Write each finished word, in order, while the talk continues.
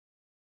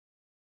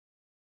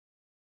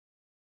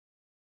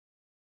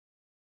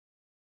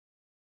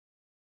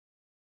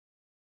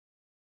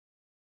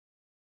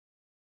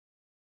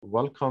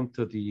Welcome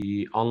to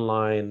the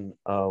online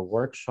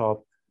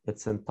workshop.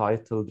 It's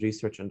entitled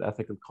Research and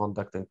Ethical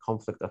Conduct in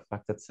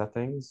Conflict-Affected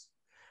Settings.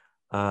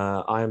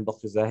 I am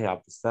Dr. Zahi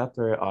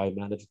Abdessatter. I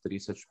manage the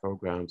research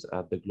programs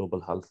at the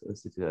Global Health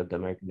Institute at the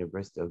American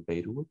University of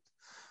Beirut.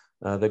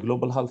 The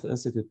Global Health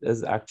Institute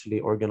is actually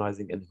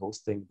organizing and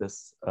hosting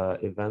this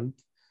event,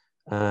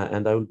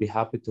 and I will be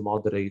happy to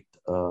moderate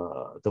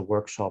the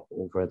workshop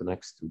over the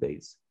next 2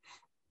 days.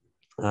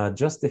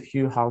 Just a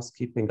few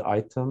housekeeping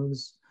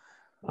items.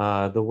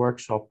 The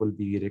workshop will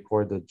be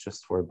recorded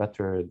just for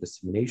better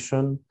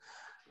dissemination.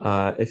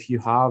 If you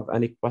have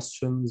any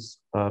questions,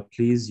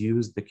 please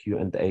use the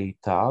Q&A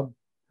tab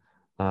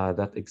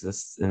that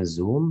exists in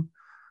Zoom.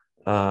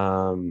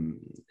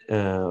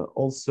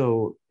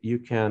 Also, you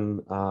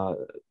can,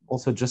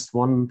 also just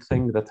one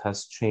thing that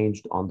has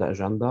changed on the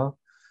agenda.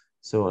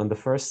 So in the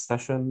first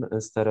session,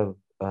 instead of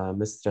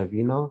Ms.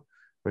 Ravina,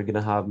 we're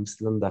gonna have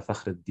Ms. Linda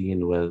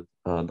Fakhreddin with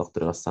Dr.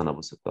 Ghassan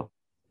Abu Sitta.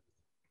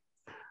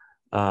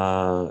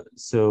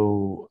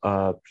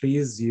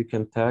 Please, you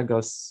can tag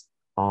us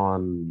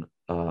on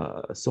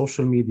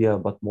social media,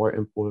 but more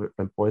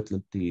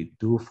importantly,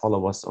 do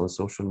follow us on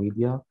social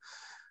media.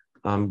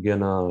 I'm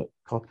gonna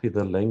copy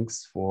the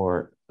links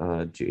for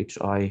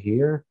GHI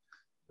here.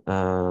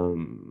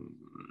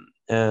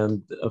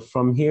 And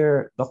from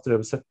here, Dr.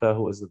 Abu Sitta,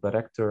 who is the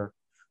director,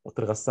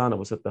 Dr. Ghassan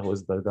Abu Sitta, who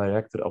is the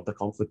director of the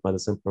Conflict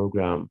Medicine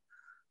Program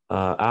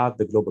at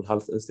the Global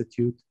Health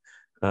Institute,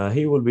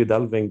 he will be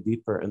delving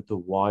deeper into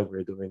why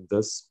we're doing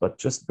this, but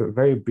just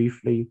very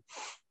briefly,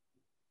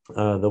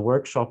 the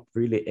workshop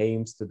really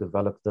aims to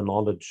develop the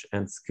knowledge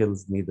and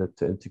skills needed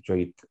to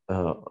integrate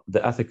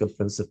the ethical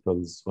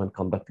principles when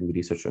conducting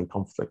research on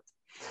conflict.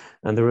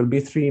 And there will be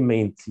 3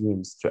 main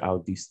themes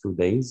throughout these 2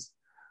 days.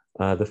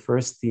 The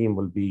first theme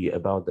will be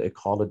about the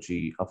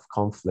ecology of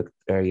conflict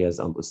areas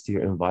and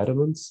austere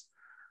environments.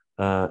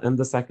 And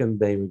the second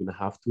day, we're going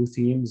to have 2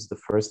 themes.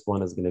 The first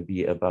one is going to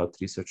be about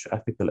research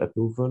ethical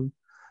approval.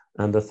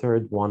 And the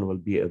third one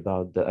will be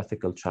about the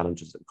ethical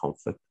challenges in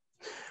conflict.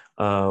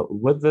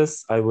 With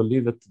this, I will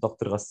leave it to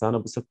Dr. Ghassan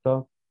Abu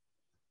Sitta.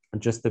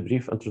 Just a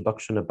brief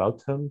introduction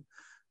about him.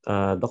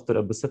 Dr.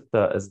 Abu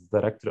Sitta is the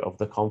director of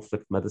the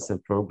Conflict Medicine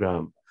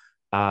Program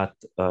at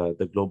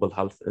the Global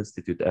Health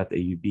Institute at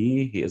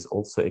AUB. He is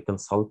also a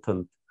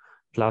consultant,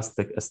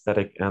 plastic,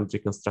 aesthetic, and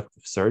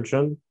reconstructive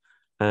surgeon,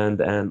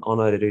 and an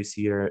honorary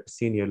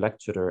senior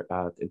lecturer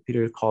at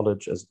Imperial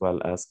College as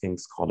well as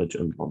King's College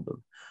in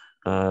London.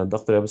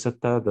 Dr. Abu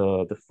Sitta,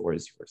 the floor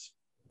is yours.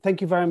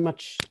 Thank you very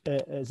much,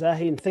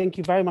 Zahi, and thank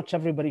you very much,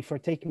 everybody, for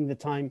taking the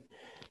time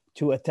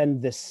to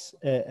attend this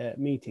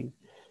meeting.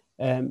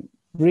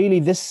 Really,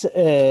 this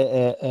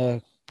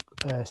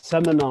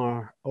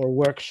seminar or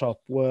workshop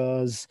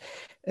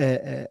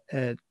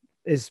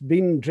is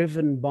being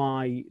driven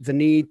by the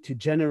need to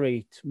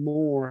generate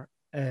more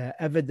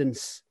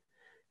evidence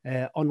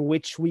on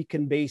which we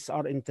can base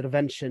our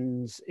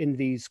interventions in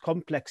these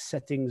complex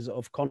settings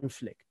of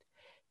conflict,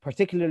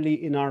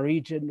 particularly in our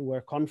region where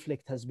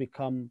conflict has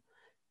become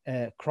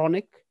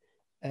chronic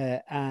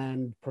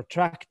and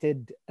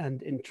protracted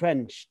and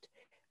entrenched,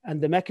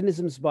 and the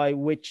mechanisms by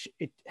which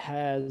it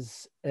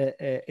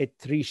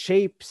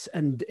reshapes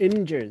and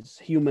injures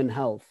human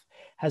health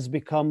has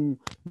become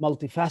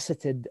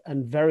multifaceted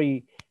and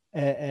very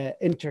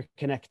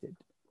interconnected.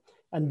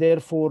 And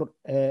therefore,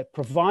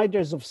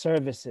 providers of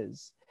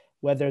services,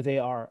 whether they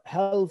are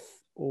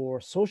health or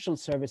social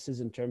services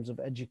in terms of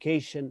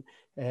education,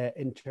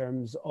 in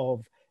terms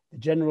of the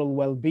general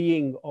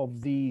well-being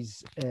of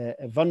these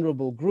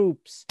vulnerable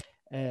groups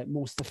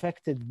most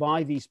affected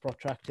by these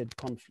protracted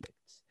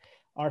conflicts,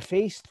 are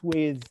faced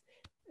with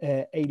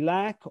a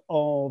lack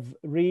of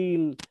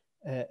real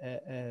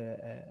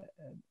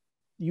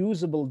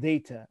usable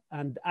data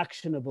and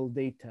actionable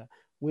data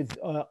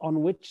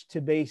on which to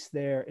base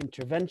their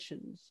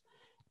interventions,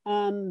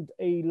 and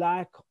a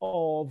lack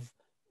of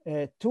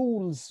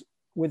tools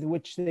with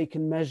which they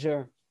can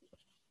measure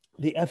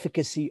the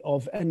efficacy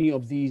of any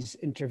of these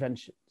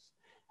interventions.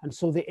 And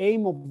so the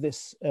aim of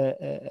this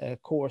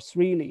course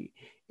really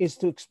is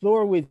to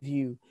explore with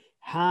you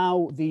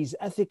how these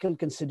ethical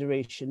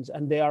considerations,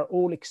 and they are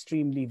all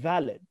extremely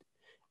valid,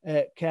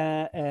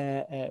 can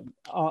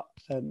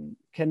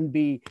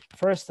be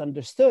first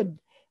understood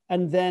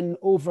and then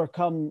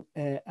overcome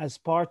as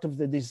part of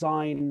the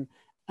design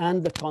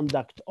and the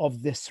conduct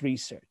of this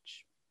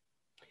research.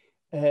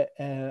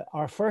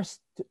 Our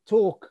first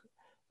talk,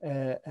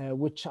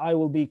 which I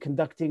will be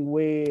conducting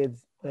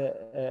with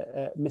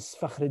Ms.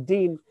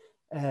 Fakhreddin,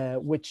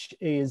 which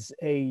is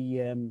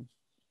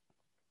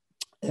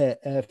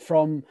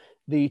from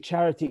the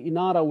charity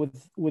Inara,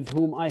 with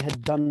whom I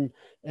had done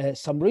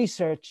some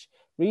research,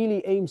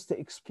 really aims to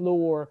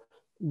explore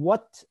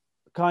what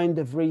kind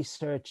of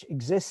research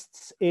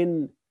exists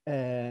in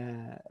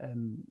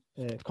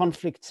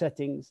conflict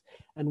settings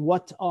and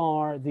what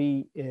are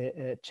the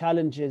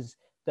challenges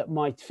that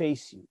might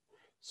face you.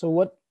 So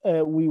what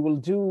we will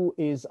do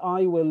is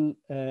I will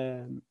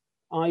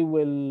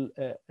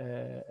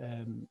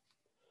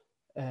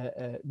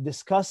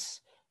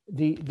discuss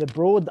the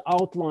broad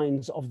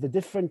outlines of the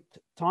different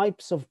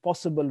types of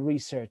possible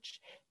research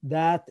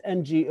that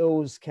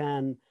NGOs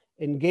can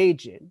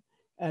engage in.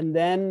 And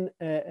then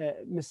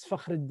Ms.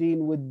 Fakhruddin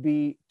would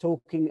be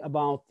talking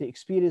about the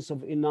experience of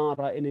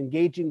Inara in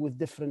engaging with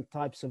different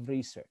types of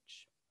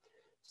research.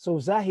 So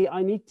Zahi,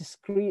 I need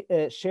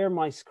to share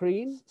my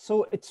screen.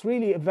 So it's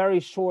really a very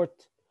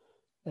short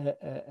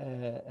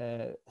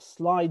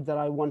slide that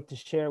I want to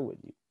share with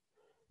you.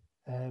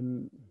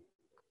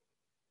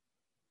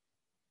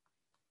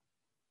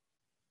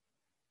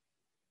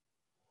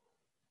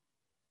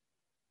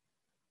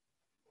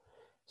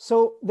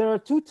 So there are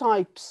two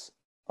types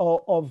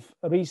of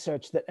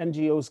research that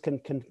NGOs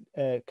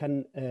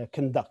can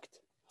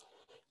conduct.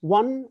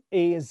 One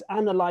is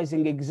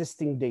analyzing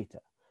existing data.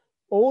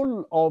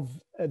 All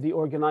of the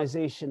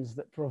organizations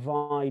that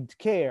provide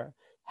care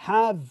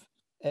have,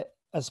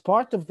 as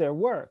part of their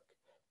work,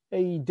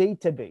 a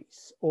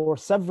database or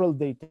several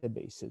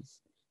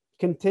databases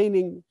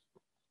containing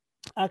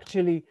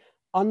actually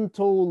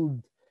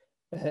untold,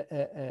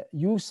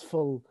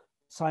 useful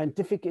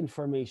scientific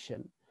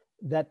information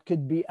that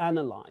could be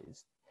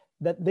analyzed,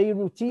 that they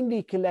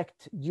routinely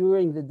collect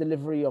during the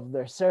delivery of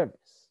their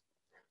service.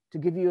 To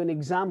give you an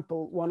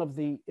example, one of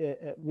the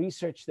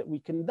research that we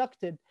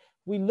conducted,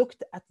 we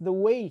looked at the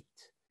weight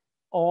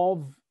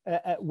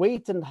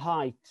and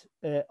height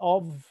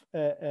of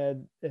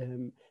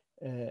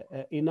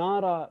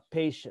Inara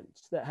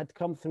patients that had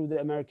come through the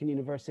American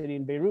University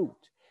in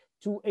Beirut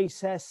to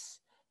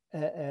assess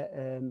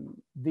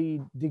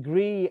the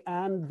degree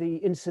and the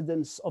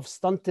incidence of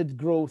stunted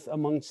growth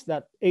amongst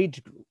that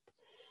age group,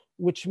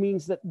 which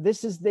means that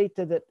this is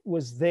data that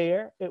was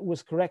there. It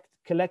was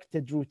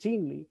collected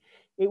routinely.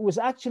 It was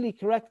actually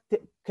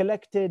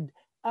collected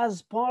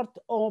as part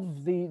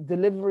of the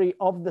delivery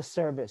of the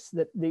service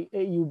that the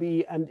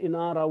AUB and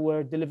Inara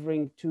were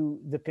delivering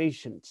to the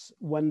patients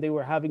when they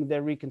were having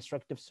their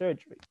reconstructive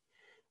surgery.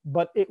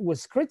 But it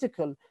was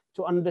critical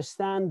to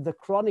understand the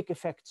chronic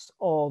effects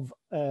of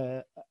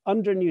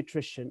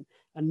undernutrition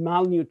and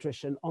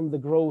malnutrition on the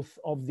growth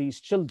of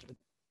these children.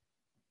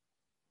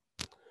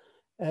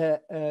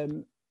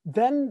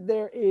 Then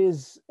there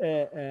is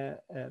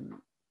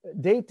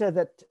data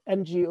that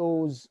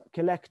NGOs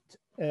collect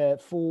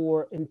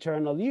for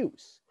internal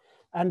use.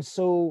 And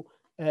so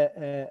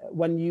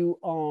when you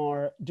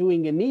are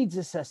doing a needs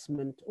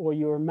assessment or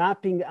you're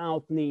mapping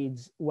out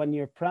needs, when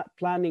you're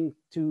planning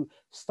to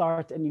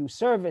start a new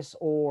service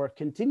or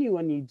continue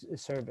a needs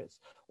service,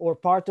 or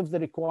part of the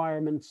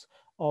requirements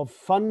of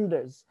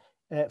funders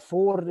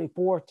for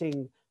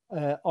reporting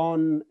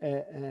on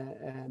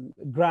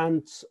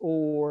grants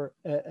or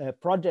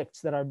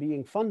projects that are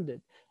being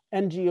funded,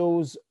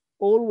 NGOs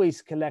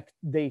always collect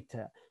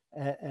data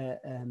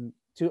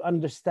to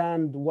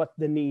understand what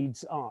the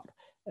needs are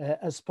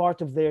as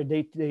part of their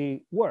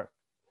day-to-day work.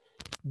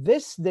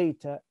 This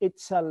data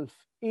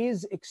itself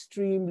is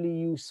extremely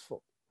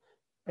useful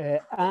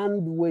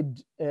and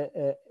would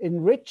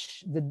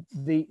enrich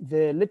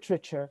the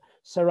literature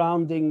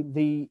surrounding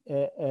the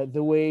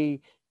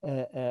way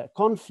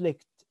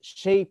conflict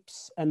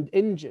shapes and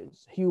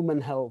injures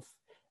human health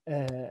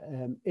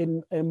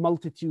in a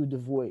multitude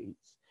of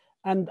ways,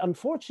 and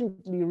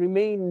unfortunately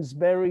remains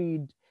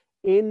buried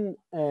in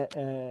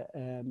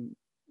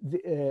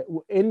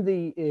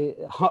the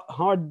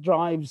hard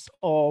drives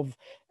of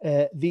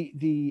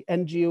the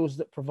NGOs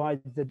that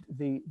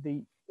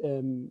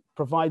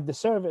provide the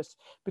service,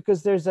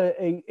 because there's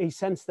a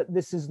sense that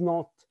this is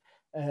not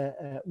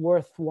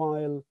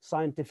worthwhile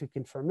scientific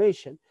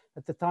information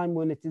at the time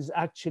when it is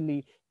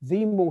actually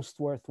the most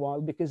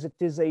worthwhile, because it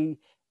is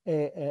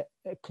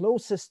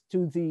closest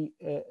to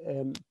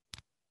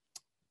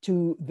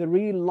the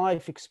real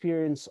life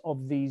experience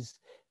of these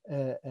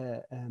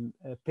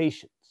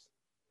patients.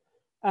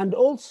 And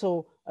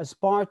also, as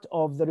part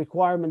of the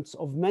requirements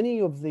of many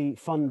of the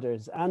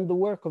funders and the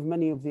work of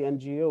many of the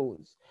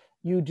NGOs,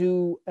 you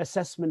do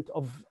assessment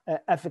of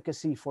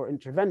efficacy for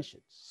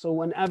interventions. So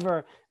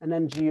whenever an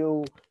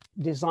NGO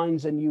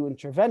designs a new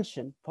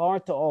intervention,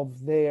 part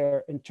of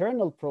their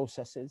internal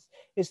processes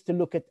is to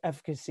look at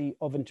efficacy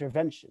of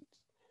interventions.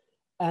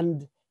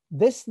 And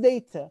this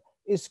data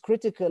is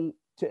critical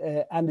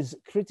and is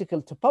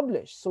critical to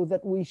publish, so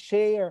that we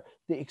share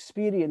the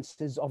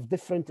experiences of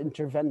different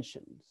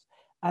interventions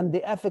and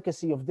the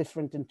efficacy of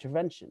different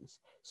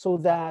interventions, so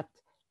that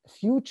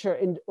future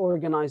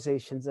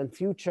organizations and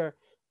future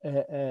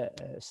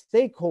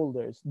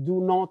stakeholders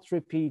do not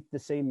repeat the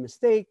same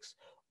mistakes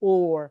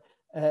or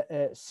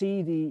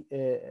see the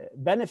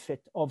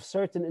benefit of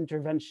certain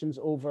interventions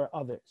over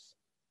others.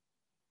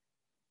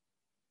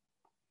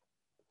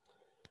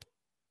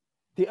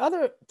 The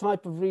other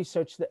type of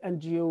research that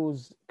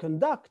NGOs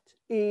conduct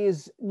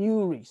is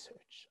new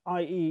research,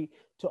 i.e.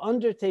 to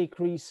undertake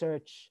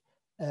research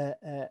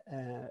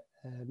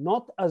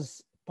not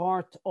as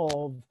part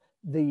of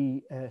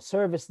the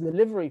service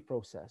delivery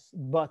process,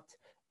 but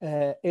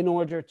in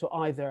order to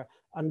either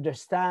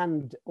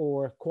understand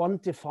or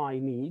quantify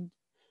need,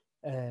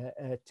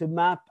 to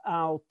map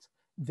out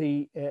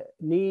the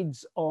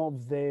needs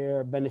of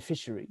their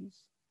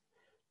beneficiaries,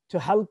 to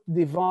help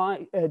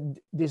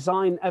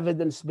design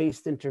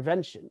evidence-based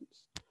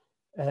interventions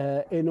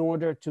in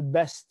order to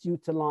best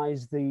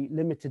utilize the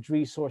limited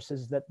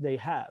resources that they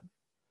have,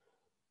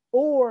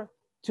 or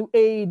to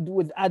aid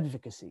with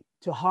advocacy,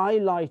 to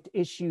highlight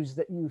issues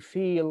that you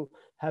feel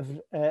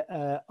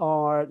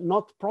are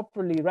not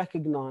properly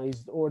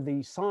recognized, or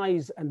the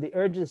size and the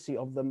urgency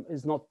of them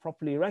is not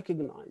properly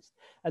recognized.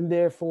 And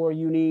therefore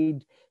you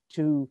need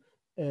to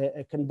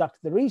conduct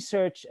the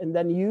research and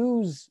then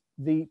use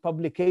the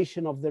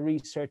publication of the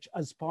research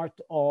as part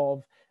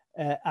of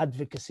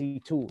advocacy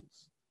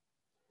tools.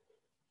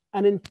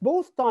 And in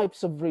both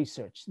types of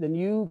research, the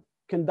new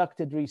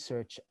conducted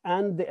research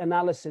and the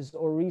analysis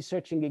or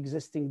researching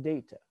existing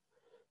data,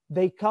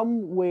 they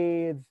come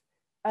with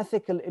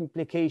ethical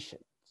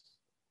implications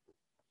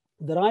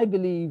that I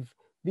believe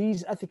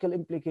these ethical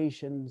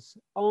implications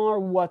are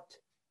what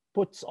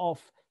puts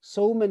off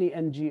so many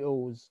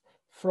NGOs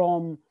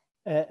from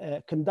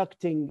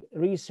conducting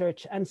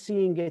research and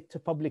seeing it to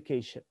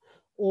publication,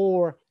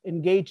 or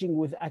engaging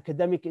with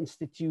academic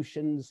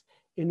institutions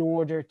in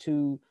order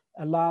to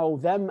allow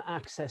them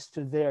access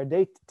to their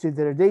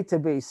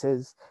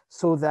databases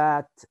so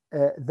that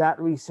that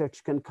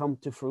research can come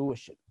to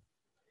fruition.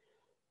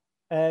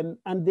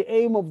 And the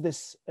aim of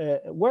this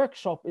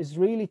workshop is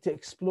really to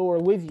explore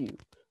with you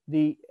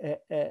the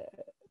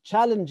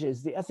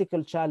challenges, the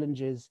ethical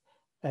challenges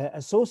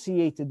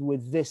associated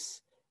with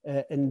this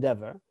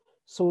endeavor,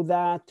 so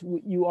that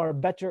you are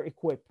better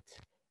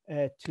equipped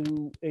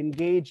to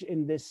engage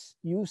in this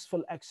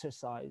useful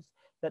exercise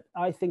that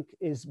I think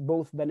is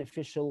both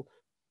beneficial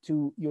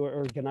to your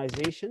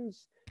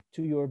organizations,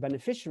 to your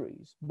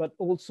beneficiaries, but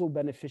also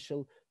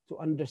beneficial to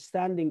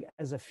understanding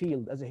as a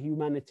field, as a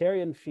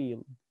humanitarian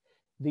field,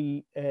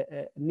 the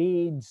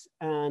needs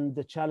and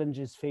the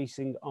challenges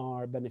facing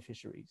our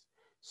beneficiaries.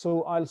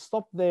 So I'll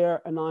stop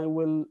there, and I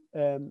will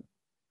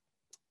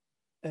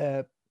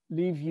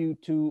leave you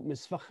to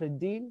Ms.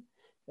 Fakhreddin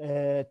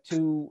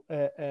to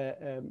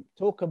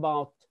talk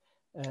about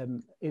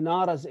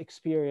Inara's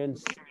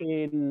experience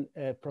in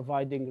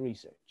providing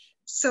research.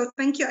 So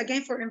thank you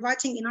again for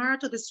inviting Inara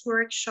to this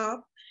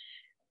workshop.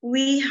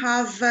 We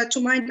have to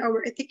mind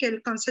our ethical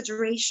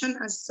consideration,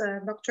 as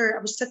Dr.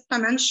 Abu Sitta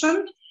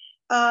mentioned,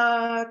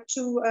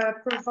 to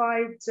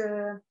provide,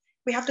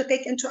 we have to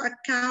take into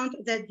account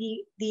that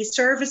the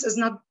service is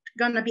not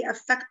going to be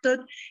affected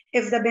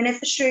if the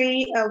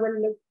beneficiary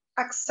will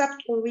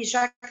accept or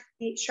reject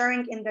the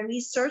sharing in the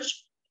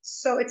research.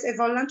 So it's a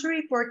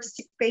voluntary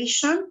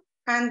participation,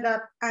 and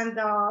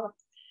the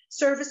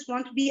service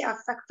won't be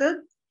affected.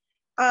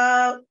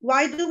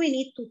 Why do we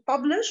need to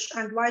publish,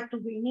 and why do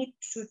we need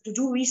to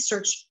do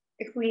research?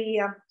 If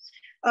we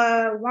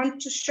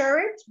want to share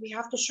it, we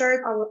have to share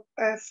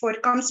it for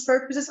comms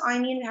purposes. I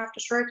mean, we have to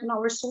share it on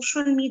our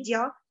social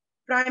media.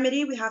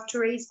 Primarily, we have to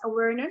raise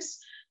awareness,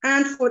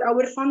 and for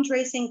our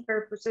fundraising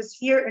purposes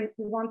here, and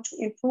we want to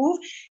improve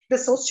the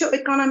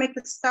socioeconomic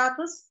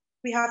status.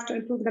 We have to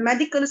improve the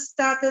medical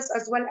status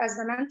as well as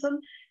the mental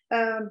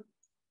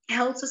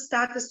health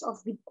status of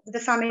the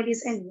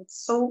families in it.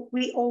 So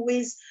we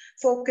always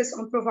focus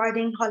on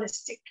providing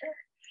holistic care.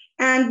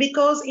 And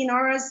because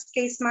Inara's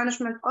case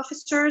management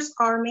officers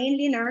are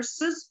mainly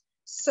nurses,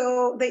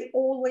 so they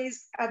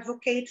always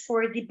advocate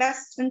for the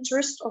best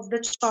interest of the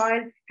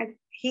child, and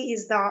he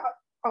is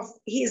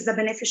the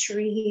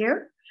beneficiary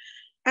here.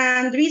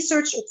 And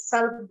research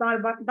itself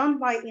done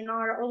by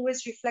Inara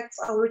always reflects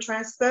our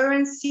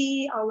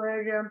transparency,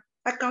 our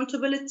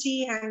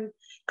accountability, and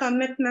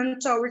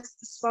commitment towards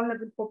this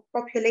vulnerable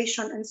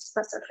population in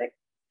specific.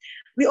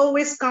 We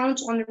always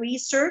count on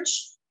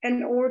research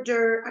in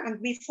order, and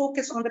we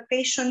focus on the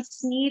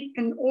patient's need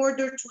in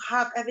order to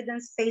have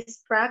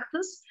evidence-based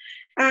practice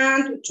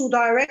and to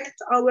direct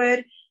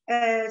our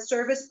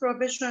service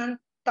provision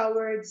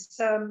towards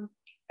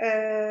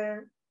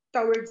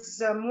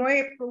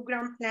more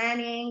program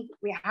planning.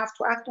 We have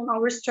to act on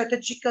our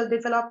strategical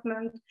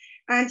development.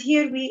 And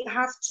here we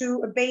have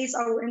to base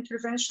our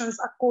interventions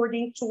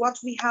according to what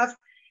we have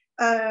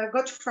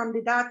got from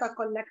the data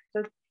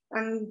collected.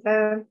 And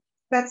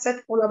that's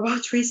it all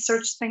about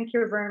research. Thank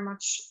you very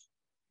much.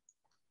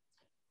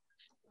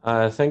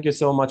 Thank you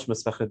so much,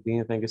 Ms.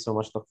 Fakhreddin. Thank you so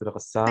much, Dr.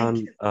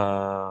 Ghassan.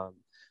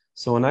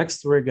 So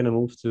next, we're going to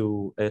move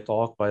to a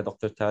talk by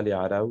Dr. Talia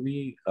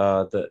Arawi.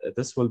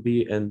 This will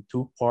be in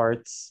two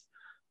parts,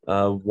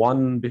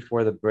 one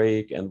before the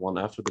break and one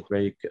after the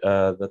break.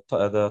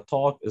 The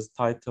talk is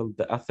titled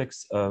 "The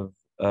Ethics of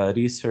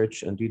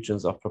Research in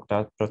Regions of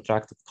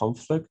Protracted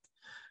Conflict."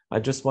 I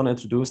just want to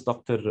introduce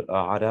Dr.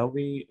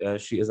 Arawi.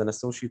 She is an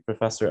associate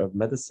professor of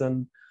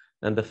medicine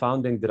and the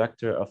founding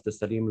director of the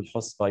Salim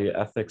Al-Hus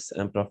Bioethics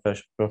and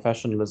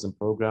Professionalism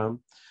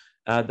Program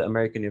at the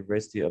American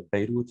University of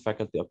Beirut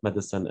Faculty of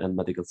Medicine and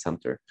Medical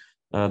Center.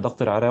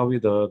 Dr.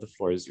 Arawi, the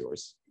floor is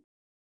yours.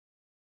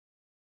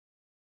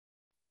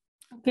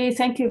 Okay,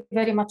 thank you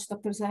very much,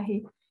 Dr.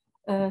 Zahi.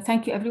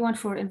 Thank you everyone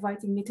for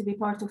inviting me to be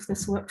part of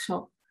this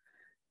workshop.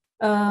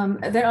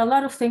 There are a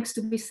lot of things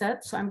to be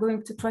said, so I'm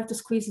going to try to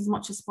squeeze as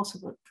much as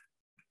possible.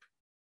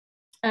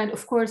 And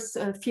of course,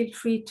 feel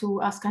free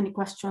to ask any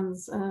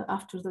questions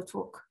after the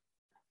talk.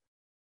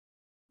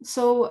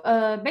 So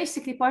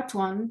basically part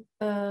one,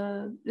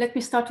 let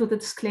me start with a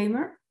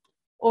disclaimer.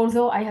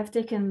 Although I have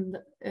taken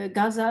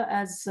Gaza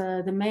as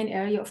the main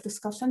area of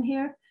discussion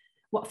here,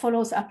 what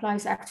follows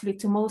applies actually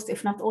to most,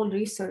 if not all,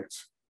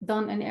 research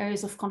done in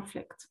areas of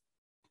conflict.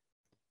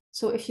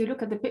 So if you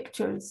look at the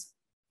pictures,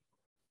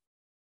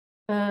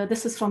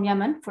 this is from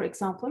Yemen, for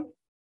example.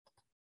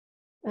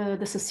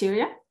 This is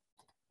Syria,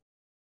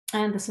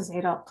 and this is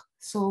Iraq.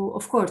 So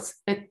of course,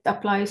 it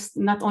applies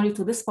not only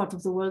to this part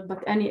of the world,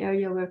 but any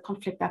area where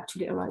conflict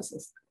actually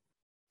arises.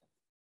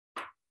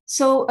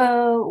 So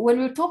when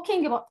we're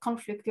talking about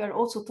conflict, we are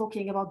also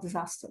talking about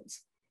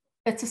disasters.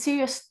 It's a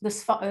serious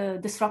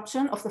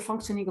disruption of the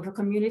functioning of a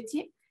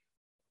community,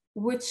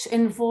 which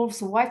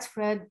involves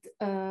widespread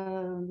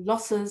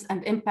losses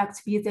and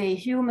impacts, be they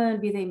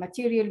human, be they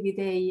material, be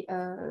they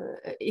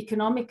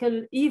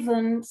economical,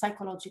 even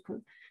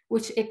psychological,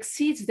 which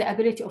exceeds the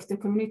ability of the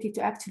community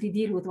to actually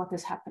deal with what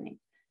is happening.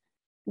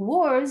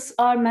 Wars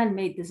are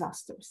man-made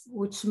disasters,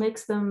 which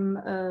makes them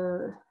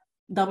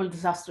double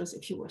disasters,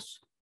 if you wish.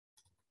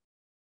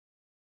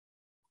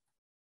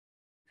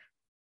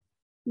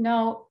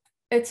 Now,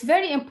 it's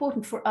very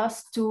important for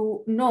us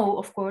to know,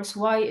 of course,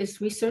 why is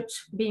research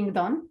being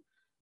done.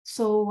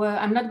 So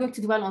I'm not going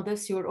to dwell on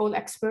this, you're all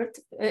expert.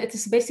 It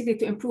is basically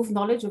to improve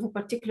knowledge of a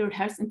particular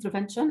health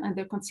intervention and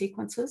their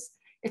consequences.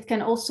 It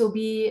can also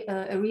be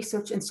a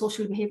research in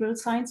social behavioral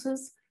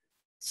sciences.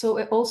 So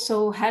it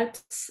also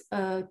helps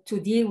to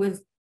deal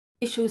with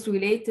issues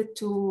related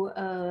to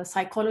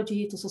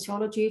psychology, to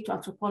sociology, to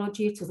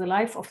anthropology, to the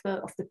life of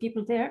the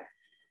people there.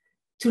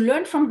 To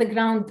learn from the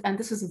ground, and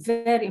this is a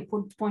very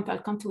important point, I'll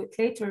come to it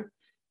later,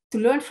 to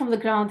learn from the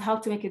ground how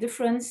to make a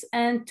difference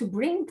and to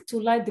bring to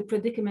light the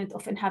predicament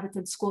of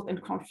inhabitants caught in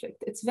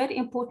conflict. It's very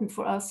important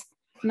for us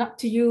not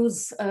to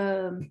use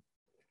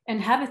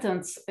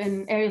inhabitants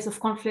in areas of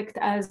conflict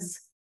as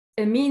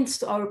a means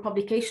to our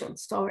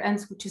publications, to our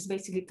ends, which is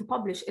basically to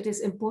publish. It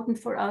is important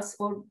for us,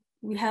 or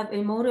we have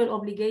a moral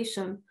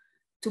obligation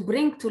to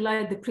bring to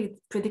light the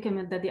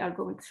predicament that they are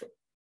going through.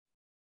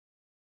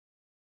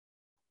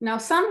 Now,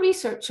 some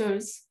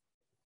researchers,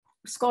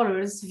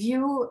 scholars,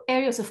 view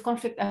areas of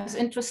conflict as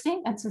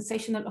interesting and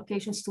sensational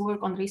occasions to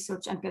work on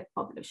research and get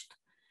published.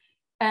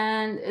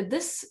 And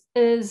this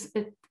is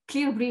a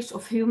clear breach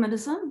of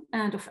humanism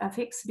and of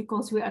ethics,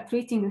 because we are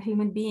treating a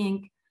human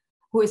being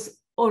who is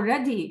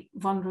already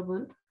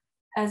vulnerable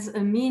as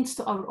a means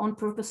to our own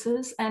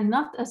purposes and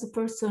not as a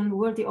person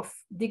worthy of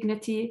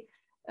dignity,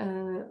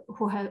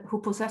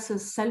 who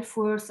possesses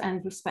self-worth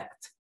and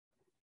respect.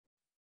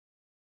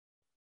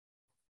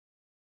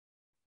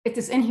 It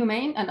is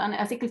inhumane and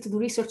unethical to do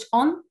research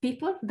on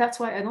people. That's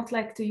why I don't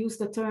like to use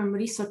the term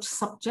research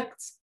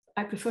subjects.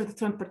 I prefer the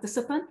term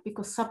participant,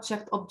 because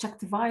subject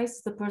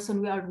objectivies the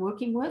person we are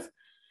working with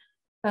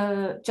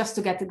just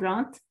to get a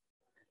grant.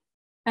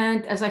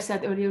 And as I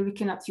said earlier, we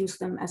cannot use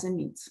them as a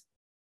means.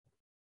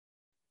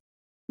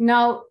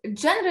 Now,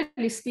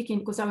 generally speaking,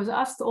 because I was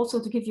asked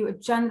also to give you a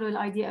general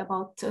idea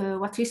about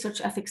what research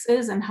ethics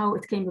is and how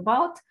it came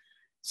about.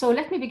 So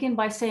let me begin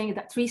by saying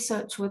that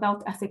research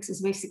without ethics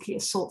is basically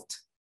assault.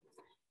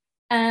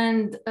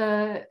 And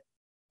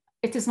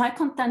it is my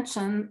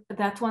contention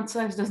that one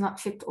size does not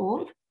fit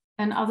all.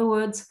 In other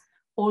words,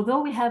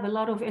 although we have a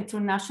lot of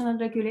international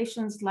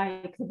regulations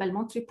like the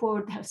Belmont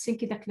Report, the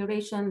Helsinki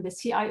Declaration, the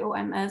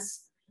CIOMS,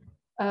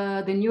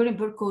 the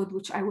Nuremberg Code,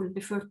 which I will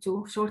refer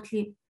to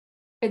shortly,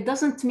 it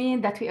doesn't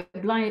mean that we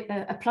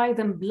apply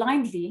them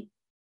blindly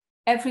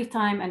every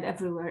time and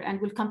everywhere.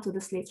 And we'll come to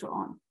this later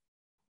on.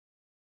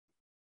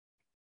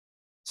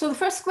 So the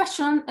first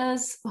question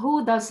is,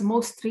 who does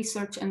most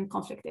research in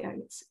conflict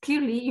areas?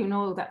 Clearly, you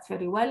know that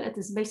very well. It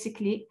is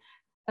basically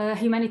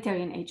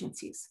humanitarian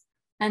agencies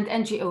and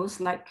NGOs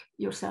like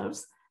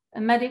yourselves,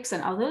 medics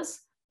and others.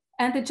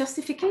 And the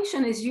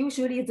justification is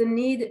usually the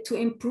need to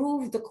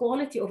improve the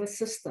quality of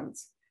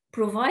assistance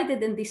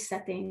provided in these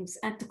settings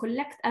and to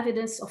collect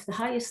evidence of the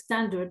highest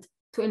standard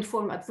to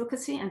inform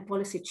advocacy and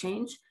policy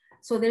change.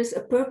 So there's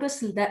a purpose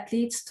that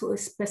leads to a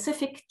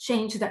specific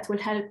change that will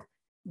help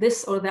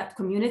this or that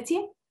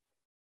community.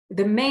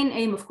 The main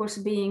aim, of course,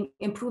 being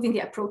improving the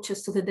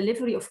approaches to the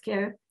delivery of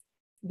care,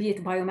 be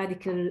it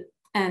biomedical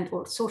and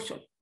or social.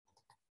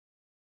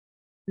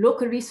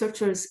 Local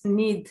researchers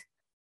need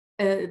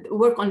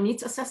work on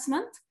needs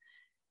assessment.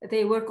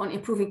 They work on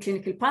improving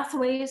clinical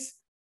pathways,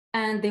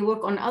 and they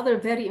work on other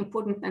very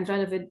important and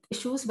relevant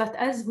issues. But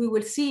as we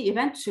will see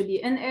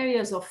eventually in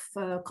areas of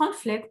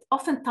conflict,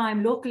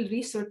 oftentimes local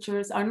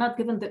researchers are not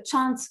given the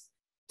chance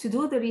to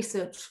do the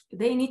research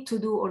they need to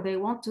do or they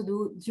want to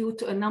do due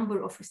to a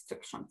number of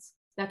restrictions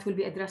that will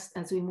be addressed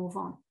as we move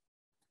on.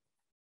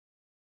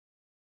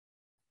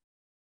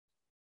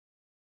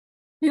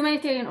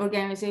 Humanitarian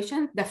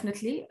organizations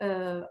definitely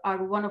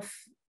are one of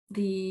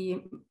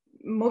the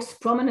most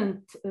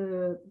prominent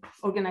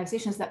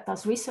organizations that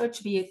does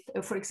research, be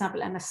it, for example,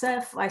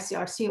 MSF,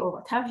 ICRC, or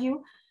what have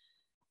you.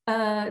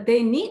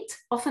 they need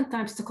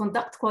oftentimes to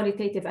conduct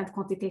qualitative and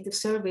quantitative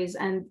surveys.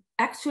 And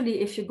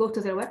actually, if you go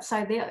to their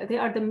website, they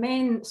are the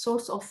main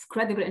source of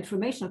credible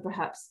information,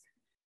 perhaps.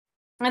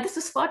 And this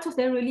is part of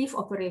their relief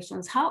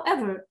operations.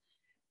 However,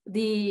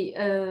 the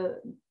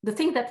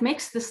thing that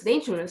makes this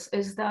dangerous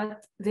is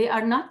that they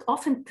are not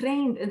often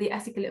trained in the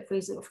ethical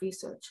appraisal of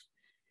research.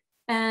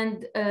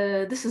 And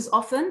this is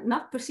often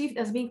not perceived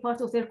as being part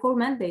of their core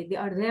mandate. They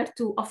are there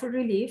to offer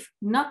relief,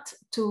 not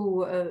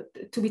to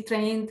be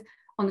trained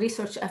on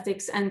research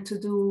ethics and to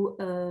do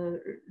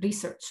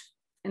research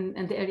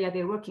in the area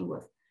they're working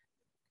with.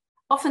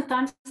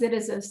 Oftentimes, there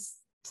is a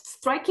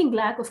striking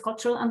lack of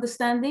cultural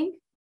understanding,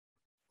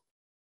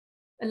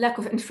 a lack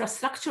of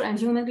infrastructure and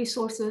human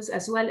resources,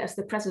 as well as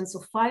the presence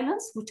of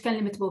violence, which can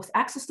limit both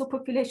access to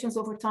populations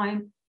over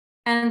time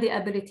and the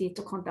ability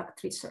to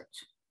conduct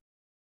research.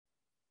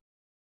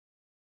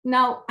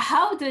 Now,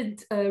 how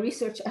did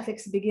research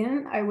ethics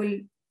begin? I will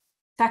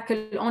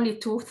tackle only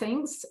two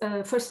things.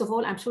 First of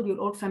all, I'm sure you're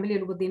all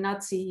familiar with the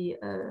Nazi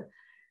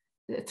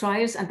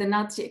trials and the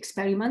Nazi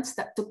experiments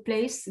that took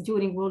place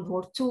during World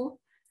War II.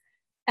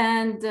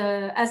 And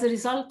as a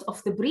result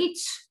of the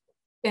breach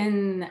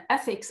in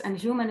ethics and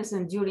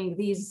humanism during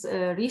these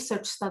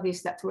research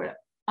studies that were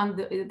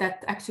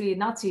that actually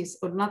Nazis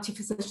or Nazi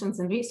physicians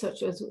and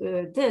researchers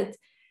did,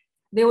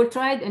 they were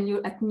tried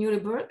at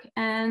Nuremberg.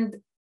 And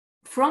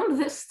from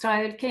this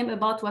trial came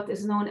about what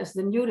is known as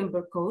the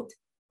Nuremberg Code.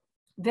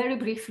 Very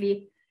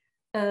briefly,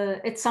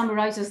 it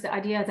summarizes the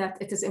idea that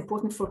it is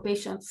important for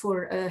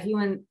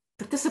human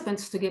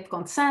participants to give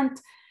consent,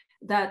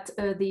 that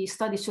the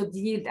study should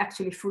yield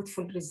actually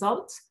fruitful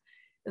results,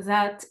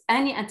 that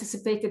any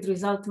anticipated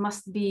result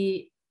must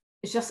be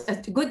just a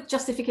good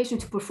justification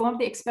to perform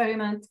the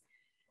experiment.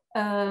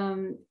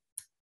 The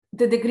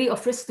degree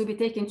of risk to be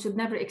taken should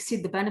never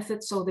exceed the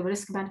benefit, so the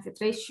risk-benefit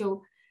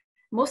ratio.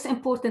 Most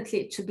importantly,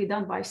 it should be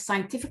done by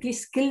scientifically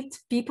skilled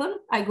people.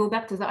 I go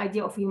back to the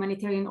idea of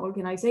humanitarian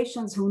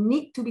organizations who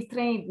need to be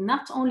trained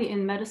not only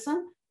in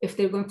medicine, if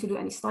they're going to do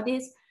any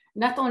studies,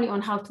 not only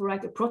on how to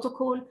write a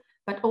protocol,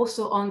 but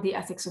also on the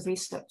ethics of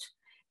research.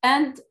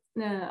 And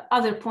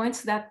other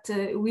points that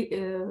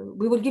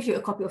we will give you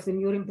a copy of the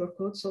Nuremberg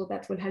Code, so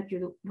that will help you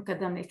to look at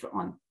them later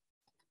on.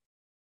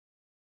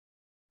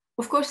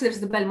 Of course, there's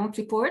the Belmont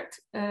report.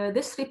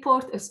 This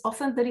report is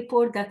often the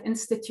report that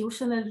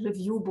institutional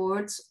review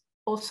boards,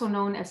 also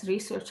known as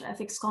Research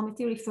Ethics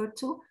Committee, refer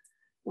to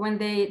when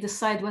they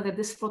decide whether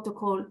this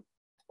protocol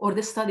or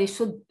this study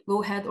should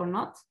go ahead or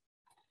not.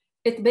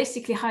 It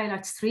basically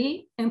highlights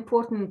three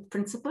important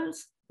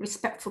principles: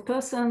 respect for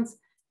persons,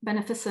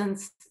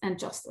 beneficence, and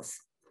justice.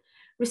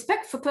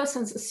 Respect for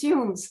persons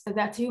assumes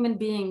that human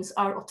beings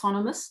are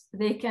autonomous.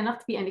 They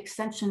cannot be an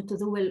extension to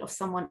the will of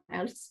someone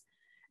else.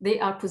 They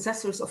are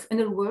possessors of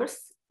inner worth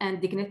and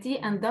dignity,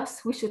 and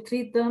thus we should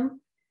treat them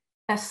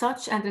as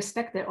such and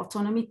respect their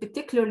autonomy.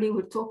 Particularly,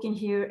 we're talking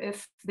here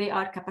if they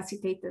are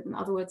capacitated. In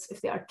other words, if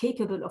they are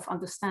capable of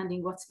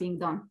understanding what's being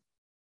done.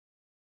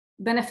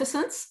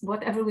 Beneficence,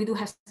 whatever we do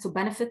has to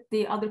benefit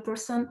the other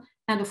person.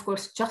 And of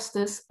course,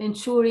 justice,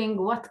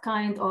 ensuring what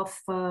kind of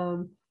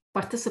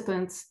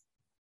participants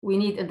we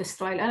need in this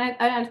trial. And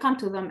I'll come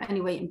to them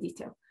anyway in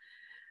detail.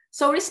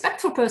 So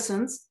respect for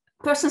persons.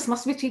 Persons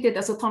must be treated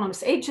as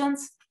autonomous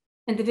agents.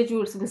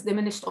 Individuals with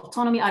diminished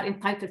autonomy are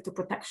entitled to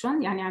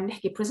protection. يعني عم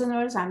نحكي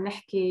prisoners, عم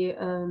نحكي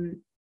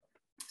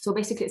so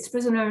basically it's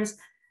prisoners,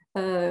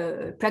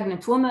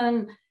 pregnant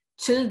women,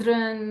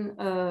 children,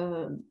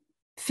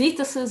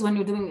 fetuses when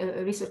you're doing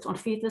research on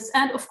fetus,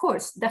 and of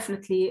course,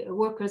 definitely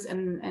workers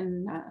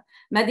and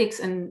medics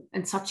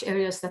in such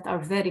areas that are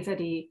very,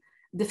 very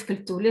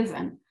difficult to live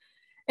in.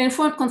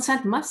 Informed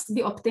consent must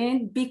be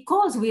obtained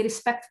because we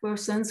respect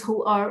persons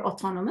who are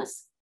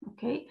autonomous,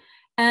 okay?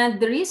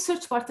 And the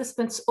research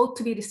participants ought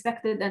to be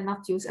respected and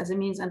not used as a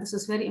means. And this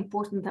is very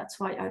important. That's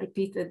why I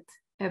repeat it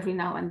every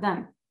now and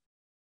then.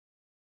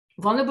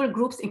 Vulnerable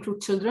groups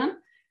include children,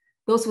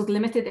 those with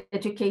limited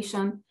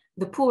education,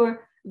 the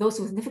poor, those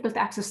with difficult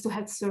access to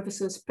health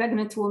services,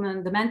 pregnant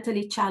women, the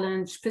mentally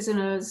challenged,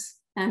 prisoners,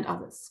 and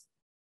others.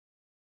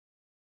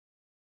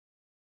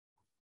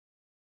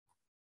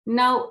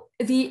 Now,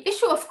 the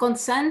issue of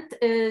consent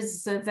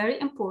is very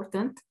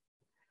important.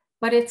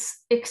 But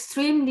it's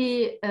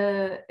extremely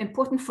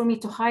important for me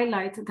to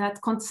highlight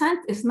that consent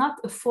is not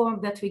a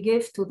form that we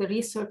give to the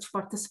research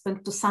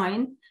participant to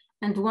sign.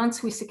 And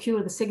once we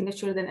secure the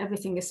signature, then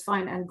everything is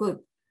fine and good.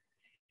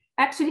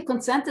 Actually,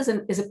 consent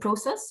is a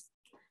process.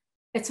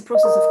 It's a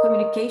process of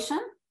communication,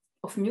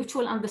 of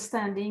mutual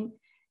understanding,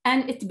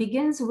 and it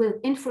begins with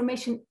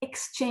information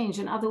exchange.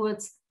 In other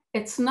words,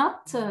 it's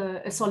not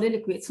a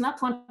soliloquy. It's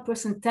not one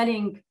person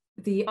telling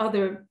the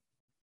other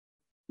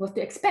what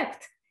to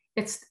expect.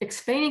 It's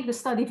explaining the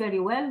study very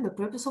well, the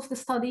purpose of the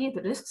study,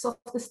 the risks of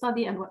the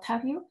study, and what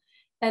have you,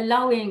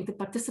 allowing the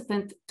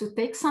participant to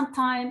take some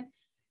time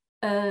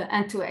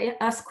and to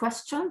ask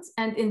questions.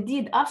 And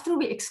indeed, after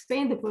we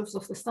explain the purpose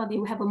of the study,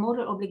 we have a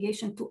moral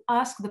obligation to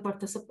ask the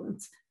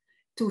participants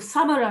to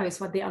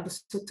summarize what they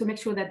understood, to make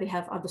sure that they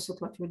have understood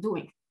what we're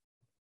doing.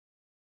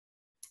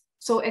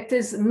 So it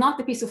is not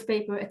a piece of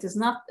paper, it is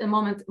not a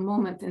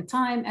moment in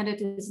time, and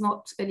it is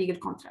not a legal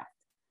contract.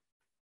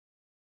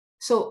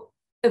 So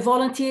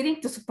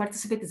volunteering to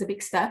participate is a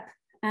big step,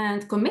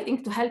 and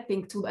committing to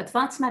helping to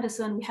advance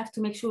medicine, we have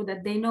to make sure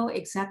that they know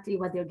exactly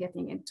what they're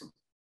getting into.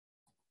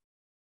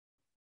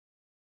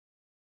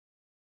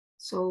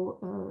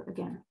 So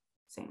again,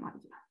 same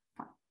idea.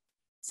 Fine.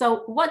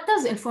 So what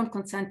does informed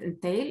consent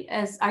entail?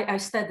 As I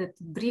said it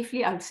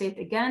briefly, I'll say it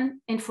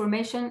again.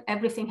 Information,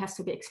 everything has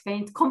to be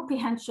explained.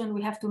 Comprehension,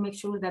 we have to make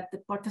sure that the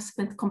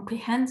participant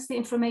comprehends the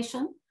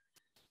information,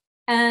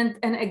 and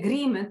an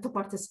agreement to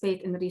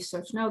participate in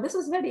research. Now, this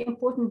is very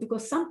important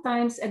because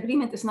sometimes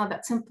agreement is not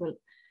that simple.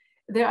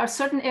 There are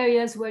certain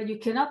areas where you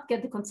cannot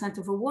get the consent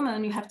of a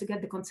woman, you have to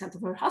get the consent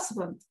of her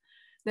husband.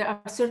 There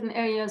are certain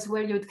areas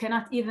where you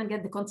cannot even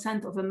get the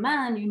consent of a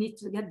man, you need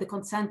to get the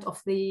consent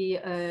of the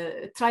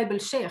tribal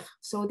sheikh.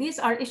 So these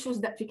are issues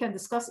that we can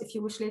discuss if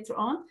you wish later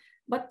on,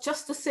 but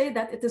just to say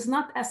that it is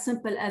not as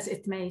simple as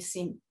it may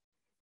seem.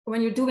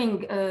 When you're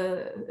doing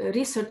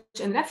research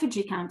in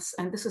refugee camps,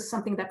 and this is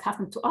something that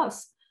happened to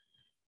us,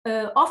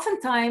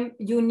 oftentimes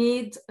you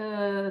need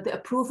the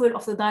approval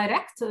of the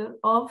director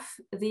of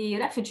the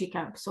refugee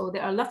camp. So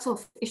there are lots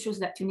of issues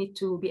that you need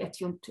to be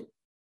attuned to.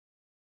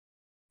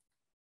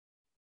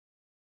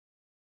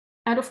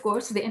 And of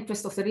course, the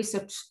interest of the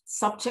research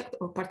subject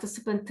or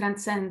participant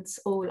transcends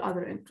all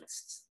other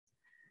interests.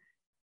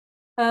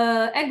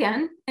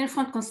 Again,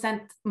 informed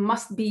consent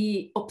must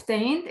be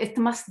obtained. It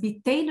must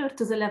be tailored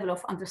to the level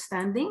of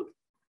understanding.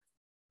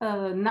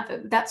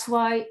 That's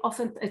why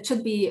often it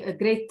should be a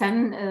grade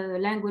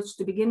 10 language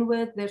to begin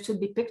with. There should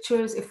be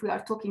pictures if we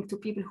are talking to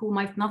people who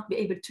might not be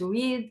able to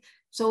read.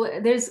 So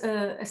there's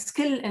a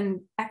skill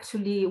in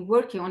actually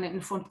working on an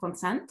informed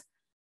consent.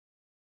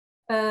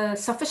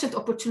 Sufficient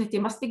opportunity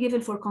must be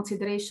given for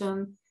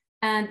consideration.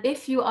 And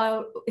if you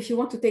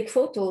want to take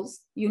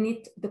photos, you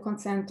need the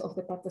consent of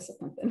the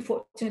participant.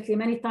 Unfortunately,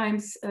 many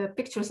times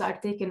pictures are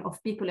taken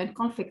of people in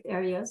conflict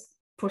areas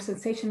for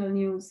sensational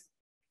news,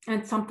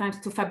 and sometimes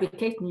to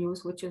fabricate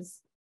news, which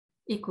is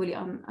equally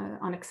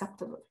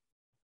unacceptable.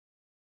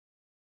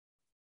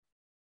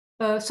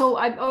 So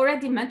I've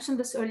already mentioned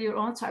this earlier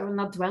on, so I will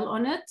not dwell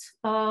on it.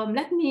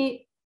 Let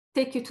me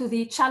take you to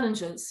the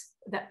challenges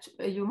that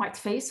you might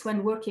face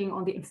when working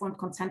on the informed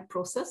consent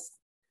process.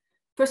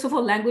 First of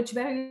all, language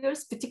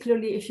barriers,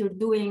 particularly if you're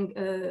doing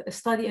a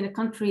study in a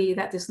country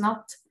that is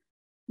not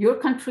your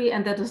country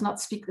and that does not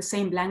speak the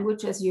same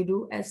language as you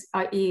do, as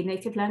i.e.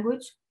 native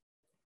language.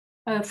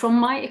 From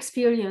my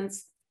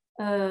experience,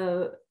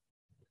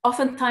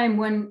 oftentimes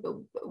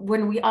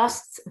when we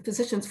asked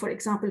physicians, for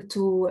example,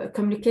 to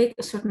communicate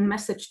a certain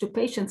message to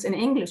patients in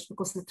English,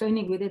 because the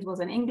training we did was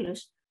in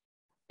English,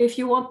 if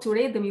you want to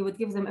rate them, you would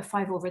give them a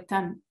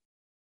 5/10.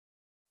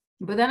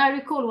 But then I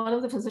recall one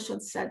of the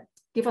physicians said,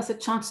 give us a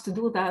chance to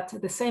do that,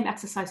 the same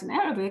exercise in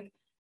Arabic,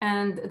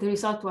 and the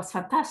result was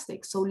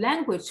fantastic. So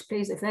language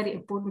plays a very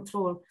important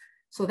role.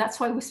 So that's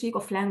why we speak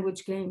of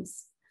language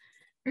games.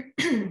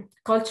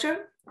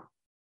 Culture,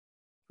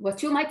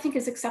 what you might think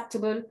is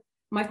acceptable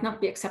might not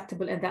be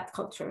acceptable in that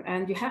culture.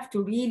 And you have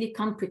to really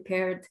come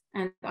prepared,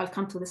 and I'll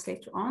come to this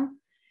later on.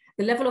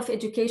 The level of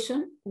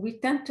education, we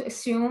tend to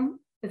assume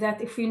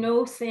that if we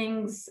know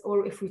things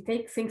or if we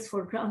take things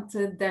for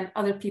granted, then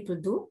other people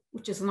do,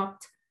 which is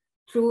not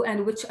true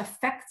and which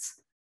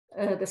affects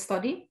the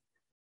study.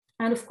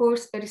 And of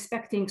course,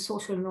 respecting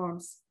social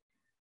norms,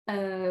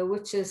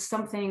 which is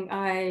something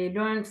I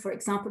learned, for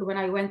example, when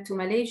I went to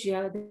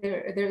Malaysia.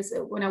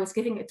 When I was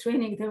giving a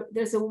training,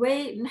 there's a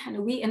way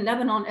we in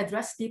Lebanon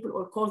address people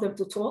or call them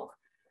to talk.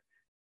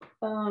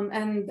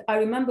 And I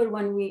remember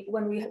when we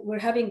were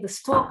having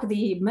this talk,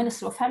 the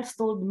Minister of Health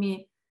told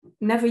me,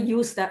 never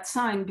use that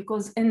sign,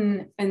 because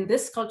in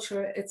this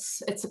culture,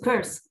 it's a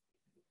curse.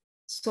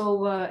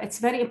 So it's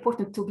very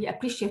important to be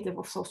appreciative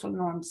of social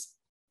norms.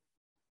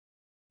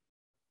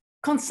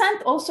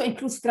 Consent also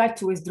includes the right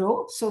to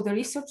withdraw. So the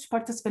research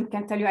participant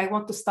can tell you, I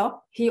want to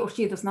stop. He or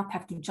she does not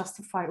have to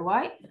justify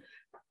why.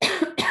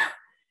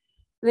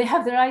 They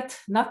have the right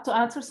not to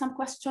answer some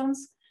questions.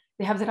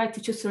 They have the right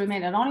to choose to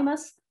remain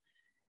anonymous.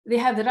 They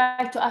have the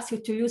right to ask you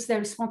to use their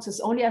responses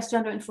only as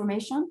general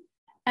information.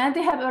 And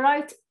they have a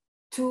right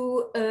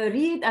to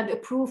read and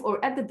approve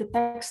or edit the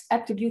text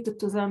attributed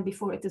to them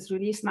before it is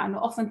released. Now,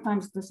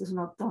 oftentimes this is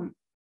not done.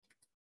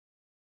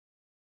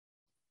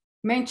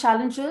 Main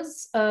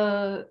challenges,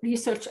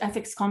 research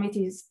ethics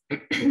committees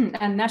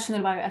and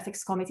national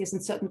bioethics committees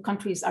in certain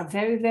countries are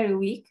very, very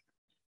weak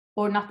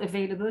or not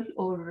available,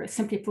 or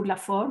simply pour la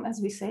forme, as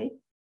we say.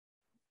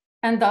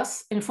 And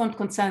thus, informed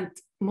consent,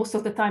 most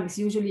of the time, is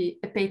usually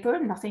a paper,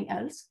 nothing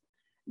else.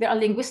 There are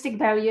linguistic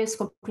barriers,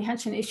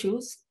 comprehension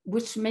issues,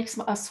 which makes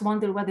us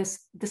wonder whether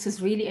this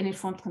is really an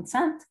informed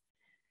consent.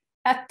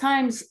 At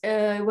times,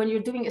 when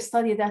you're doing a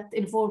study that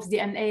involves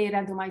DNA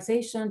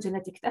randomization,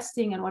 genetic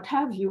testing, and what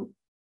have you,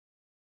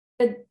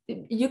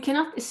 you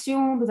cannot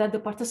assume that the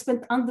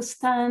participant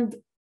understand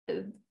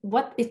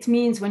what it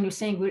means when you're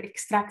saying we're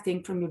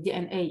extracting from your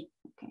DNA.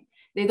 Okay.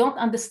 They don't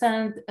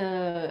understand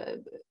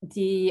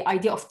the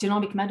idea of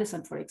genomic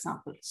medicine, for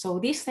example. So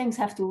these things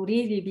have to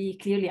really be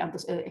clearly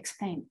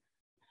explained.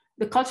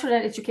 The cultural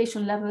and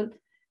education level,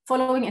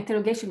 following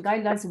interrogation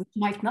guidelines which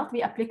might not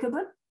be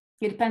applicable.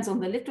 It depends on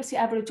the literacy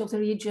average of the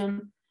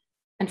region,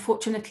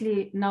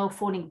 unfortunately now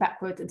falling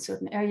backward in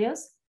certain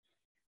areas.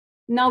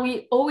 Now,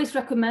 we always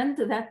recommend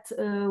that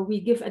we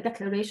give a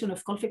declaration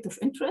of conflict of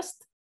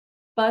interest,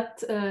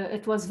 but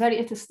it was very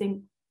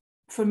interesting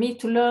for me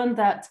to learn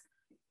that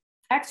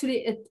actually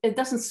it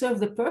doesn't serve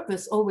the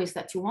purpose always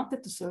that you want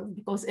it to serve,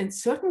 because in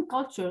certain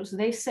cultures,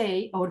 they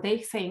say, or they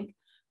think,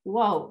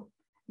 wow,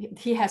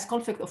 he has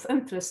conflict of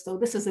interest, so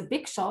this is a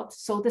big shot,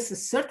 so this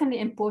is certainly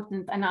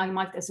important, and I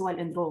might as well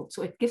enroll.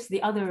 So it gives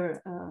the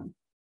other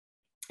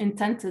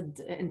intended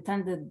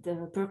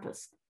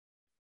purpose.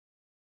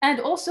 And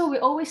also, we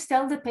always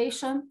tell the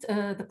patient,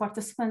 the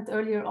participant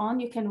earlier on,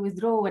 you can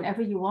withdraw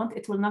whenever you want.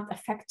 It will not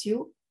affect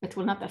you. It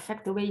will not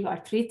affect the way you are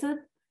treated.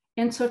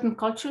 In certain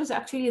cultures,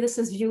 actually, this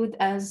is viewed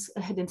as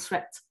a hidden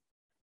threat.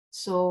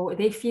 So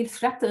they feel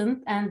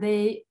threatened and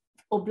they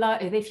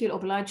feel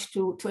obliged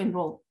to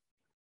enroll.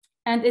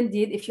 And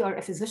indeed, if you are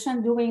a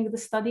physician doing the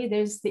study,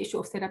 there's the issue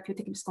of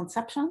therapeutic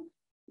misconception.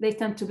 They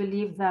tend to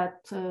believe that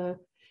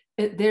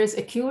there is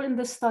a cure in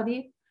the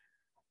study.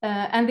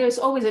 And there's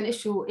always an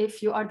issue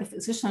if you are the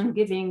physician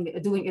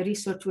doing a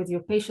research with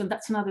your patient.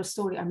 That's another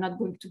story. I'm not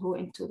going to go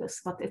into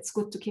this, but it's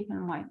good to keep in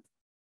mind.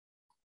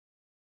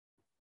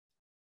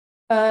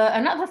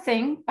 Another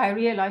thing I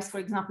realized, for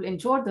example, in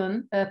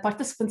Jordan,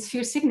 participants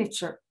fear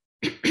signature.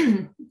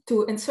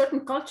 In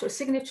certain cultures,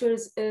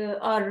 signatures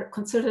are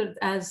considered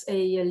as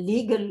a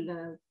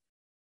legal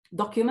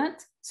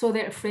document, so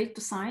they're afraid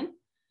to sign.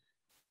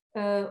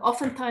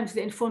 Oftentimes,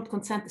 the informed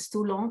consent is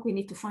too long. We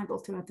need to find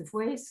alternative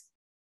ways.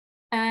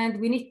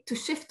 And we need to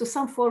shift to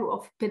some form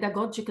of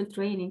pedagogical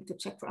training to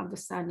check for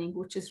understanding,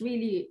 which is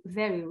really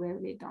very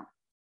rarely done.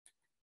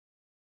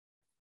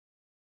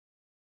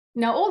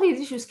 Now, all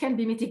these issues can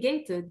be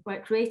mitigated by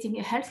creating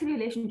a healthy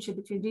relationship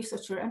between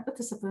researcher and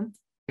participant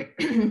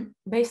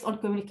based on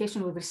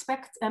communication with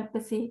respect,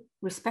 empathy,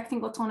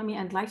 respecting autonomy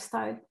and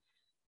lifestyle,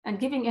 and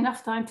giving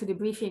enough time to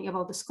debriefing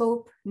about the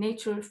scope,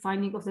 nature,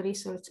 finding of the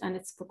research, and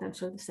its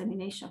potential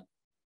dissemination.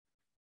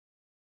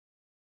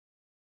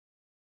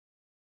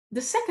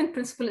 The second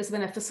principle is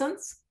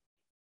beneficence,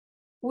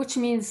 which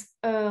means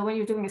when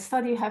you're doing a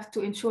study, you have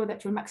to ensure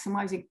that you're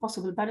maximizing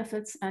possible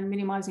benefits and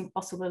minimizing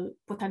possible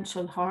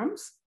potential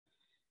harms.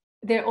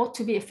 There ought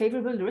to be a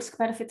favorable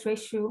risk-benefit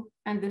ratio,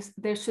 and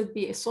there should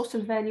be a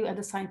social value and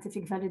a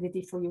scientific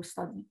validity for your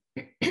study.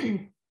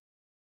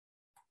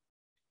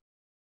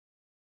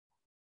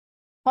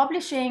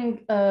 Publishing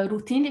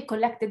routinely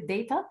collected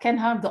data can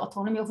harm the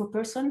autonomy of a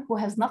person who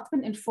has not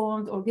been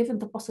informed or given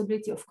the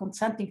possibility of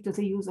consenting to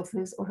the use of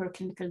his or her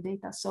clinical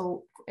data.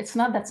 So it's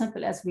not that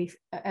simple as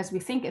we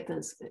think it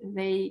is.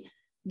 They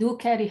do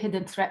carry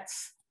hidden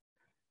threats.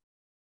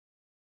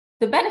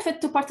 The benefit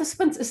to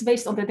participants is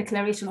based on the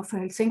Declaration of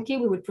Helsinki.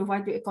 We will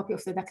provide you a copy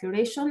of the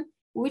declaration,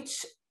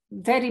 which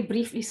very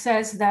briefly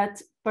says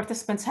that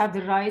participants have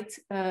the right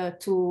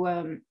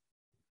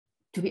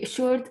to be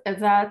assured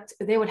that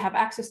they will have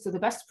access to the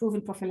best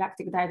proven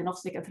prophylactic,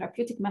 diagnostic, and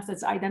therapeutic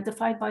methods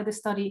identified by the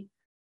study,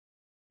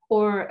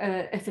 or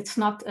if it's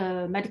not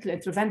a medical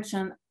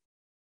intervention,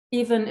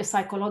 even a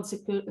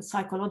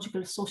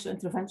psychological social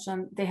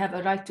intervention, they have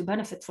a right to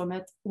benefit from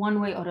it one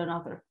way or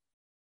another.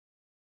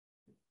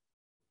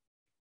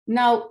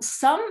 Now,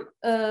 some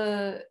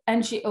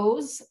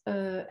NGOs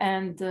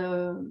and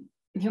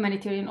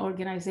humanitarian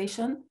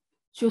organizations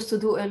choose to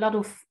do a lot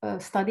of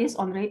studies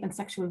on rape and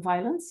sexual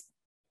violence.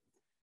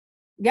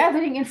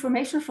 Gathering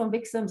information from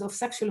victims of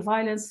sexual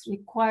violence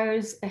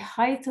requires a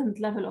heightened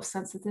level of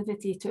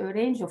sensitivity to a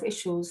range of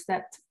issues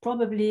that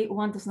probably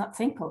one does not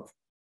think of.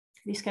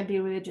 These can be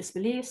religious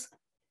beliefs,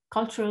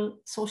 cultural,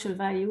 social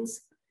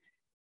values,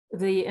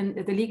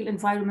 the legal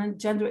environment,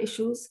 gender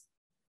issues.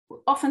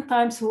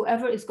 Oftentimes,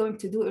 whoever is going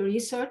to do a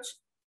research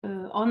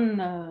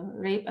on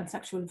rape and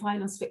sexual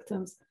violence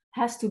victims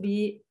has to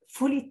be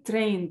fully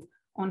trained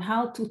on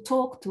how to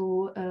talk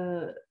to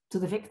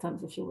the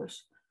victims, if you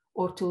wish,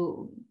 or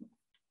to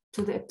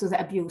the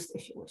abused,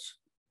 if you wish.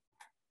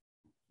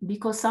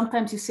 Because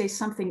sometimes you say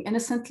something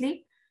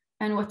innocently,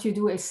 and what you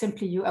do is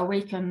simply you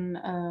awaken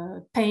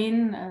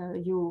pain,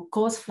 you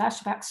cause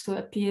flashbacks to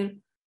appear.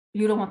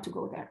 You don't want to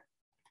go there.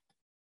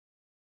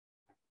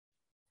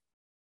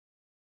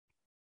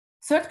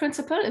 Third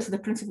principle is the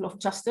principle of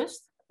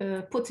justice.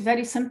 Put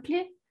very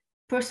simply,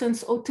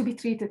 persons ought to be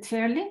treated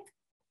fairly,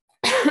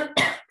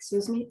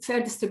 excuse me,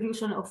 fair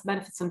distribution of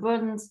benefits and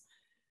burdens,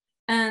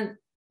 and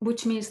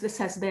which means this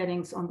has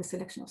bearings on the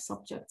selection of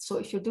subjects. So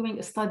if you're doing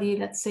a study,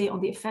 let's say, on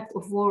the effect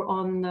of war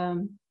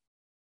on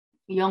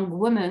young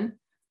women,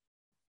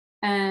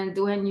 and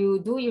when you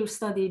do your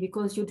study,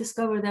 because you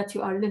discover that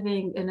you are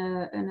living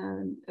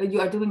you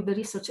are doing the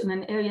research in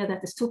an area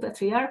that is too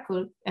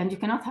patriarchal, and you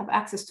cannot have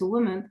access to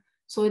women,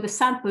 so the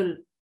sample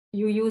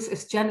you use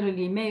is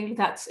generally male,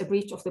 that's a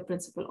breach of the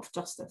principle of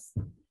justice.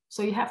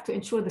 So you have to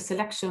ensure the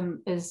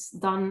selection is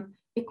done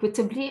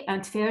equitably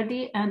and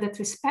fairly, and that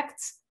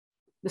respects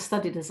the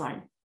study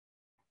design.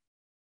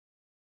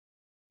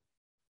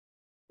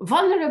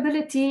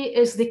 Vulnerability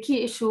is the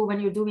key issue when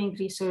you're doing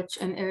research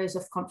in areas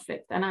of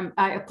conflict. And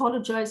I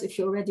apologize if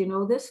you already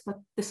know this,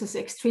 but this is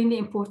extremely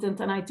important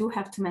and I do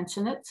have to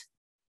mention it.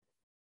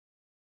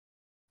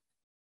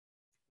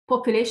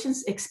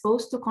 Populations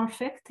exposed to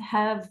conflict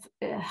have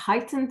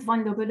heightened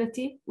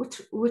vulnerability,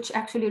 which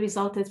actually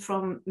resulted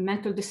from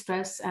mental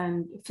distress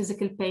and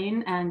physical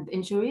pain and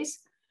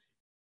injuries.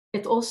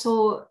 It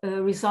also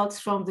results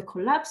from the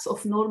collapse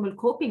of normal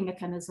coping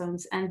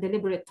mechanisms and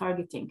deliberate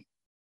targeting.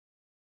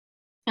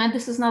 And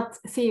this is not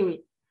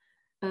theory.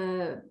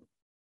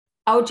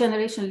 Our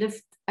generation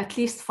lived at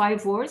least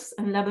 5 wars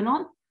in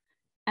Lebanon,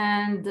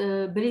 and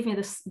believe me,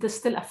 this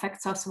still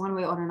affects us one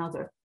way or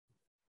another.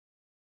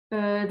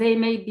 They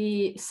may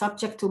be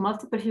subject to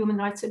multiple human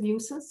rights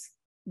abuses.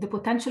 The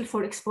potential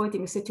for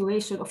exploiting a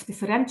situation of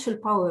differential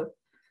power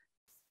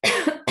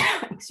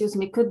excuse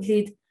me, could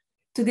lead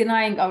to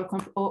denying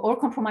or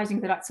compromising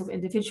the rights of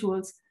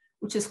individuals,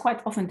 which is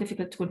quite often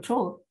difficult to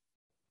control.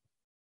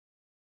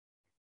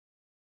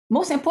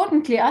 Most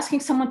importantly,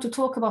 asking someone to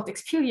talk about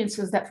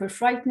experiences that were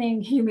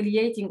frightening,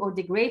 humiliating, or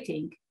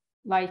degrading,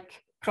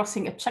 like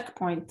crossing a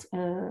checkpoint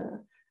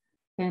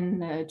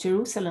in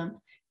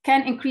Jerusalem,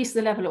 can increase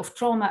the level of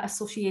trauma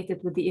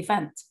associated with the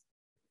event.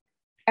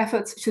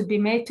 Efforts should be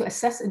made to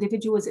assess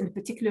individuals in a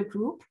particular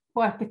group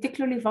who are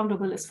particularly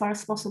vulnerable as far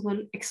as possible,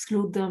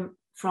 exclude them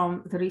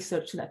from the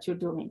research that you're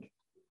doing.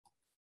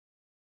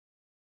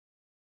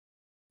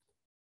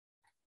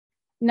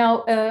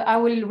 Now, I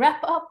will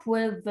wrap up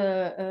with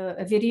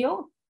a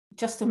video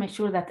just to make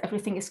sure that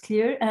everything is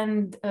clear,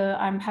 and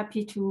I'm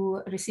happy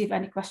to receive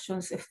any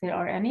questions if there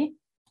are any.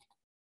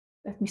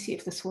 Let me see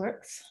if this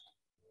works.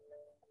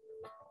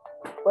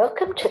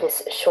 Welcome to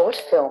this short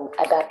film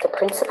about the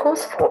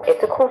principles for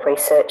ethical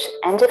research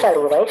and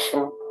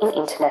evaluation in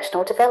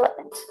international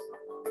development.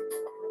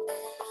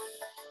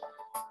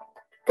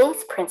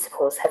 These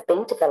principles have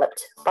been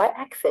developed by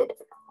ACFID,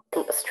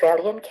 the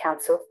Australian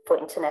Council for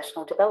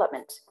International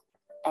Development,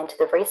 and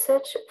the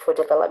Research for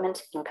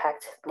Development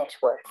Impact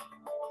Network.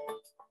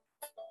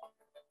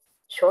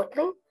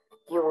 Shortly,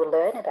 you will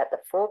learn about the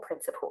 4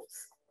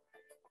 principles.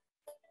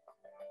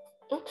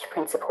 Each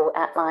principle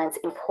outlines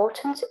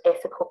important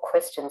ethical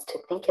questions to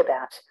think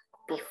about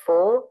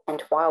before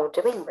and while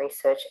doing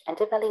research and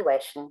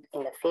evaluation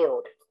in the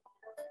field.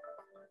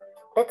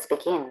 Let's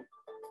begin.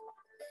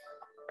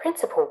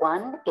 Principle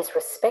 1 is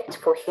respect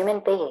for human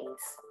beings.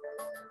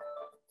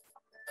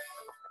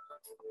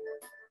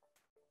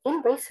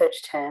 In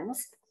research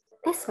terms,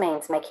 this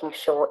means making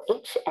sure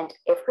each and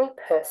every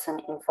person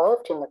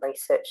involved in the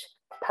research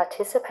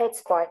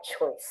participates by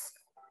choice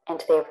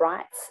and their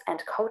rights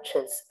and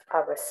cultures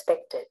are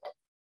respected.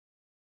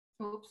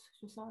 Oops,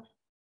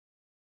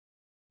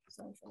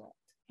 sorry for that.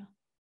 Yeah.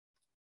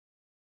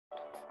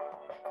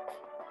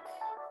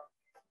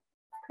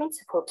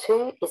 Principle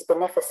 2 is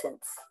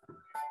beneficence.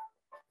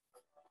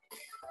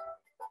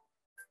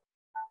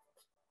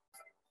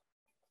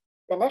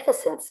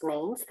 Beneficence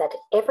means that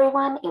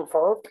everyone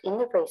involved in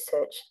the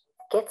research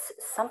gets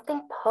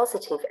something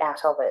positive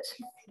out of it,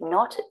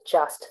 not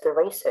just the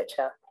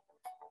researcher.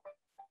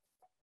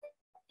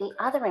 The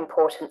other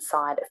important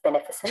side of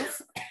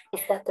beneficence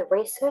is that the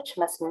research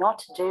must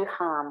not do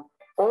harm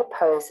or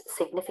pose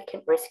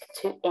significant risk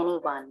to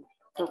anyone,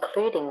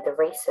 including the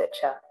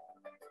researcher.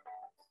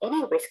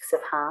 Any risks of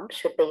harm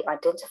should be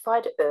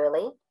identified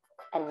early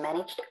and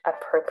managed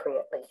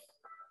appropriately.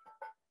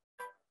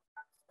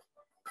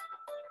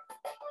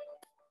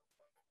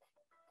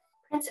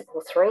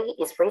 Principle 3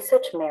 is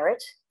research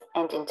merit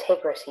and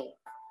integrity.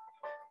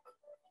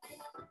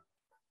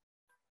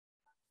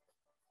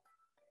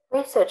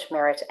 Research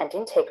merit and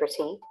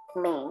integrity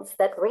means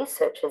that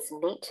researchers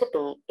need to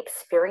be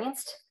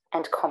experienced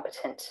and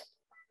competent.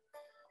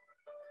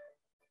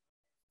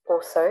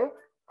 Also,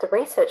 the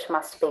research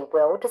must be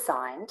well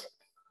designed,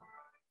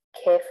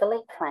 carefully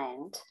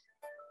planned,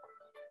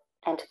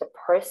 and the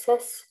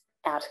process,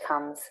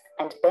 outcomes,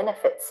 and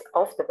benefits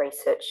of the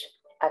research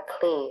are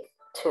clear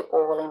to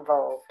all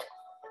involved.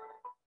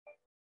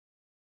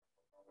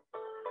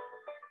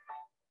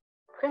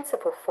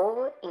 Principle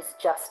 4 is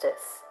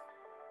justice.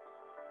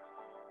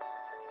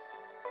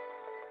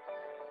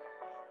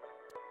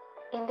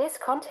 In this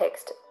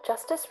context,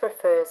 justice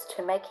refers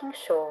to making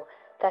sure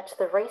that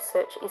the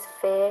research is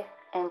fair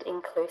and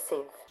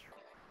inclusive.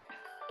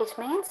 It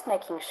means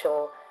making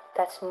sure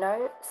that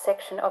no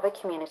section of a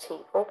community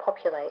or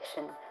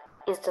population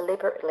is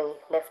deliberately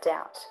left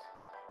out.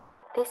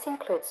 This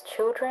includes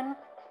children,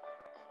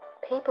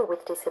 people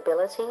with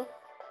disability,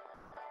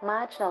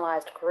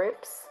 marginalised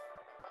groups,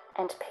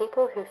 and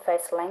people who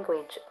face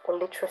language or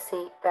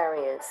literacy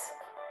barriers.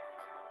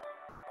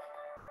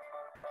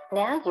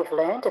 Now you've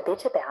learned a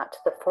bit about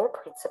the 4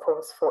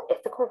 principles for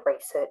ethical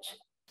research.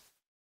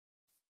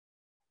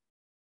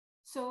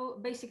 So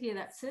basically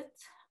that's it.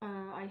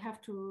 I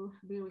have to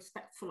be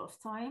respectful of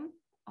time.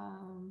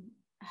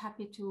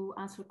 Happy to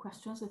answer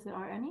questions if there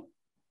are any.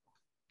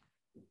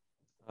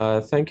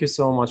 Thank you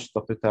so much,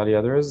 Dr.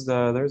 Talia. There's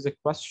a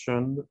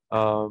question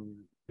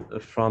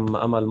from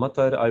Amal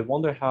Matar. I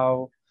wonder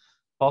how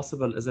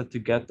possible is it to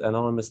get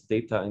anonymous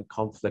data in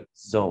conflict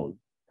zone?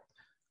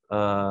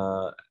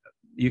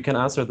 You can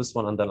answer this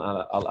one, and then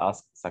I'll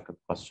ask the second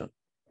question.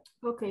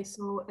 Okay,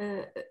 so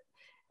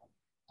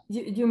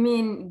you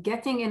mean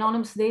getting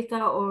anonymous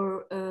data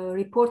or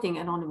reporting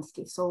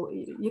anonymously? So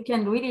you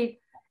can really,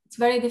 it's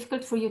very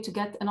difficult for you to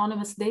get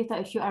anonymous data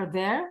if you are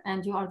there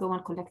and you are the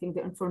one collecting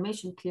the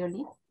information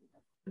clearly.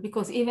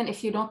 Because even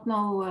if you don't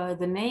know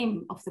the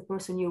name of the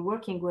person you're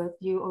working with,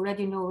 you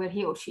already know where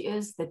he or she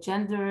is, the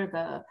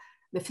gender,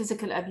 the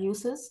physical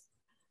abuses.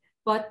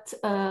 But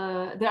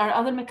there are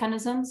other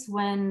mechanisms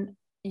when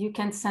you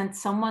can send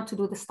someone to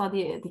do the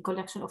study, the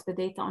collection of the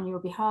data on your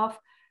behalf.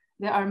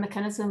 There are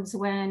mechanisms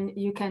when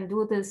you can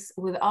do this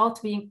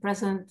without being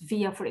present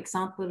via, for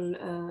example,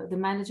 the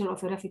manager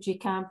of a refugee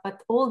camp,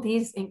 but all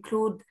these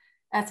include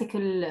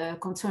ethical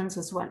concerns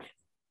as well.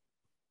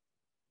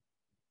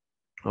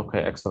 Okay,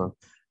 excellent.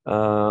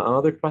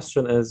 Another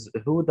question is,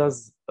 who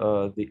does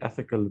the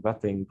ethical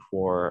vetting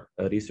for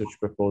research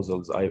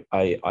proposals,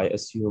 I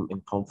assume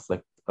in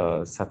conflict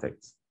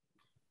settings?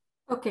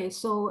 Okay,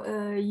 so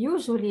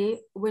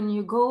usually when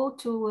you go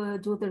to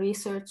do the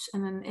research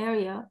in an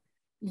area,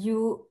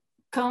 you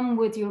come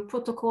with your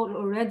protocol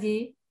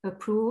already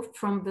approved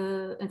from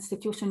the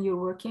institution you're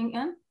working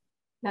in.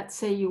 Let's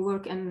say you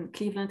work in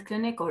Cleveland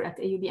Clinic or at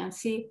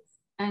AUBMC,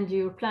 and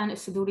your plan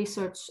is to do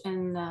research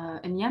in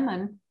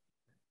Yemen.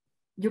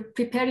 You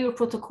prepare your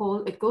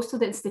protocol, it goes to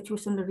the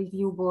institutional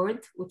review board,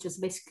 which is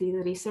basically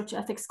the research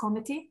ethics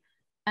committee,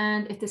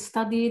 and it is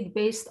studied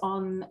based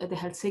on the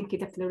Helsinki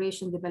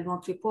Declaration, the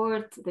Belmont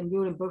Report, the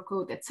Nuremberg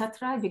Code,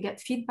 etc. You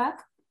get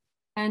feedback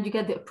and you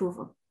get the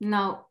approval.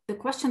 Now, the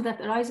question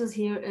that arises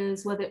here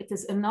is whether it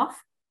is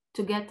enough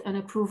to get an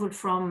approval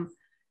from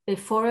a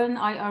foreign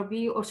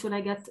IRB, or should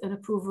I get an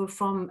approval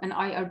from an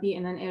IRB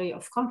in an area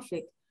of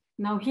conflict?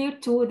 Now, here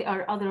too, there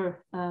are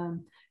other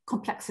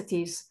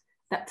complexities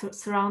that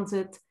surrounds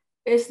it.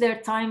 Is there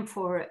time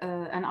for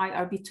an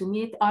IRB to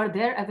meet? Are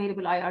there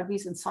available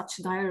IRBs in such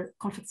dire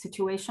conflict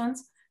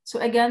situations? So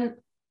again,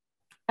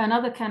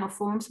 another can of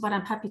worms, but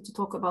I'm happy to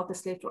talk about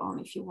this later on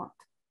if you want.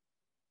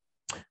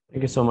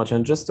 Thank you so much.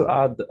 And just to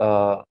add,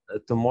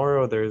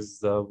 tomorrow there's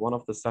one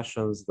of the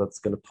sessions that's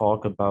going to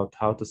talk about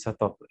how to set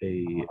up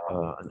an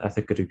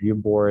ethical review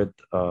board,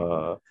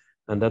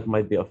 and that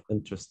might be of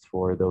interest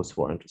for those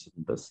who are interested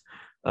in this.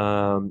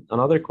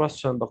 Another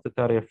question, Dr.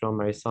 Taria, from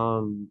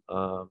Isam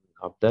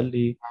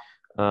Abdelli.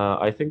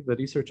 I think the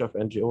research of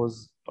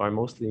NGOs are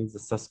mostly needs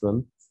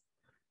assessment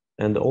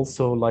and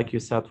also, like you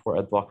said, for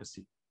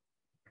advocacy.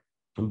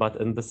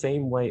 But in the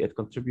same way, it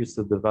contributes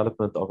to the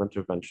development of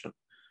intervention.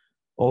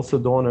 Also,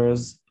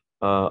 donors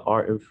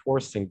are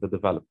enforcing the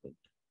development.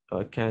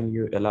 Can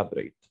you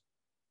elaborate?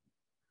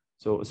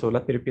 So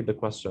let me repeat the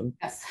question.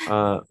 Yes.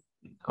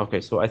 Okay,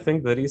 so I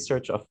think the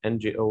research of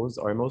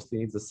NGOs are mostly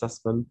needs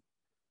assessment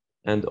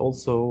and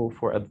also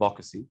for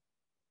advocacy.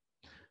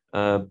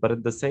 But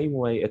in the same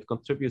way, it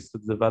contributes to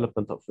the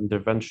development of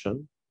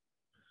intervention.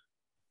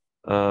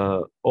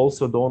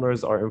 Also,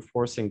 donors are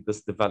enforcing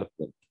this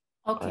development.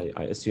 Okay.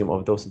 I assume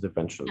of those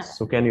interventions. Yes.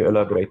 So can you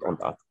elaborate on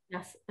that?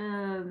 Yes,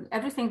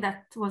 everything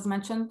that was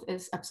mentioned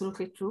is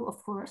absolutely true,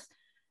 of course.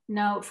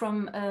 Now,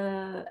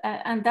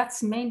 and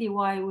that's mainly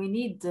why we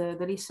need the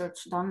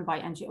research done by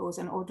NGOs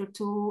in order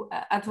to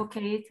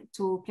advocate,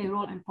 to play a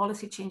role in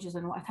policy changes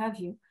and what have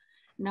you.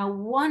 Now,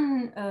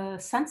 one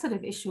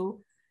sensitive issue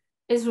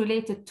is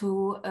related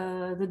to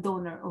the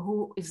donor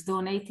who is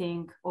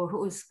donating or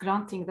who is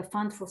granting the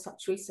fund for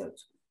such research.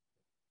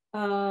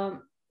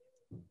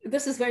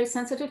 This is very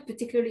sensitive,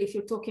 particularly if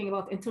you're talking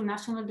about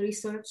international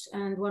research,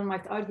 and one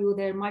might argue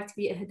there might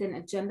be a hidden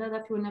agenda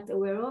that we're not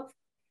aware of.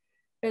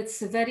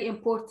 It's very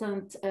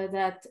important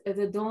that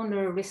the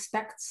donor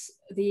respects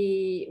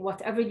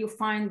whatever you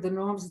find, the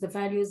norms, the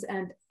values,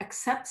 and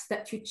accepts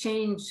that you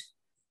change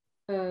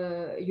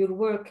your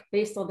work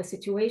based on the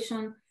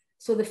situation.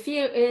 So the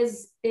fear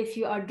is if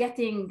you are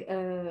getting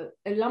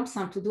a lump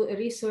sum to do a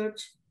research,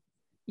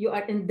 you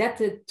are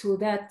indebted to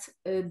that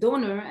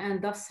donor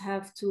and thus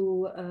have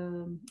to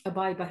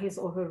abide by his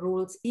or her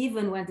rules,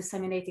 even when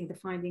disseminating the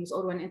findings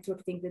or when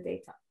interpreting the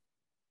data.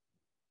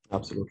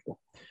 Absolutely.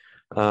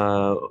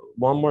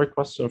 One more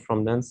question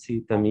from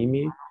Nancy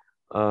Tamimi.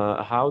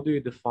 How do you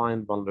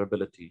define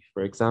vulnerability?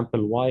 For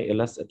example, why a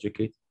less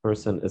educated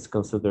person is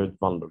considered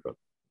vulnerable?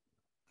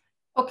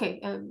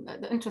 Okay,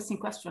 interesting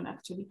question,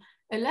 actually.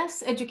 A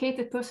less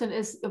educated person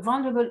is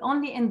vulnerable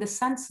only in the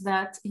sense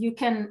that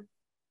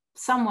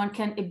someone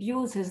can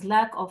abuse his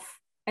lack of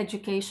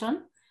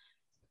education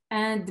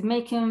and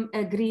make him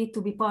agree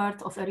to be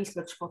part of a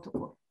research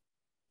protocol.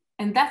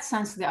 In that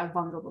sense, they are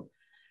vulnerable.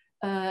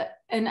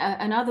 In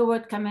another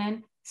word,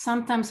 Kamen,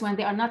 sometimes when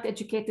they are not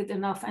educated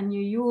enough and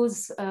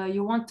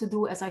you want to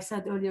do, as I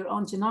said earlier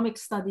on, genomic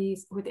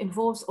studies, which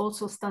involves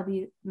also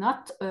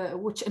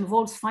which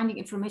involves finding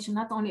information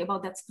not only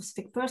about that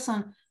specific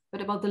person, but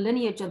about the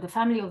lineage and the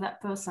family of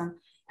that person.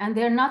 and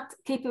they're not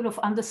capable of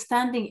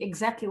understanding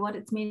exactly what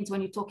it means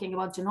when you're talking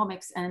about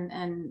genomics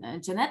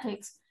and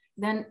genetics,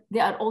 then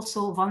they are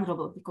also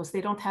vulnerable because they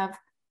don't have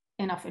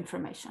enough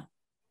information.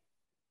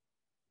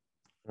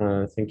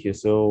 Thank you.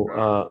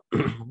 So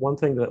one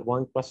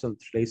question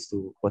that relates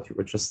to what you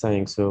were just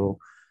saying. So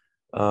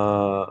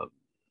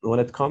when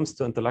it comes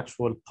to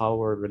intellectual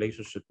power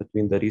relationship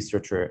between the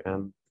researcher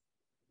and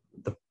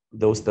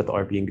those that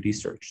are being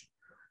researched,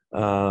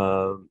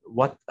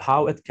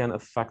 how it can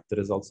affect the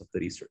results of the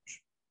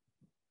research?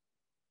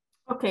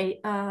 Okay,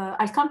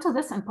 I'll come to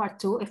this in part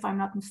 2, if I'm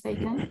not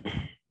mistaken.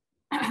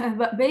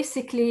 But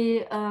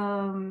basically,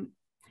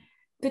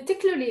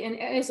 particularly in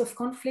areas of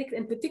conflict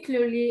and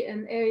particularly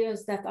in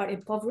areas that are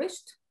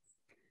impoverished,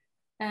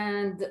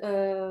 and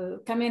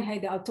Kamen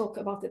Haida, I'll talk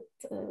about it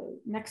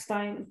next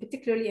time,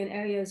 particularly in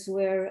areas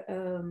where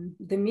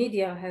the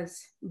media has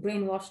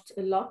brainwashed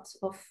a lot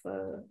of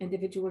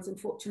individuals,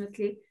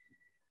 unfortunately.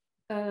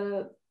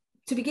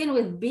 To begin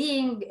with,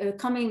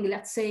 coming,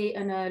 let's say,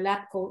 in a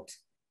lab coat,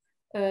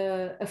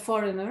 a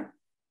foreigner,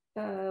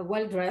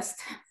 well-dressed,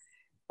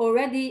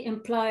 already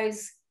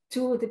implies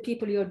to the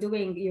people you're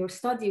doing your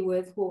study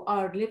with, who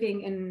are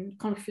living in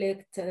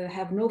conflict,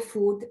 have no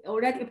food,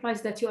 already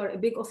implies that you are a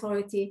big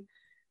authority,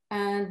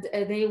 and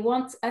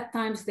at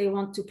times they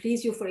want to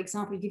please you, for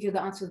example, give you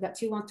the answers that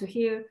you want to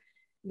hear.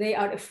 They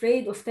are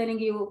afraid of telling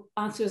you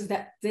answers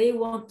that they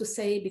want to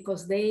say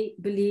because they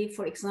believe,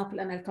 for example,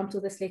 and I'll come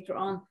to this later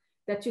on,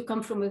 that you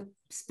come from a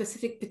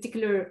specific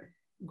particular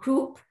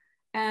group,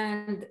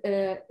 and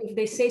if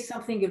they say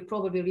something, you'll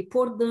probably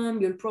report them,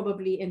 you'll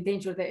probably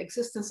endanger their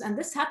existence. And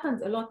this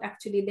happened a lot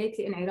actually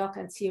lately in Iraq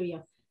and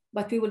Syria,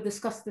 but we will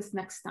discuss this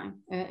next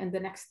time in the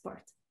next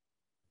part.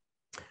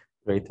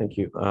 Great, thank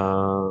you.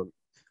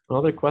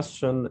 Another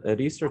question,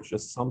 research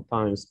is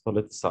sometimes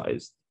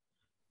politicized.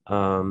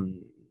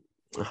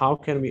 How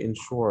can we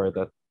ensure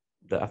that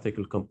the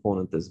ethical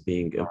component is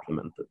being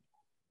implemented?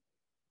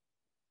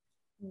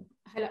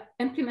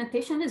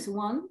 Implementation is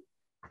one,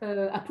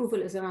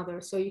 approval is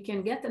another. So you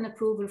can get an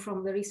approval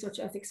from the Research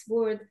Ethics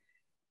Board,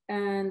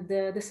 and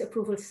this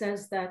approval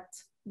says that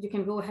you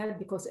can go ahead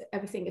because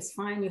everything is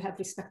fine, you have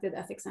respected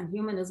ethics and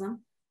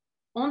humanism.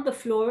 On the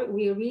floor,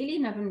 we really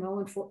never know,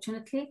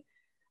 unfortunately.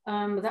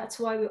 That's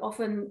why we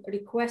often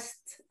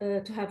request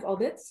to have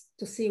audits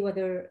to see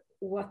whether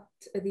what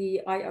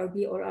the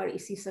IRB or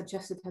REC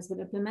suggested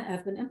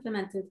have been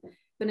implemented.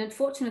 But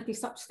unfortunately,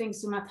 such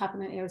things do not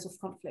happen in areas of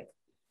conflict.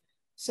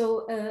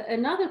 So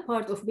another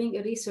part of being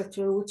a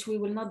researcher, which we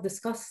will not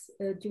discuss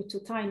due to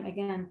time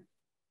again,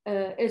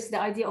 is the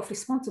idea of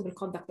responsible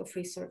conduct of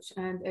research.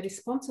 And a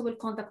responsible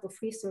conduct of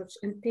research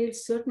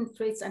entails certain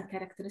traits and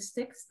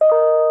characteristics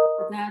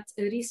that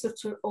a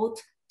researcher ought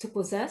to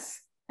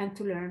possess and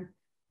to learn.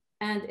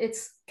 And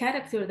it's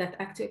character,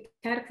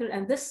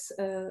 and this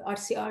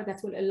RCR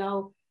that will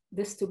allow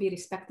this to be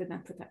respected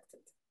and protected.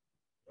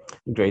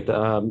 Great.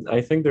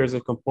 I think there's a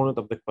component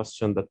of the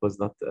question that was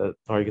not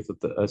targeted.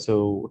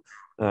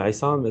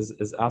 Isam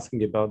is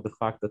asking about the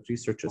fact that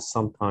research is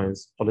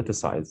sometimes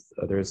politicized.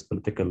 There's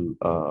political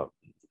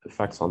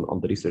effects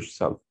on the research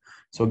itself.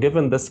 So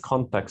given this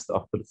context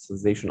of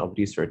politicization of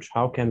research,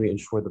 how can we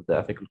ensure that the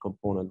ethical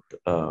component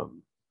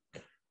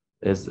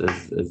is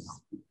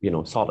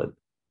solid?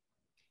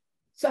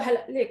 So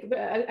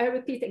I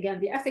repeat again,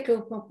 the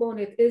ethical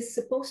component is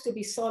supposed to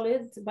be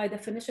solid by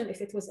definition if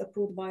it was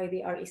approved by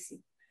the REC.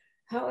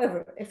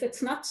 However, if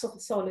it's not so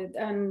solid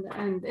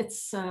and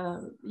it's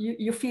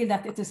you feel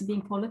that it is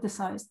being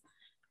politicized,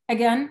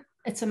 again,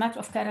 it's a matter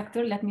of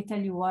character. Let me tell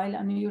you why.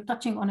 I mean, you're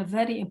touching on a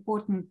very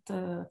important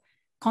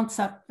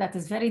concept that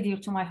is very dear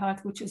to my heart,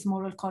 which is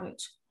moral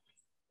courage.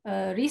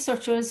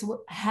 Researchers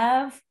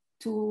have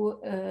to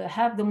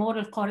have the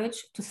moral courage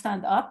to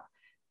stand up,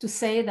 to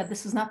say that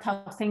this is not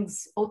how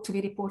things ought to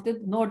be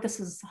reported, nor this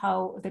is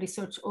how the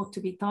research ought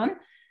to be done.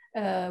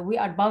 We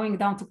are bowing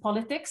down to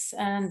politics,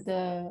 and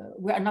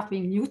we are not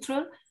being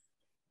neutral,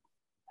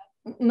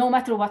 no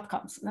matter what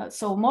comes.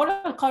 So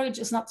moral courage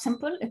is not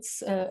simple.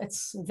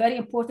 It's very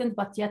important,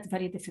 but yet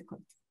very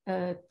difficult.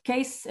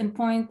 Case in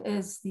point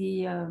is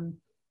the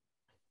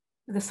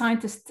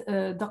scientist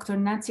Dr.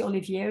 Nancy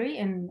Olivieri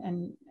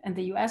in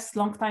the US.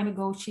 Long time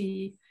ago,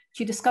 she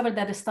discovered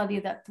that a study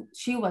that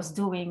she was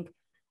doing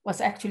was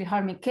actually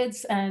harming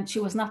kids, and she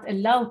was not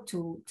allowed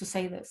to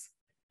say this.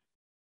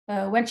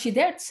 When she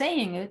dared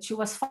saying it, she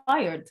was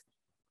fired.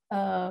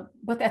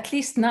 But at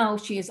least now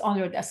she is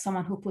honored as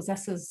someone who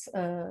possesses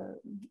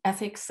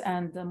ethics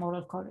and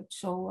moral courage.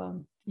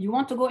 So you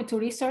want to go into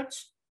research,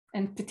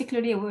 and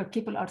particularly where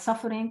people are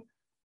suffering,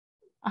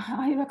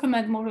 I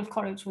recommend moral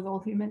courage with all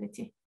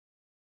humility.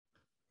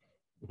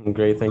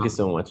 Great, thank you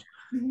so much.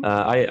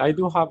 I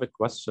do have a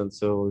question.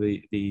 So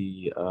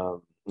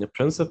the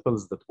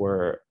principles that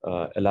were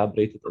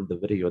elaborated in the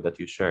video that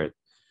you shared,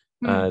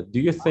 do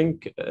you think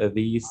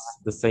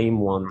the same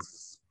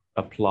ones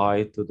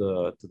apply to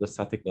the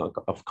setting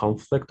of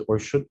conflict, or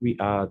should we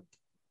add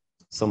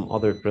some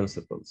other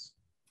principles?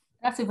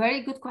 That's a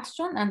very good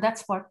question, and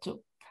that's part 2.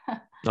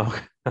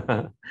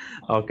 Okay.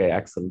 Okay,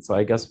 excellent. So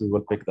I guess we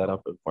will pick that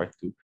up in part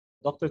 2.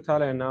 Dr.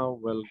 Talia now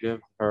will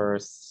give her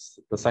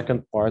the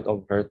second part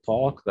of her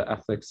talk, the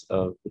ethics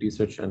of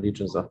research and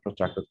regions of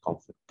protracted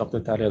conflict.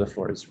 Dr. Talia, the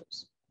floor is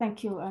yours.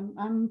 Thank you.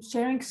 I'm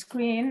sharing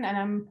screen and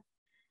I'm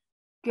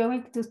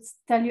going to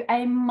tell you,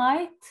 I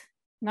might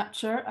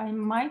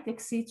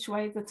exceed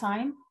the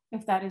time,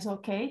 if that is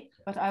okay,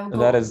 but I will go.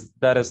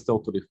 That is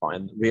totally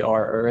fine. We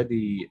are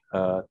already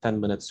 10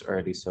 minutes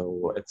early,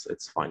 so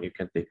it's fine. You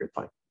can take your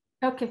time.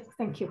 Okay,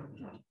 thank you.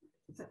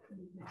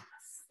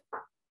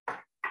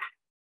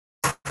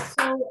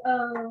 So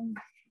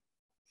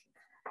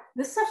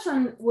this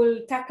session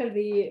will tackle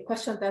the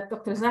question that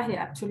Dr. Zahi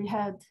actually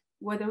had,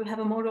 whether we have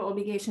a moral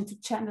obligation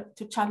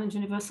to challenge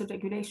universal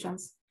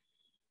regulations.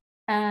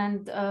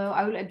 And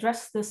I will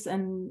address this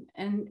in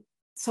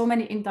so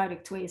many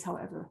indirect ways,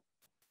 however.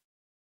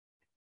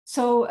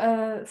 So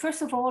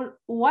first of all,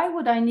 why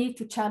would I need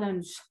to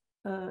challenge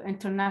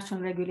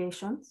international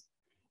regulations?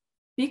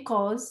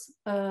 Because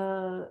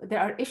there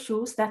are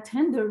issues that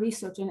hinder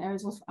research in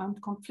areas of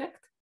armed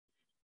conflict.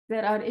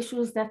 There are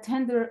issues that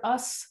hinder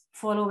us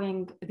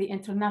following the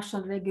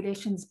international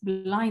regulations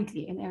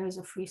blindly in areas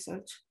of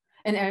research,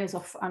 in areas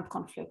of armed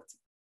conflict.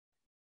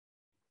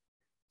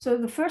 So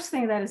the first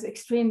thing that is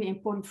extremely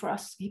important for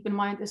us to keep in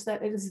mind is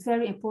that it is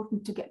very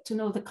important to get to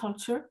know the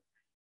culture,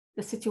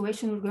 the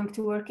situation we're going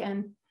to work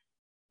in,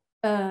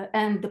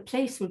 and the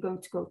place we're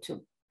going to go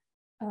to.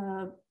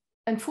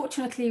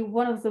 Unfortunately,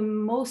 one of the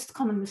most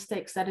common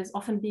mistakes that is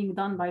often being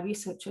done by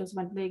researchers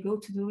when they go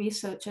to do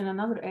research in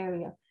another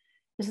area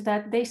is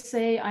that they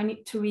say, I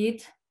need to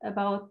read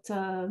about,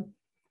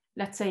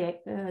 let's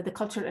say, the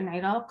culture in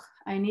Iraq.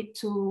 I need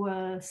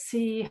to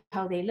see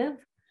how they live.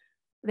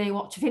 They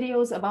watch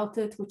videos about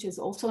it, which is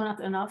also not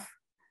enough.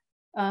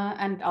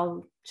 And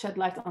I'll shed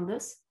light on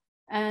this.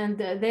 And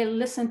they'll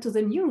listen to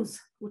the news,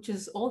 which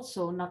is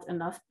also not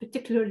enough,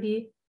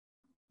 particularly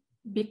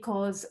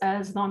because,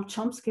 as Noam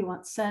Chomsky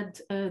once said,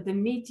 the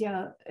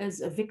media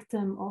is a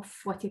victim of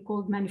what he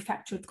called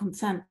manufactured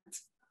consent.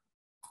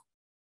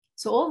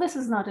 So all this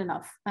is not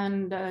enough.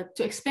 And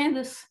to explain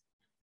this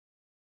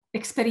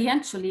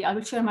experientially, I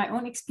will share my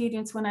own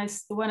experience when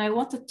I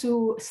wanted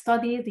to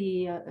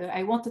study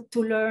I wanted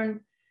to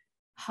learn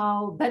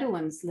how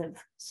Bedouins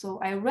live. So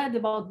I read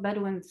about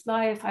Bedouins'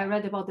 life, I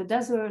read about the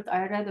desert,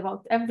 I read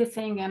about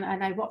everything, and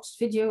I watched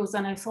videos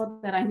and I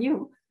thought that I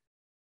knew.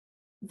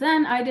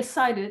 Then I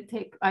decided,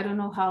 I don't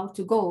know how,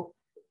 to go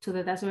to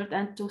the desert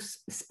and to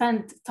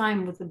spend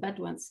time with the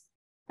Bedouins.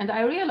 And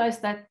I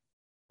realized that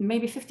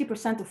maybe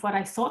 50% of what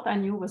I thought I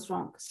knew was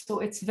wrong. So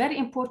it's very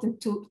important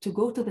to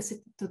go to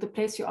the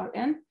place you are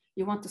in,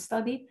 you want to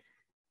study,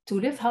 to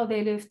live how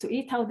they live, to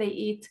eat how they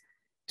eat,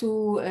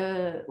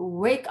 to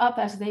wake up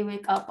as they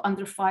wake up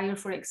under fire,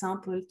 for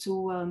example,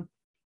 to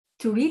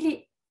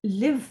really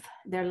live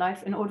their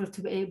life in order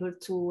to be able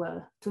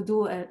to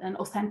do an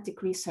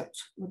authentic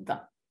research with them.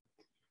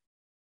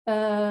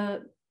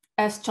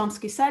 As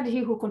Chomsky said, he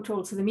who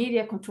controls the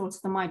media controls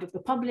the mind of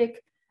the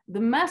public. The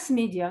mass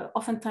media,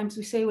 oftentimes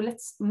we say, well,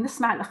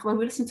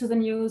 we listen to the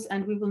news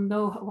and we will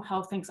know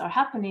how things are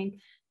happening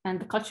and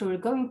the culture we're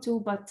going to,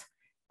 but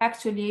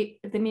actually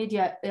the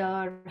media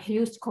are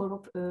huge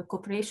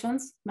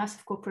corporations,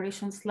 massive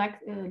corporations,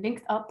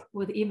 linked up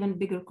with even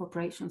bigger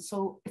corporations.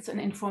 So it's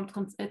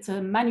it's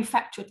a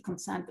manufactured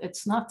consent.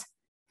 It's not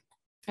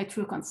a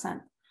true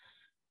consent.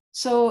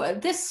 So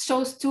this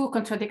shows two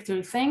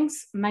contradictory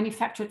things: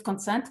 manufactured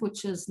consent,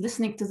 which is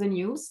listening to the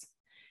news,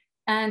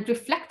 and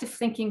reflective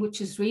thinking,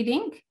 which is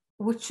reading,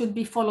 which should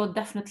be followed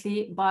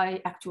definitely by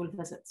actual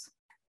visits.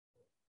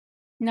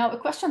 Now, a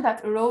question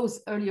that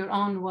arose earlier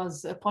on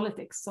was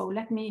politics. So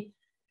let me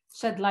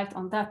shed light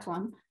on that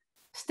one.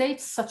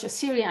 States such as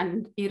Syria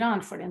and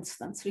Iran, for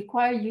instance,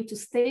 require you to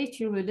state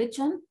your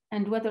religion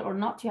and whether or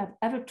not you have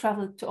ever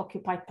traveled to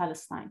occupied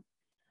Palestine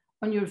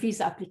on your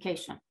visa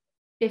application.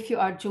 If you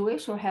are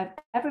Jewish or have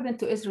ever been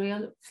to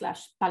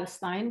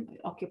Israel/Palestine,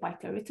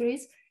 occupied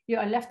territories, you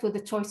are left with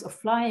the choice of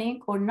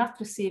flying or not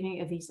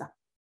receiving a visa.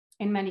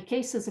 In many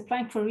cases,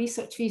 applying for a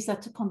research visa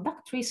to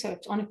conduct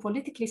research on a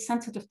politically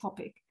sensitive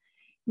topic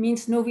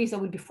means no visa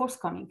will be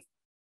forthcoming,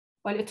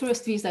 while a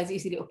tourist visa is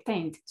easily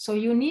obtained. So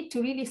you need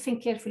to really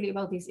think carefully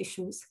about these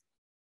issues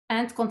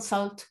and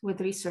consult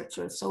with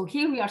researchers. So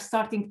here we are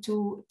starting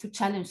to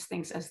challenge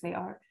things as they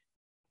are.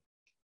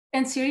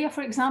 In Syria,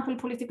 for example,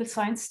 political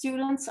science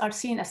students are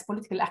seen as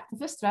political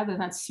activists rather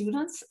than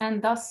students,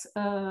 and thus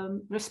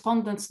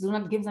respondents do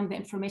not give them the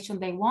information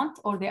they want,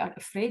 or they are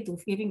afraid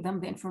of giving them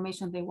the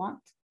information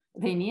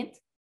they need.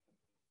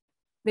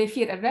 They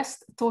fear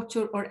arrest,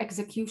 torture, or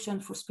execution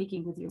for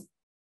speaking with you.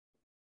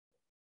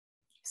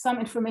 Some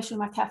information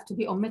might have to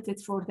be omitted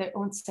for their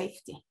own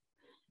safety.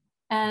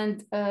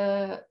 And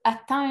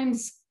at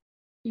times,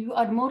 you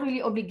are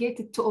morally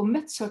obligated to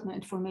omit certain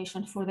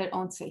information for their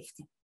own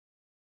safety,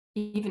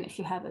 even if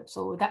you have it.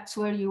 So that's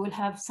where you will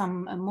have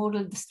some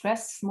moral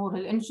distress,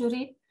 moral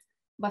injury,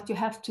 but you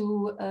have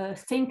to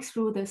think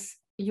through this,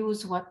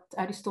 use what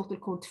Aristotle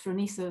called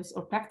phronesis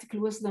or practical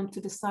wisdom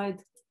to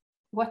decide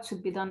what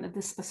should be done in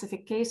this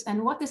specific case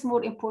and what is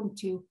more important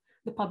to you,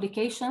 the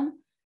publication,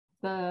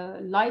 the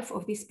life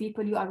of these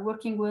people you are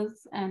working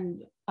with,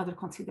 and other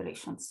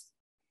considerations.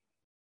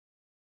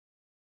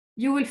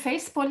 You will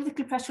face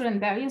political pressure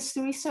and barriers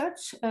to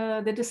research.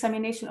 The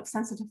dissemination of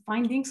sensitive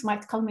findings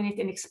might culminate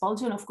in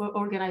expulsion of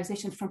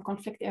organizations from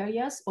conflict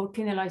areas or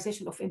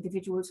penalization of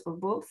individuals, or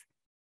both.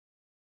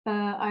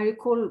 I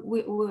recall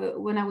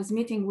when I was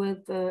meeting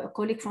with a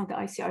colleague from the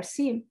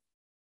ICRC,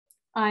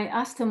 I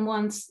asked him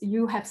once,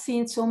 you have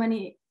seen so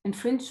many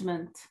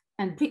infringement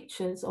and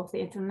breaches of the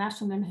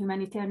international and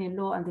humanitarian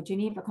law and the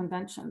Geneva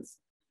Conventions,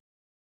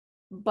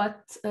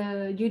 but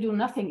you do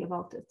nothing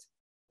about it.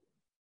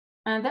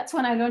 And that's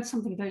when I learned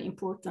something very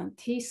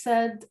important. He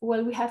said,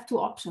 well, we have two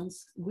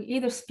options. We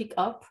either speak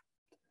up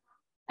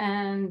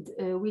and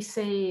we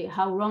say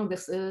how wrong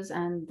this is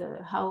and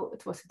how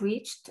it was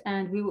breached,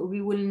 and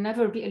we will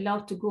never be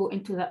allowed to go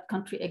into that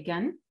country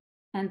again.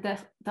 And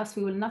thus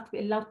we will not be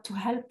allowed to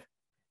help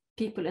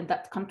people in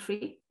that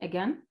country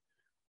again.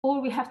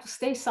 Or we have to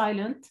stay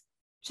silent,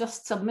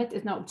 just submit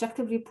an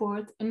objective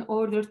report in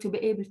order to be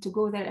able to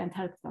go there and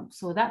help them.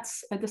 So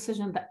that's a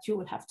decision that you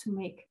will have to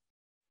make.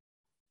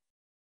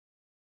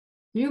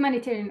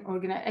 Humanitarian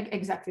organization,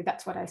 exactly,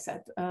 that's what I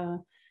said.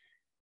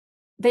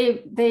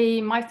 They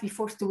might be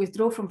forced to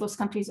withdraw from those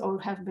countries or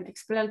have been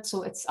expelled,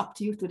 so it's up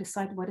to you to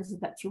decide what is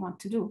it that you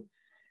want to do.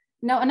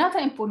 Now, another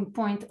important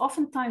point,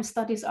 oftentimes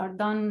studies are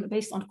done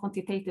based on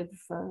quantitative,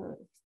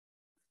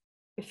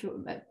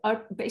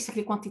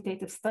 basically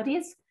quantitative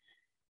studies,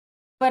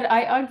 but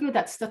I argue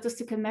that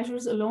statistical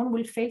measures alone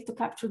will fail to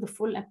capture the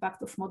full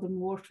impact of modern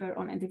warfare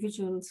on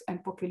individuals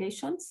and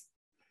populations,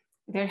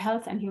 their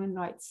health and human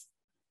rights.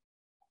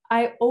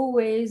 I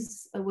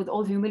always, with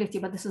all humility,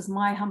 but this is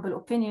my humble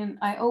opinion,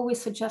 I always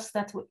suggest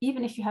that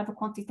even if you have a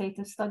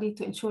quantitative study,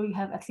 to ensure you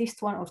have at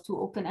least one or two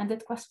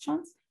open-ended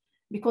questions,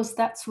 because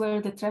that's where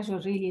the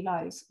treasure really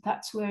lies.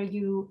 That's where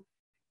you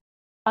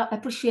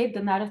appreciate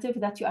the narrative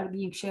that you are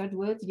being shared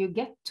with. You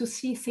get to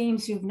see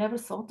themes you've never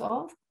thought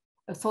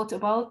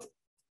about.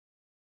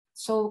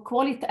 So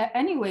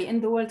anyway, in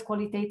the world,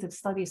 qualitative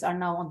studies are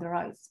now on the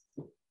rise.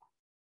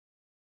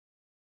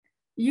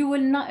 You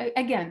will not,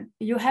 again,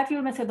 you have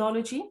your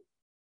methodology.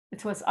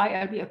 It was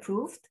IRB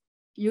approved.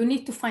 You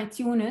need to fine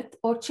tune it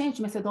or change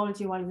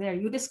methodology while there.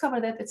 You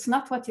discover that it's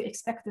not what you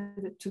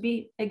expected it to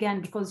be,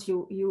 again, because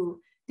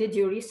you did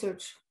your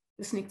research,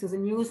 listening to the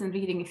news and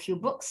reading a few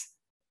books.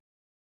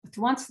 But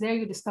once there,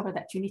 you discover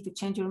that you need to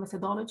change your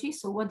methodology.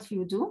 So what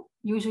do?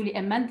 Usually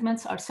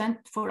amendments are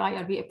sent for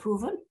IRB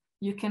approval.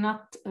 You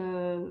cannot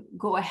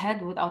go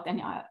ahead without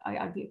any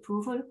IRB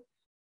approval.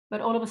 But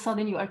all of a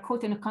sudden you are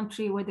caught in a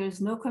country where there's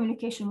no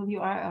communication with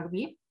your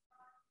IRB.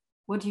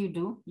 What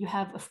do? You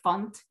have a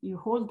fund, you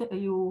halt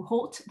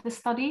the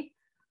study,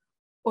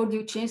 or do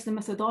you change the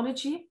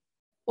methodology?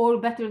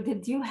 Or better,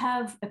 did you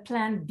have a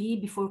plan B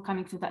before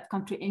coming to that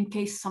country in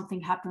case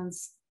something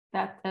happens,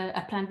 that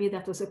a plan B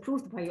that was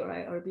approved by your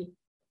IRB?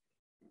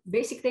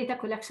 Basic data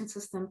collection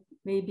system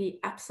may be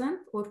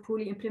absent or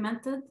poorly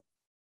implemented.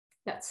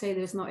 Let's say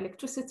there's no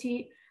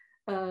electricity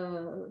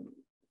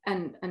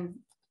and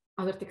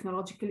other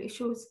technological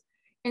issues.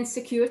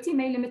 Insecurity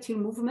may limit your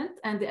movement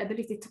and the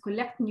ability to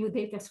collect new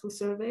data through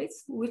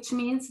surveys, which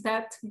means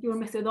that your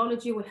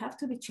methodology will have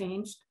to be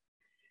changed.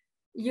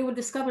 You will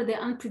discover the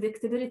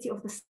unpredictability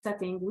of the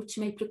setting, which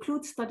may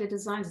preclude study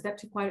designs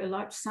that require a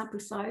large sample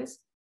size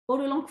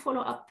or a long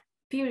follow-up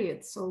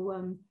period.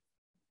 So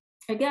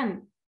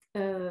again,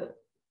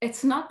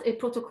 it's not a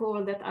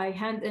protocol that I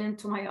hand in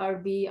to my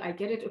IRB, I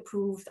get it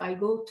approved, I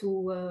go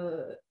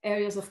to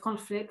areas of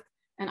conflict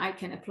and I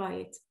can apply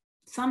it.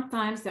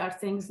 Sometimes there are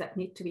things that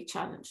need to be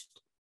challenged.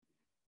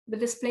 The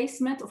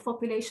displacement of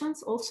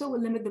populations also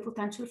will limit the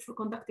potential for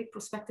conducting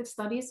prospective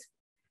studies,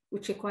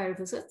 which require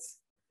visits.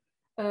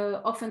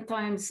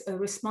 Oftentimes,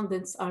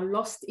 respondents are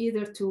lost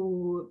either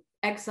to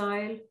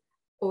exile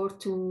or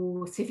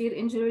to severe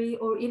injury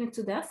or even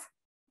to death.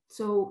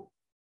 So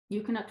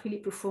you cannot really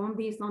perform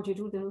these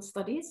longitudinal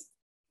studies.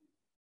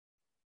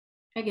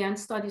 Again,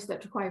 studies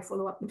that require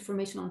follow-up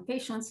information on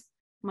patients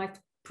might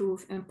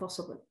prove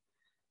impossible.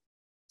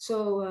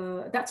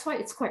 So that's why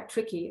it's quite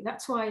tricky.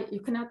 That's why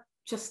you cannot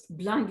just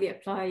blindly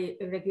apply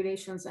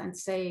regulations and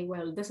say,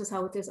 well, this is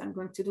how it is, I'm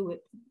going to do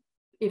it.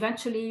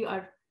 Eventually, you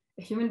are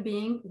a human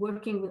being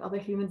working with other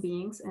human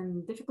beings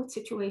in difficult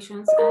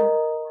situations, and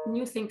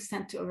new things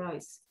tend to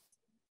arise.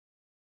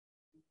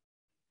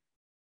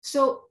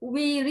 So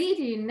we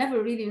really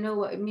never really know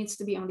what it means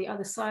to be on the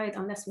other side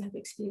unless we have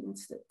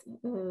experienced it.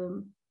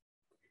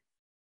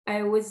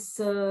 I was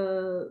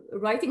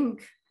writing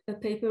a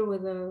paper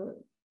with a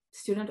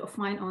student of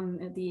mine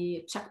on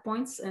the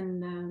checkpoints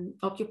in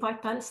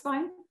occupied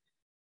Palestine.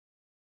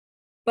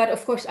 But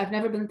of course, I've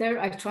never been there.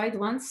 I tried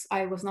once,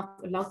 I was not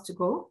allowed to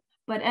go.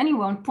 But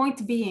anyway,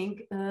 point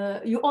being,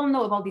 you all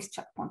know about these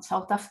checkpoints,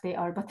 how tough they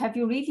are, but have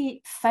you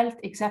really felt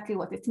exactly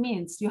what it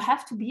means? You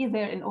have to be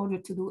there in order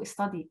to do a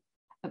study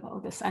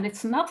about this, and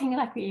it's nothing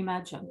like we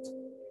imagined.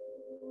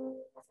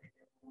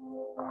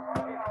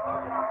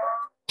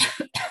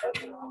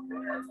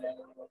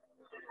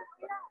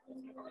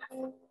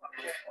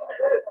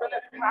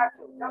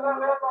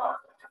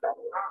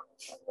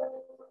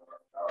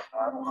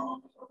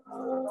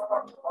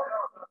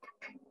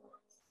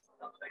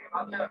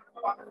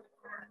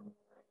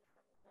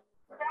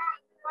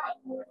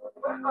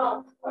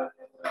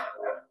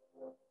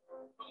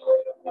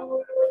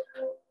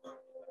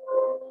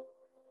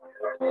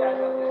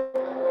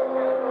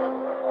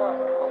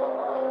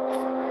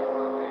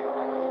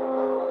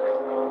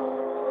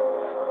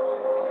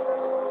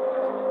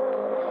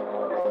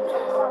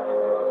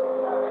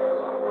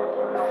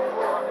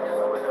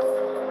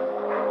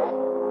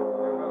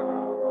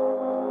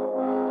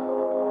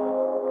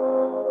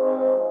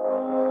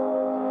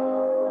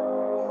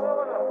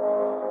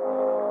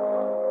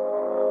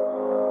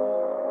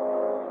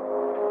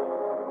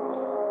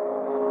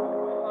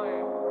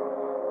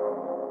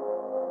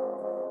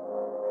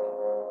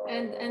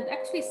 And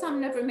actually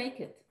some never make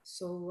it.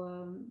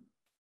 So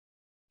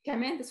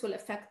Kaman, this will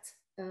affect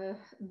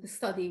the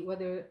study,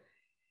 whether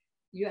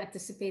you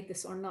anticipate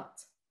this or not.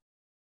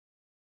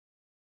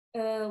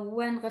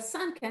 When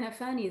Ghassan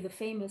Kanafani, the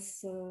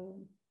famous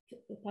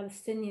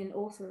Palestinian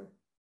author,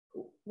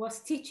 was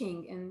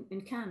teaching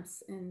in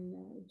camps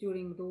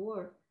during the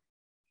war,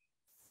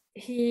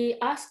 he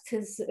asked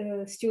his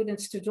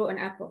students to draw an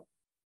apple.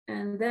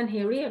 And then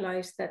he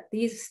realized that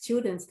these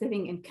students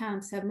living in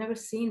camps have never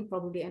seen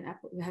probably an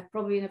apple. They have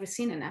probably never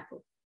seen an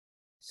apple.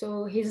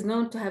 So he's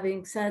known to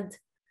having said,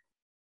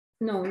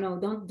 no,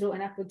 don't draw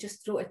an apple,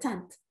 just draw a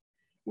tent,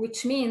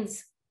 which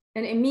means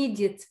an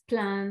immediate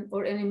plan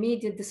or an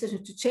immediate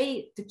decision to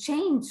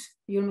change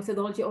your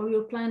methodology or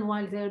your plan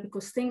while there,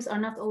 because things are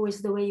not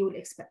always the way you would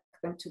expect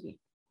them to be.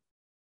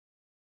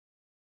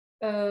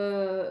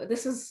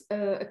 This is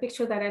a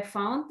picture that I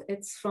found.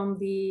 It's from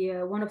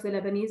the one of the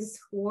Lebanese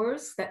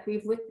wars that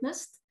we've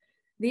witnessed.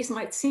 These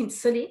might seem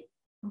silly,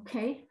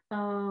 okay?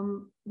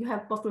 You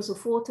have bottles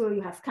of water,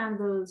 you have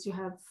candles, you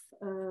have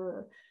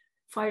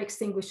fire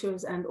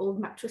extinguishers and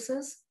old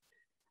mattresses.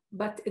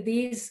 But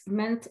these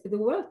meant the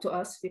world to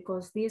us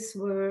because these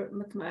were,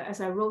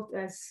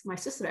 as my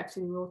sister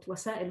actually wrote,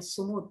 wasa'il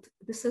sumud.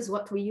 This is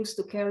what we used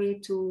to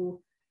carry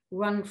to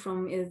run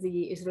from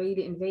the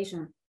Israeli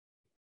invasion.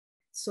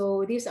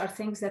 So these are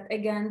things that,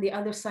 again, the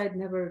other side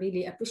never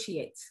really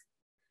appreciates.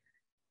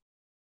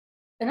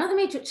 Another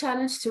major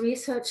challenge to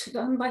research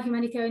done by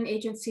humanitarian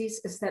agencies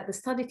is that the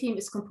study team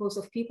is composed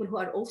of people who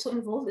are also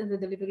involved in the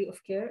delivery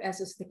of care, as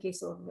is the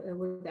case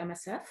with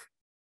MSF.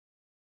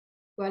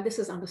 While this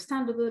is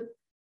understandable,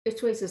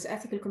 it raises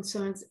ethical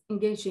concerns.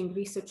 Engaging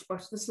research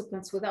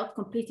participants without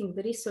completing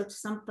the research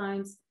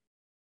sometimes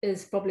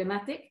is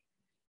problematic.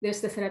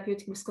 There's the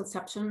therapeutic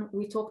misconception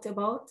we talked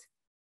about.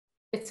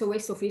 It's a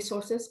waste of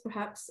resources,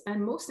 perhaps.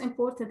 And most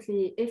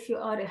importantly, if you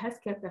are a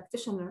healthcare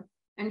practitioner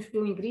and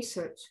you're doing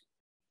research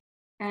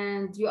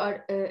and you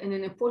are in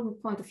an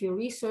important point of your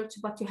research,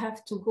 but you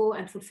have to go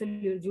and fulfill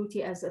your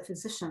duty as a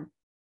physician,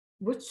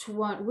 which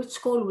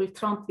call will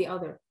trump the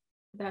other?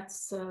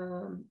 That's,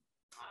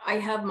 I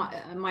have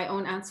my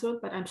own answer,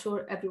 but I'm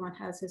sure everyone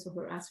has his or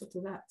her answer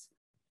to that.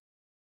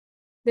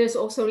 There's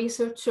also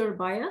researcher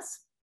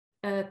bias,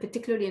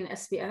 particularly in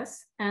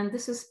SBS. And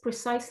this is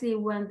precisely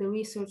when the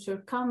researcher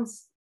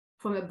comes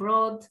from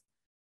abroad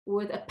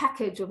with a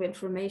package of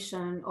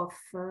information, of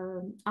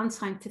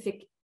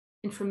unscientific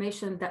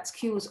information that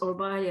skews or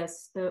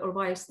bias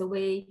the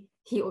way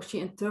he or she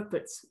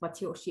interprets what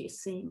he or she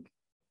is saying.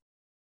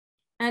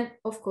 And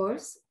of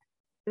course,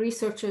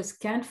 researchers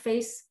can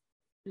face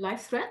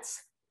life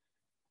threats.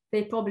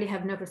 They probably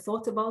have never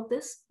thought about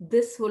this.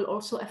 This will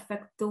also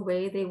affect the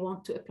way they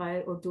want to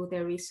apply or do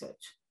their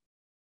research.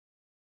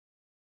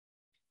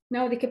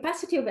 Now, the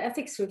capacity of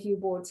ethics review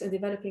boards in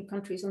developing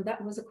countries, and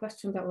that was a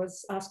question that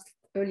was asked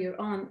earlier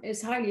on,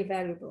 is highly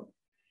variable.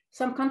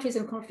 Some countries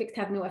in conflict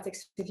have no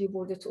ethics review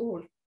board at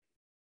all.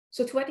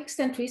 So to what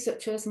extent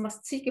researchers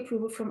must seek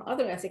approval from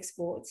other ethics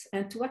boards,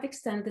 and to what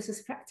extent this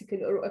is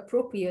practical or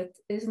appropriate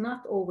is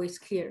not always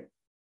clear.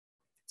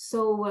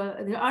 So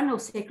there are no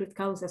sacred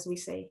cows, as we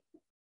say.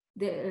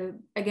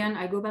 Again,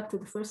 I go back to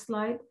the first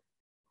slide.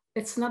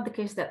 It's not the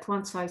case that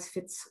one size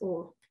fits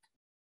all.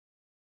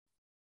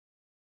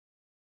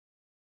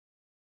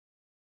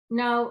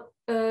 Now,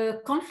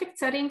 conflict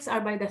settings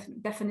are by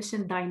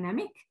definition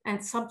dynamic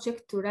and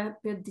subject to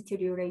rapid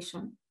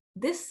deterioration.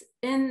 This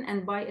in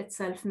and by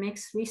itself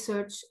makes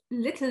research a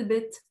little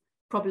bit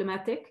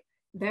problematic,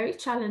 very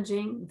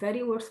challenging,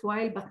 very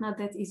worthwhile, but not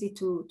that easy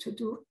to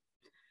do.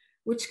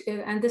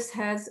 And this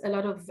has a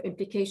lot of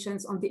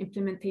implications on the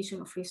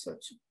implementation of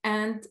research.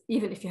 And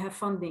even if you have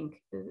funding,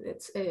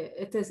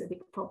 it is a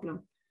big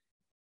problem.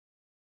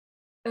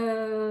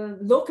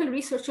 Local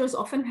researchers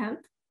often help,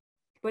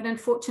 but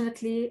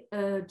unfortunately,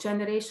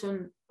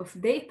 generation of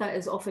data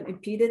is often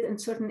impeded in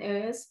certain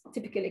areas. A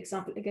typical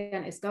example,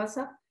 again, is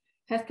Gaza.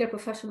 Healthcare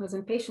professionals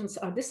and patients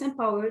are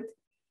disempowered,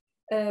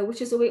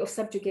 which is a way of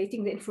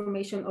subjugating the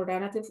information or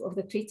narrative of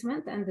the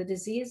treatment and the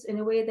disease in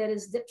a way that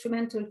is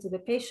detrimental to the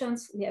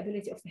patients, the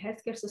ability of the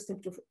healthcare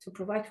system to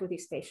provide for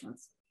these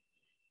patients.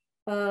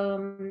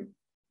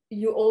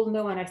 You all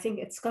know, and I think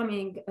it's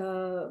coming,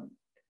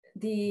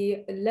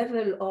 the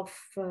level of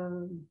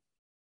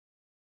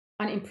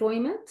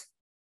unemployment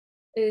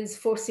is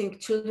forcing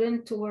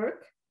children to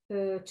work.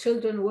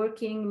 Children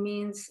working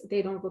means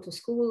they don't go to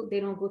school. They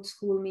don't go to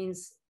school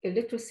means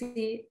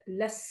illiteracy,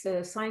 less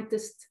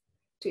scientists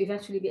to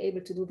eventually be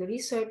able to do the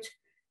research.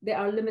 There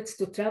are limits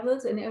to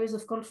travels in areas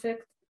of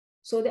conflict.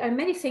 So there are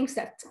many things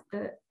that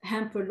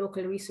hamper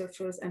local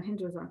researchers and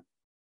hinder them.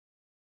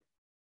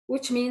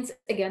 Which means,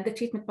 again, the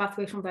treatment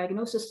pathway from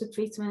diagnosis to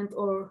treatment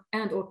or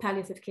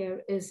palliative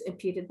care is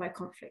impeded by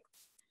conflict.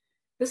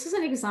 This is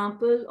an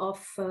example of,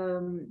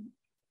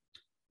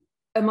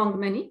 among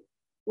many,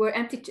 where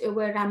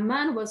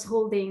Amman was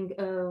holding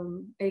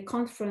a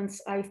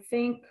conference, I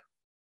think,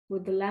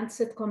 with the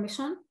Lancet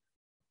Commission,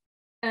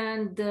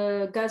 and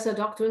the Gaza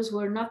doctors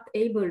were not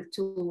able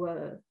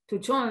to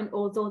join,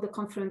 although the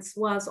conference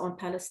was on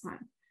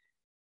Palestine.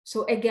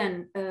 So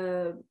again,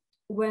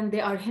 when they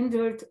are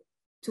hindered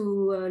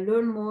to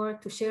learn more,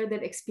 to share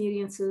their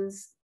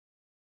experiences,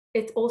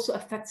 it also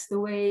affects the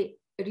way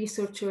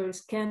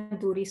researchers can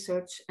do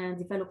research and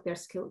develop their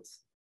skills.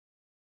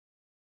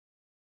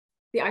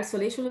 The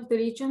isolation of the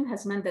region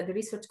has meant that the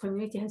research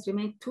community has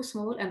remained too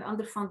small and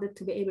underfunded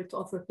to be able to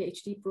offer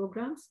PhD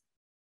programs.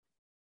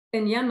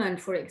 In Yemen,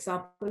 for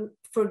example,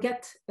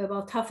 forget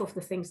about half of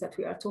the things that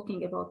we are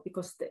talking about,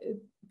 because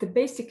the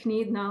basic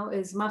need now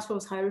is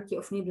Maslow's hierarchy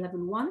of need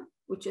level 1,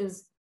 which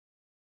is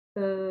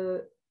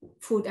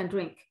food and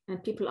drink,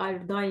 and people are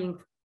dying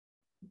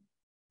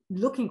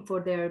looking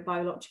for their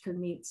biological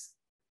needs,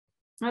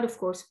 and of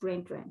course,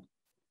 brain drain.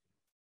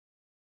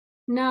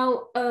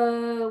 Now,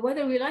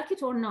 whether we like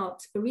it or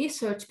not,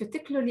 research,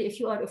 particularly if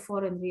you are a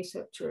foreign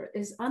researcher,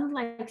 is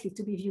unlikely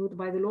to be viewed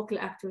by the local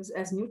actors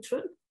as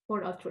neutral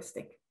or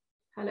altruistic.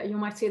 You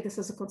might say this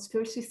is a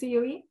conspiracy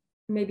theory.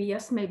 Maybe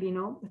yes, maybe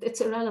no, but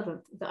it's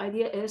irrelevant. The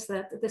idea is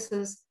that this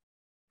is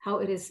how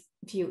it is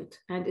viewed,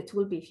 and it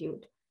will be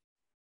viewed.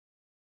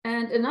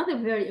 And another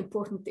very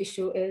important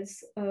issue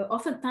is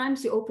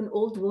oftentimes you open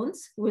old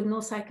wounds with no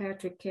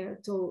psychiatric care.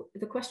 So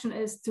the question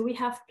is, do we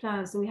have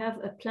plans? Do we have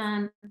a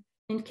plan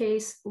in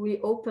case we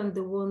open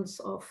the wounds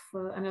of,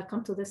 and I'll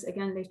come to this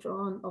again later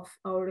on, of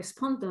our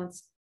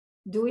respondents?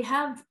 Do we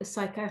have a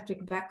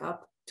psychiatric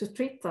backup to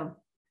treat them?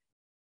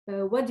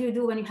 What do you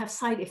do when you have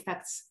side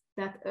effects,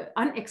 that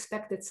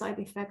unexpected side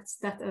effects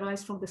that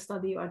arise from the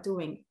study you are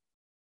doing?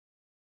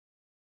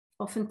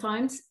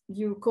 Oftentimes,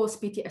 you cause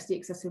PTSD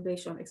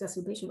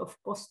exacerbation of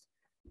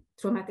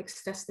post-traumatic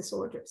stress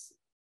disorders.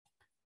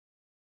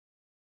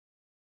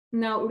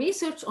 Now,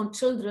 research on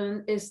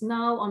children is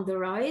now on the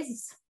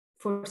rise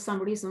for some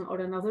reason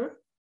or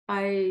another.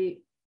 I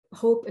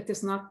hope it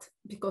is not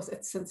because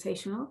it's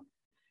sensational,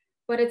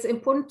 but it's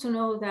important to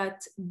know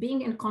that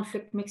being in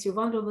conflict makes you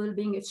vulnerable.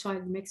 Being a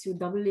child makes you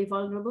doubly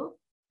vulnerable.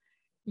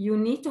 You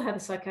need to have a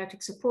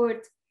psychiatric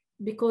support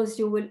because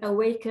you will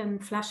awaken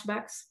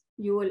flashbacks.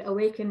 You will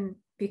awaken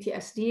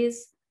PTSDs.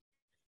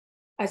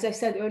 As I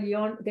said early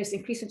on, there's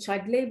increase in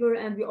child labor,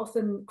 and we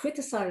often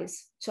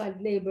criticize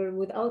child labor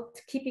without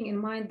keeping in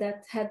mind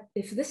that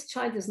if this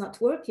child is not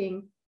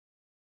working,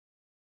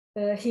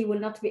 he will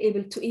not be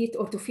able to eat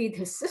or to feed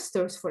his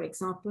sisters, for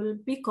example,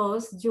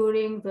 because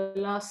during the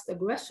last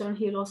aggression,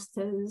 he lost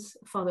his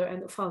father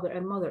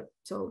and mother.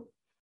 So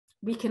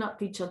we cannot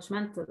be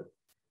judgmental.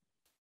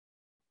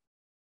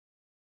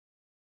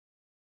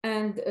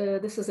 And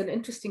this is an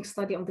interesting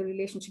study on the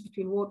relationship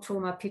between war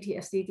trauma,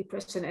 PTSD,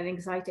 depression, and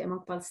anxiety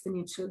among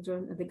Palestinian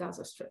children in the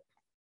Gaza Strip.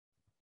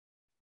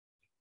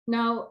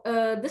 Now,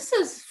 this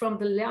is from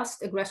the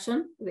last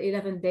aggression, the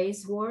 11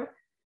 days war.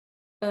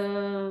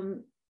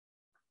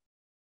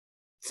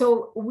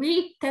 So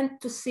we tend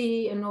to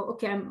see,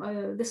 okay,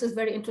 this is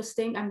very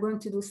interesting. I'm going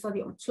to do a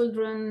study on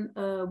children,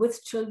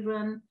 with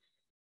children,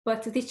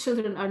 but these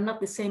children are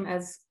not the same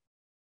as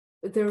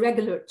the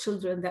regular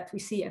children that we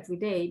see every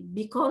day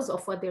because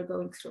of what they're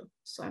going through.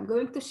 So I'm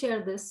going to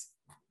share this.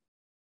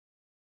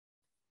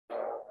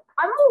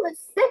 I'm always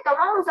sick. I'm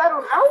always, I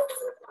don't know.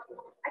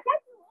 I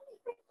can't do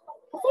anything.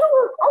 If you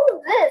were all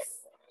of this,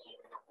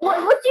 what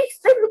do you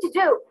expect me to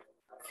do?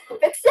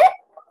 Fix it?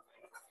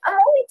 I'm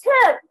only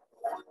 10.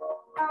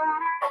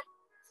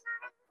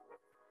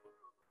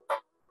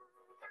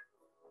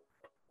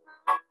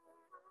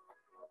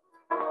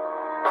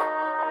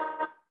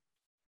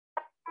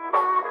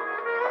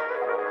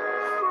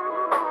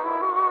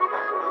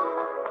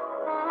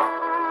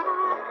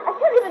 I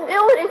can't even do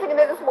anything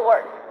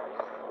anymore.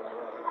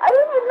 I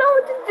don't even know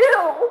what to do.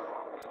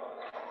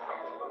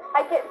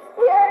 I get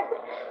scared,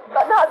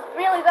 but not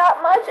really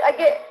that much. I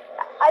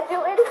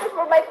do anything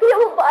for my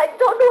people, but I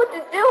don't know what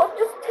to do. I'm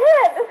just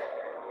 10.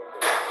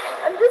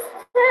 I'm just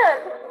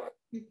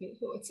 10. Okay,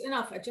 so it's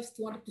enough. I just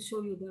wanted to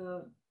show you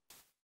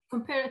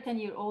compare a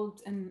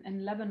 10-year-old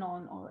in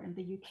Lebanon or in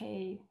the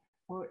UK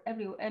or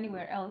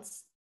anywhere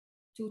else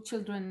to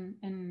children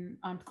in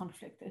armed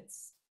conflict.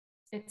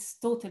 It's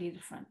totally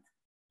different.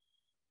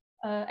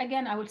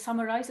 Again, I will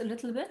summarize a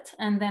little bit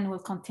and then we'll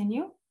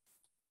continue.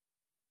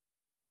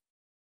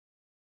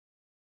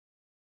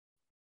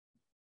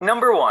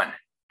 Number 1,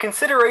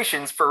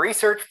 considerations for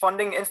research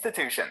funding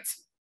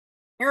institutions.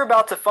 You're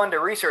about to fund a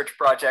research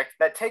project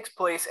that takes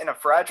place in a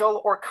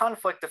fragile or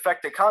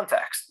conflict-affected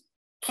context.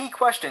 Key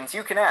questions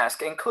you can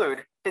ask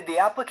include, did the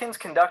applicants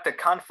conduct a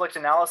conflict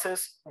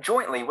analysis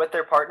jointly with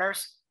their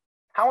partners?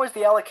 How is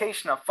the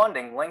allocation of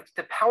funding linked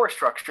to power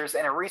structures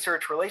in a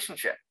research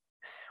relationship?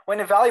 When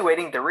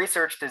evaluating the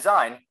research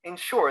design,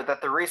 ensure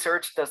that the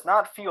research does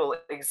not fuel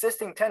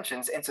existing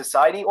tensions in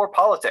society or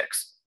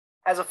politics.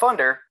 As a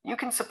funder, you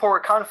can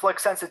support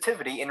conflict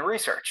sensitivity in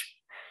research.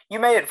 You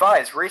may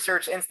advise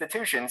research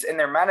institutions in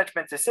their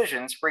management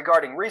decisions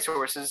regarding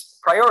resources,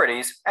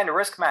 priorities, and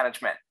risk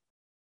management.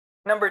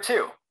 Number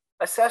 2,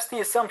 assess the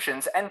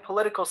assumptions and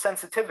political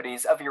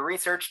sensitivities of your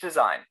research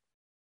design.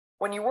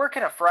 When you work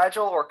in a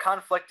fragile or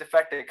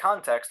conflict-affected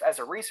context as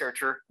a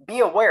researcher, be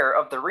aware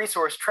of the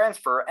resource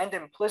transfer and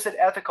implicit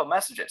ethical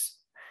messages.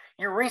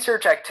 Your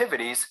research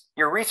activities,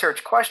 your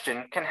research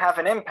question can have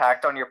an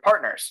impact on your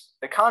partners,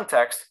 the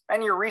context,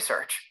 and your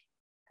research.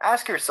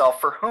 Ask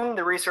yourself for whom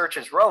the research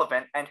is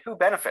relevant and who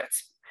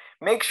benefits.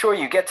 Make sure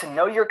you get to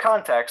know your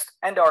context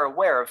and are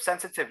aware of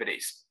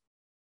sensitivities.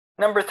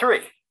 Number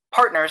 3,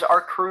 partners are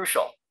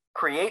crucial.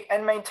 Create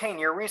and maintain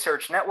your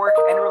research network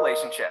and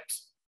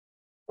relationships.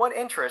 What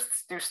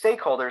interests do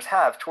stakeholders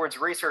have towards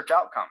research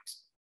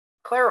outcomes?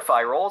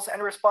 Clarify roles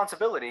and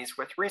responsibilities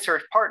with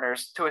research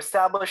partners to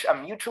establish a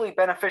mutually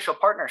beneficial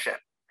partnership.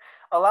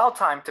 Allow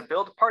time to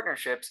build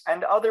partnerships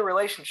and other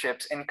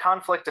relationships in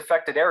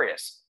conflict-affected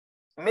areas.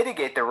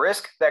 Mitigate the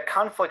risk that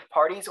conflict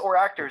parties or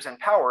actors in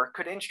power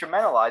could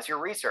instrumentalize your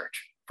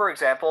research, for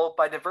example,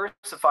 by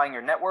diversifying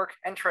your network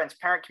and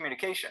transparent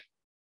communication.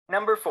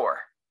 Number 4,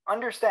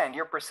 understand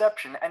your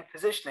perception and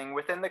positioning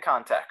within the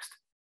context.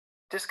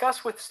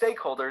 Discuss with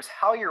stakeholders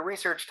how your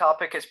research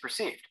topic is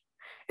perceived.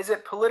 Is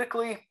it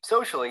politically,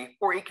 socially,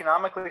 or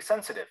economically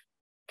sensitive?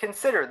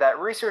 Consider that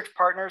research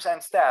partners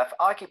and staff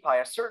occupy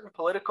a certain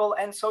political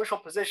and social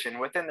position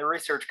within the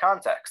research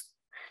context.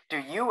 Do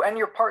you and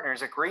your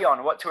partners agree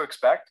on what to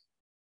expect?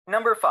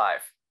 Number 5,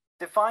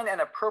 define an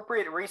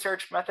appropriate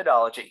research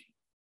methodology.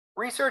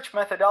 Research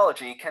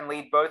methodology can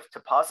lead both to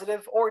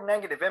positive or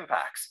negative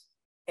impacts.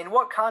 In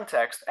what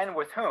context and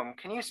with whom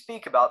can you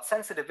speak about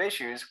sensitive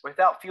issues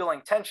without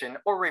fueling tension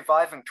or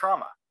reviving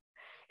trauma?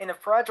 In a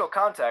fragile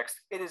context,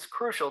 it is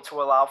crucial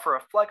to allow for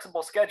a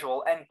flexible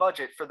schedule and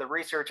budget for the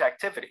research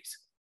activities.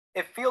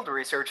 If field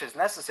research is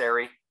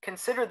necessary,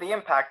 consider the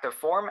impact of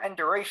form and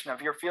duration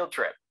of your field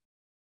trip.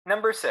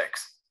 Number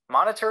 6,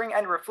 monitoring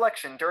and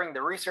reflection during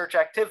the research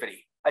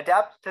activity.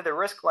 Adapt to the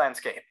risk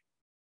landscape.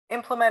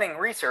 Implementing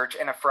research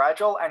in a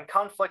fragile and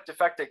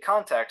conflict-affected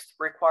context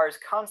requires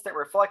constant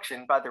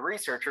reflection by the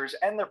researchers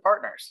and their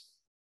partners.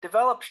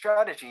 Develop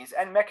strategies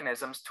and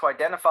mechanisms to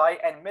identify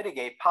and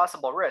mitigate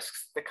possible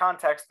risks the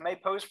context may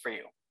pose for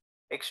you.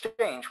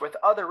 Exchange with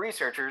other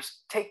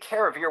researchers, take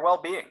care of your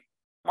well-being.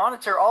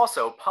 Monitor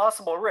also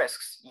possible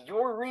risks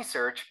your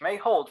research may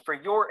hold for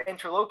your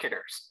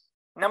interlocutors.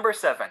 Number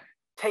 7,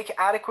 take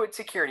adequate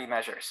security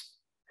measures.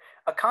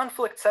 A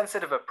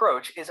conflict-sensitive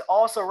approach is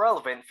also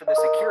relevant for the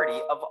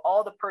security of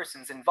all the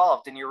persons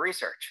involved in your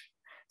research.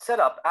 Set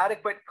up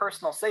adequate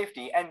personal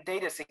safety and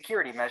data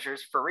security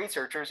measures for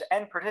researchers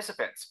and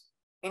participants.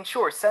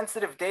 Ensure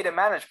sensitive data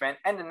management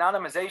and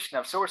anonymization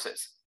of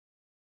sources.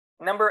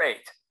 Number 8,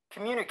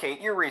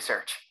 communicate your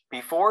research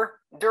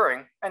before,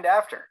 during, and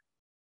after.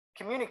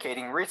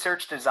 Communicating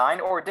research design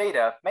or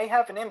data may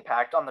have an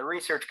impact on the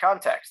research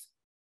context.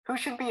 Who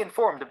should be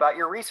informed about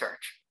your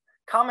research?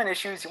 Common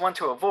issues you want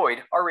to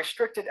avoid are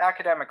restricted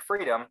academic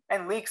freedom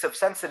and leaks of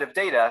sensitive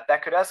data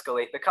that could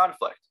escalate the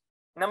conflict.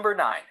 Number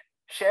 9,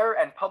 share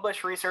and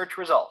publish research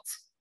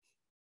results.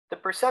 The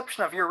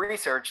perception of your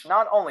research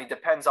not only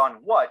depends on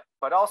what,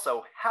 but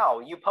also how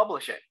you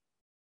publish it.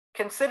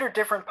 Consider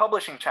different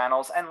publishing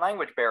channels and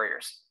language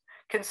barriers.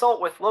 Consult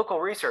with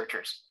local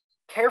researchers.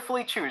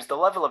 Carefully choose the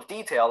level of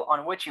detail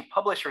on which you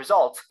publish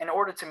results in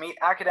order to meet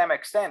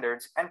academic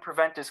standards and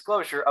prevent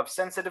disclosure of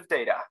sensitive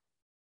data.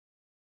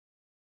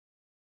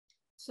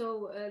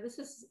 So this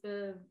is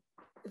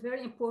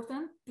very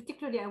important.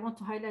 Particularly, I want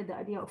to highlight the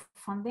idea of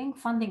funding.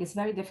 Funding is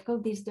very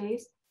difficult these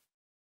days,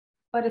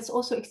 but it's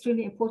also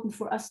extremely important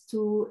for us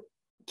to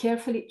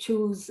carefully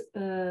choose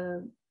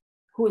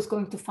who is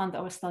going to fund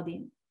our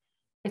study.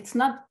 It's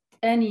not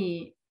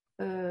any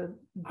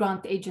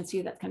grant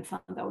agency that can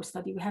fund our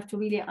study. We have to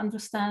really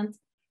understand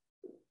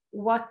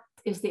what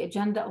is the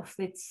agenda of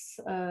its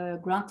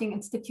granting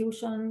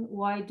institution,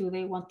 why do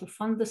they want to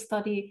fund the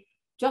study,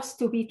 just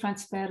to be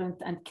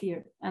transparent and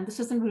clear. And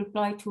this is in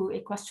reply to a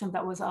question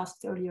that was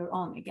asked earlier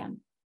on again.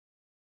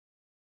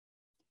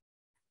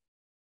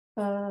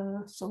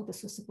 So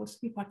this is supposed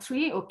to be part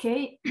 3,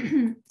 okay.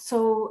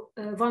 So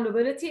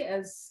vulnerability,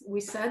 as we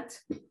said,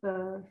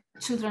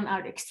 children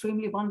are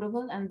extremely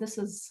vulnerable, and this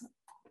is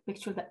a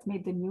picture that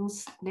made the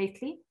news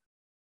lately.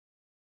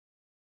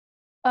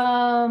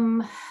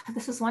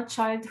 This is one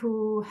child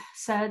who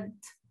said,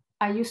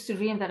 I used to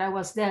dream that I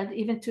was dead.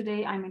 Even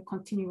today, I'm in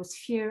continuous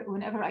fear.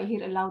 Whenever I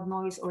hear a loud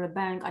noise or a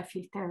bang, I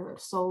feel terror.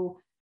 So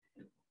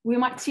we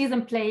might see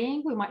them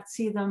playing, we might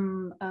see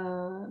them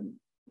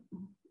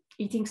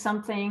eating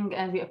something,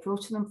 and we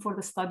approach them for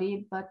the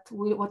study. But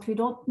what we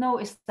don't know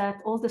is that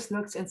all this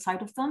lurks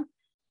inside of them.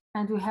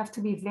 and we have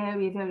to be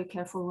very, very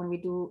careful when we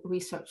do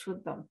research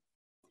with them.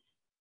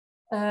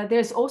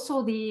 There's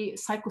also the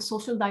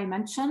psychosocial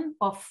dimension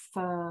of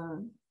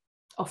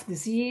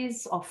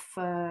disease, of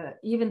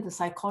even the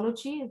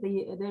psychology.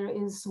 There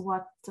is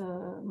what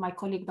my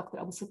colleague Dr.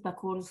 Abu Sitta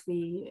calls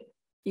the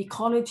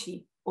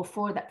ecology of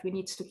four that we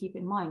need to keep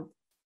in mind.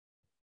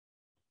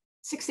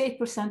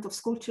 68% of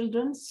school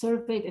children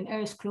surveyed in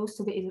areas close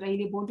to the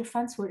Israeli border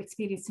fence were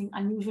experiencing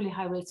unusually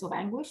high rates of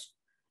anguish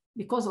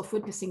because of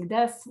witnessing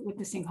death,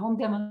 witnessing home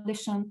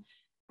demolition.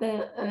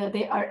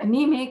 They are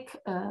anemic,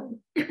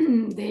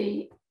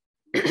 they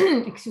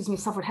excuse me,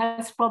 suffer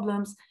health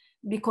problems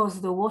because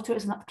the water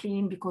is not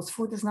clean, because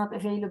food is not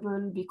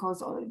available,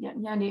 because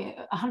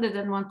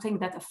 101 things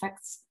that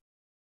affects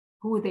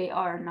who they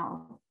are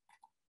now.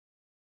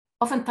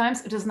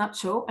 Oftentimes it does not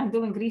show, and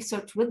doing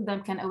research with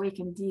them can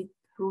awaken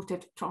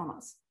deep-rooted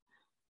traumas.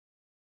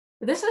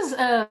 This is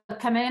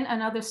كمان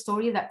another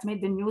story that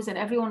made the news, and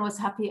everyone was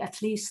happy,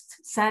 at least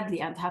sadly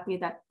and happy,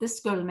 that this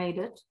girl made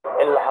it.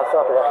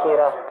 اللحظات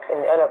الأخيرة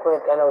إني أنا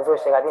كنت أنا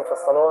وزوجتي قاعدين في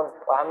الصالون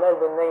وعمال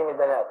بننيم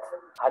البنات،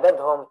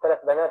 عددهم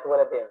 3 بنات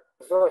وولدين.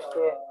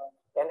 زوجتي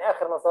يعني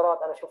آخر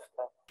نظرات أنا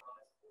شفتها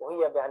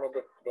وهي يعني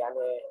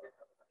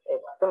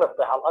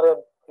بتنطح على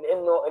الأرض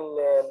لأنه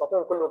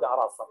البطون كله وقع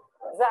راسها.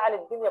 زعل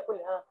الدنيا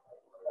كلها،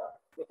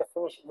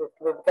 بكفيش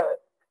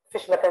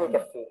فيش مكان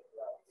يكفيه.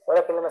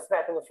 ولكن لما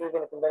سمعت إنه في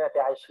بنت من بناتي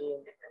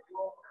عايشين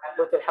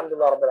قلت الحمد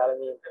لله رب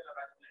العالمين،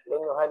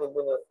 لأنه هذه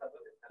البنت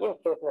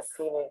يمكن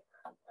تنسيني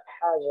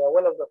حاجة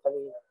ولو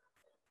بقليل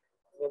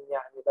من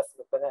يعني بس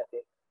من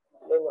بناتي،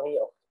 لأنه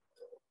هي أخت.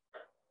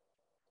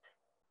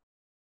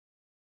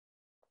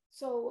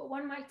 So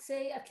one might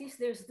say, at least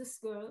there's this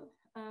girl,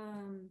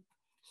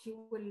 she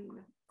will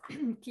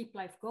keep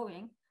life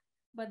going.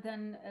 But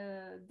then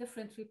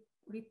different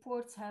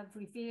reports have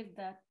revealed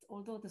that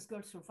although this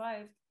girl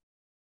survived,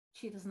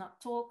 she does not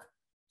talk,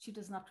 she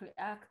does not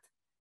react,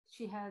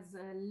 she has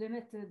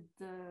limited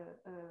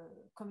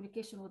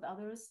communication with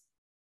others.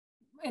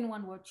 In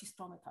one word, she's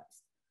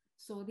traumatized.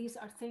 So these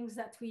are things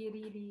that we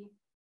really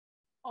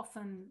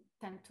often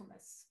tend to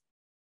miss.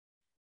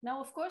 Now,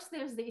 of course,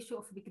 there's the issue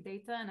of big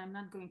data, and I'm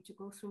not going to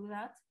go through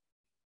that.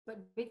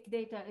 But big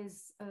data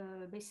is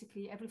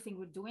basically everything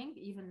we're doing.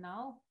 Even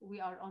now, we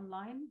are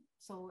online.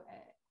 So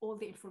all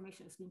the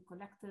information is being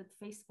collected.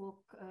 Facebook,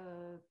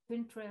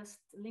 Pinterest,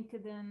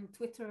 LinkedIn,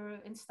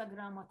 Twitter,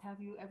 Instagram, what have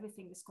you,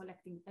 everything is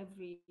collecting,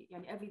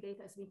 every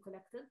data is being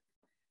collected.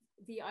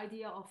 The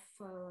idea of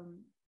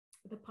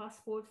the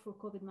passport for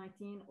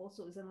COVID-19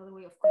 also is another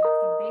way of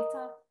collecting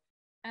data.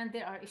 And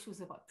there are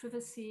issues about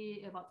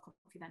privacy, about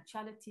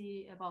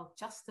confidentiality, about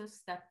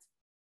justice that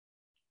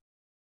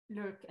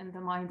lurk in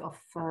the mind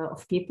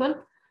of people.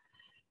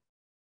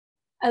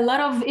 A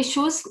lot of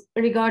issues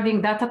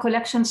regarding data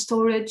collection,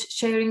 storage,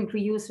 sharing,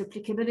 reuse,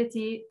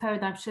 replicability,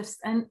 paradigm shifts,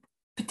 and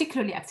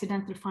particularly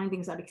accidental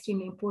findings are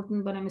extremely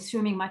important, but I'm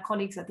assuming my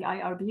colleagues at the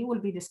IRB will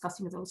be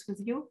discussing those with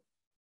you.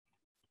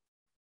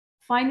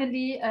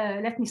 Finally,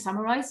 let me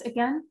summarize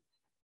again.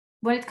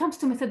 When it comes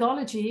to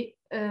methodology,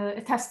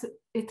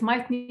 it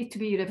might need to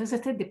be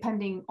revisited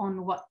depending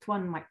on what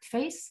one might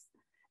face.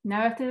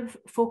 Narrative,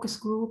 focus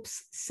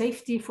groups,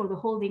 safety for the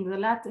holding, the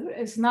latter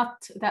is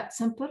not that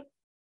simple.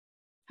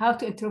 How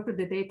to interpret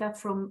the data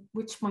from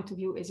which point of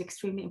view is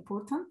extremely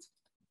important.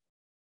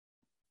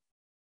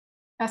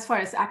 As far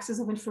as access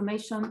of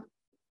information,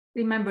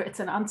 remember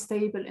it's an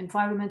unstable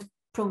environment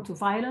prone to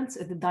violence.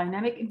 It's a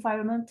dynamic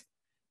environment.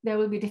 There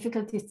will be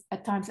difficulties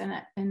at times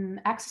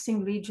in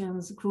accessing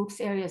regions,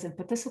 groups, areas, and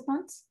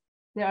participants.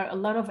 There are a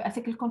lot of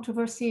ethical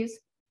controversies.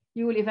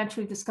 You will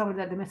eventually discover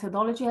that the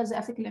methodology has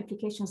ethical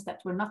implications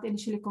that were not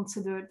initially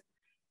considered,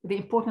 the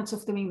importance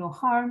of doing no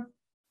harm,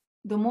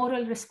 the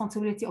moral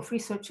responsibility of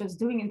researchers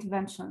doing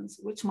interventions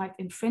which might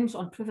infringe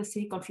on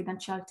privacy,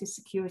 confidentiality,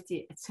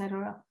 security,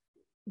 etc.,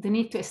 the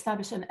need to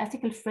establish an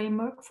ethical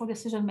framework for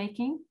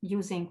decision-making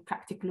using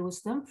practical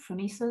wisdom,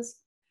 phronesis,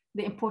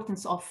 the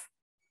importance of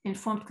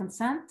informed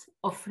consent,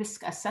 of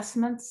risk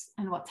assessments,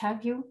 and what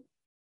have you.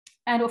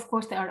 And of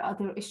course, there are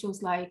other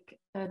issues like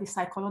the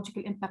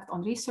psychological impact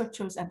on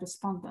researchers and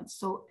respondents.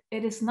 So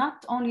it is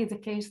not only the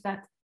case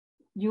that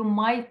you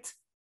might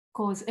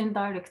cause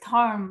indirect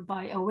harm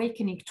by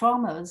awakening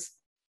traumas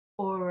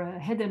or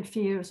hidden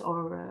fears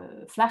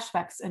or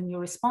flashbacks in your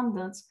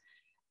respondents.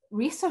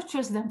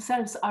 Researchers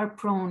themselves are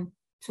prone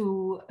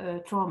to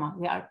trauma.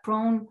 They are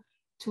prone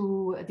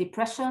to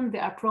depression. They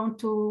are prone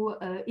to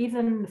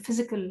even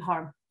physical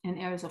harm in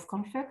areas of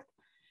conflict.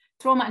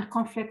 Trauma and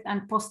conflict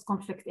and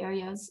post-conflict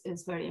areas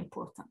is very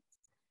important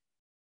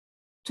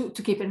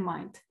to keep in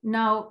mind.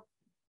 Now,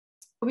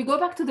 we go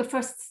back to the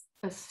first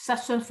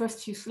session,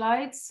 first few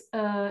slides.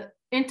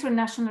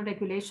 International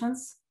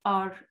regulations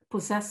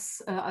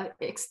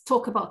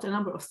talk about a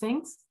number of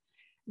things.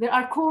 There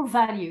are core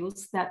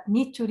values that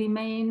need to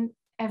remain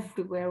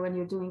everywhere when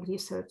you're doing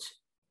research,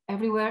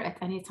 everywhere at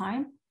any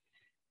time.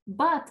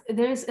 But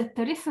there is a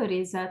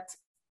periphery that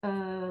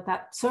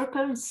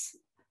circles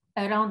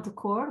around the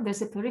core.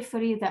 There's a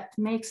periphery that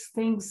makes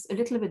things a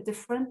little bit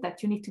different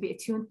that you need to be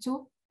attuned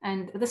to.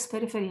 And this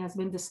periphery has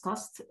been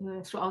discussed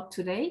throughout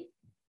today.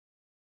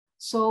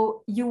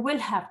 So you will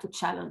have to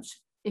challenge.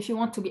 If you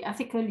want to be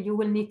ethical, you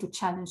will need to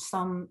challenge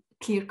some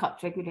clear-cut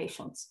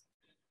regulations.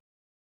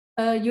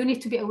 You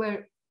need to be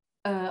aware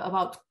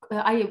about,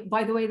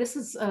 by the way, this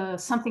is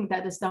something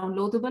that is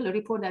downloadable, a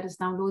report that is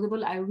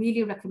downloadable. I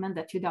really recommend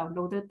that you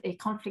download it, a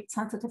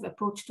conflict-sensitive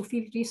approach to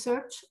field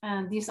research.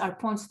 And these are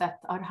points that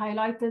are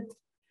highlighted: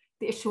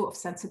 the issue of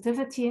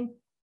sensitivity,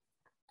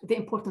 the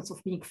importance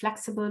of being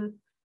flexible,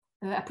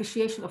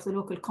 appreciation of the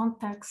local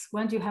context,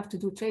 when do you have to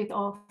do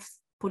trade-offs,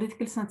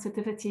 political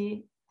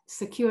sensitivity,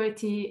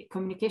 security,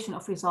 communication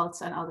of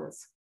results, and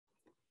others.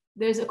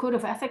 There is a code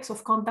of ethics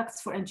of conduct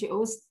for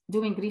NGOs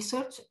doing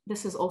research.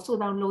 This is also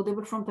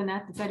downloadable from the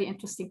net, very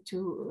interesting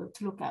to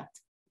look at.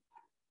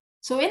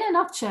 So in a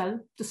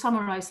nutshell, to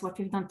summarize what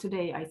we've done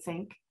today, I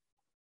think,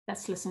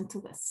 let's listen to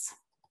this.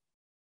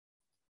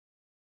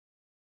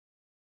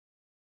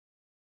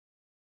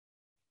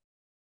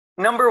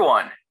 Number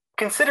 1,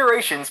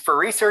 considerations for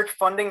research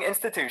funding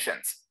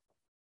institutions.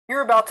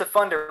 You're about to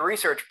fund a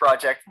research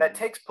project that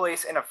takes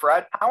place in a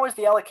FRAD. How is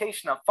the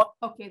allocation of funds?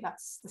 Okay,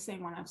 that's the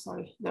same one. I'm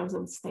sorry. There was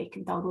a mistake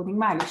in downloading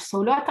Malish.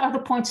 So what are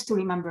the points to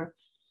remember?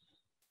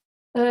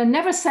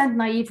 Never send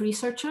naive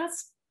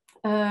researchers.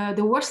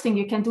 The worst thing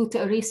you can do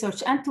to a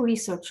research and to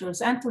researchers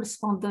and to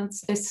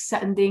respondents is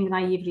sending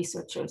naive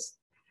researchers.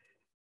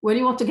 When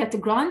you want to get a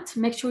grant,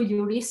 make sure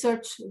you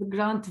research the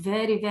grant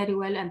very, very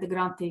well and the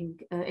granting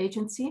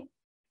agency.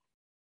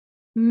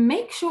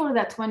 Make sure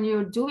that when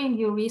you're doing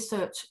your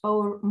research,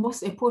 or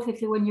most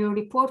importantly, when you're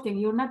reporting,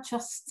 you're not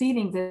just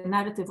stealing the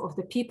narrative of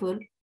the people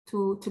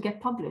to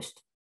get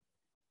published.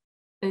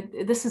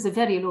 This is a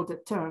very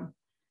loaded term.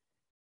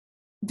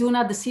 Do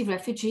not deceive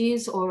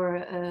refugees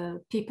or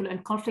people in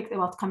conflict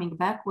about coming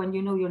back when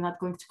you know you're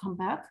not going to come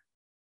back.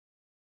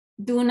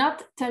 Do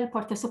not tell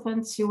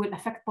participants you will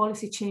affect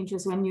policy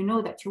changes when you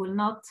know that you will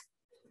not.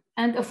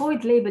 And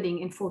avoid labeling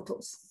in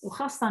photos.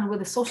 وخاصة with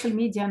the social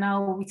media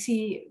now, we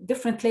see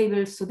different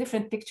labels to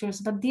different pictures,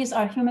 but these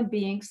are human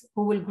beings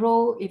who will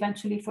grow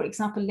eventually. For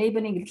example,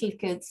 labeling little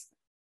kids.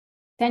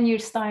 10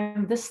 years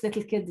time, this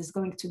little kid is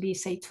going to be,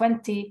 say,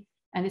 20,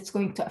 and it's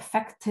going to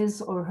affect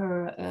his or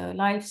her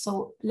life.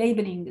 So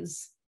labeling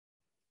is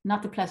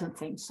not a pleasant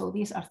thing. So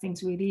these are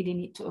things we really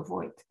need to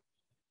avoid.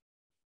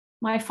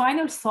 My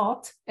final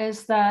thought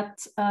is that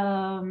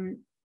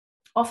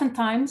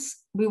oftentimes,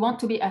 we want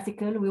to be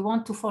ethical, we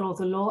want to follow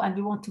the law, and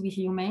we want to be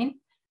humane.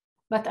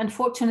 But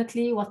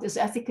unfortunately, what is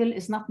ethical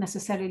is not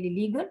necessarily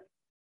legal,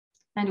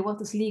 and what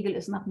is legal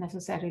is not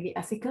necessarily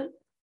ethical.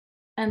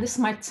 And this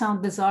might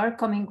sound bizarre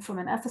coming from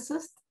an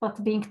ethicist,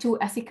 but being too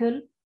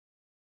ethical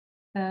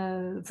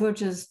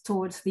verges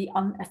towards the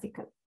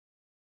unethical.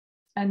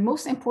 And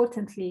most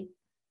importantly,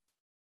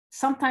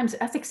 sometimes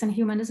ethics and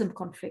humanism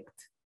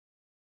conflict.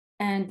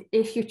 And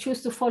if you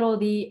choose to follow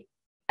the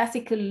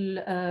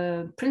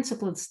ethical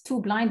principles too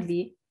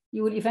blindly,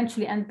 you will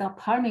eventually end up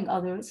harming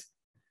others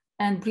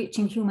and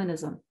breaching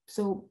humanism.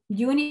 So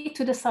you need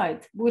to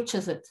decide which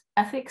is it,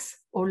 ethics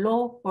or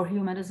law or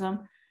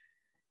humanism.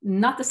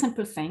 Not a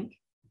simple thing.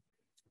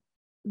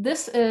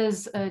 This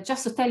is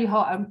just to tell you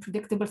how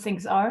unpredictable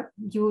things are.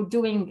 You're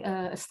doing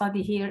a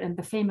study here in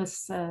the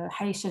famous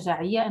حي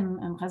الشجاعية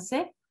in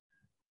Gaza.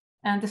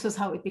 And this is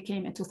how it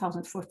became in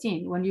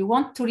 2014. When you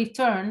want to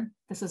return,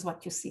 this is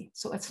what you see.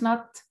 So it's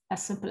not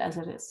as simple as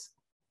it is.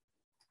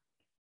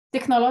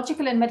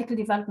 Technological and medical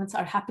developments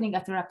are happening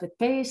at a rapid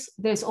pace.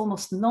 There's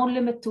almost no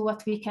limit to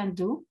what we can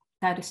do.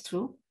 That is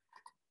true.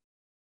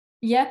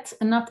 Yet,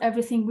 not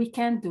everything we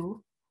can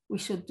do, we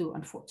should do,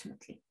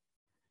 unfortunately.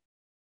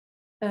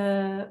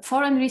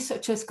 Foreign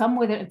researchers come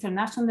with their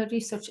international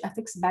research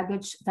ethics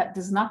baggage that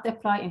does not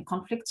apply in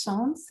conflict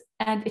zones.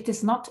 And it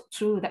is not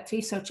true that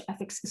research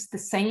ethics is the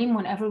same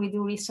whenever we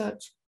do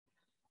research.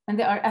 And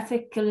there are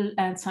ethical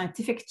and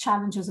scientific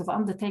challenges of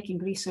undertaking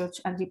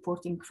research and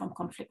reporting from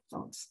conflict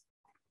zones.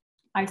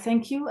 I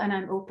thank you, and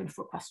I'm open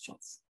for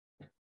questions.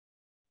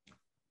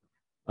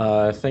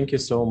 Thank you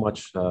so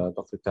much,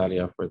 Dr.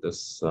 Talia, for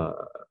this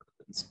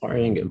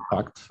inspiring,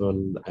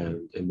 impactful,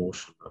 and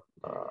emotional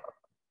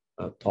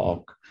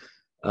talk.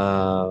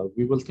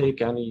 We will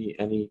take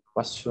any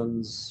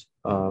questions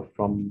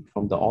from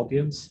the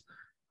audience.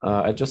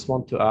 I just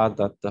want to add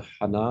that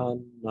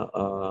Hanan,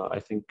 I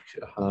think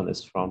Hanan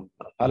is from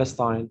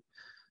Palestine.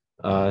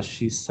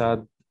 She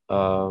said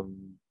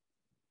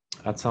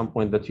at some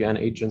point that UN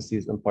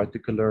agencies in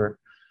particular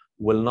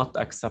will not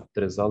accept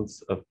the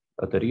results of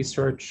the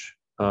research,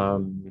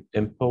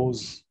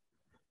 impose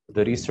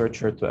the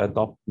researcher to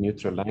adopt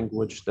neutral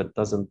language that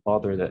doesn't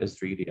bother the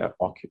Israeli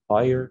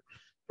occupier.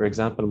 For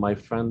example, my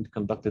friend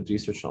conducted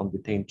research on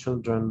detained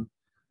children.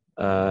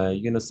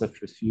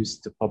 UNICEF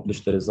refused to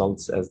publish the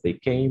results as they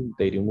came.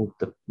 They removed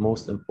the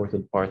most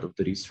important part of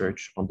the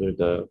research under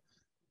the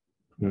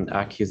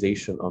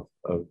accusation of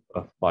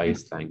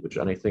biased language.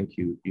 And I think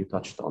you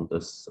touched on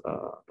this,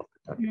 Dr.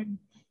 Talia.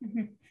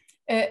 Mm-hmm.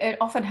 It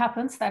often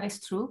happens, that is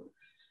true.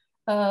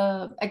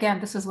 Again,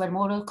 this is where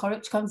moral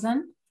courage comes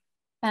in.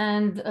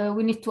 And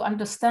we need to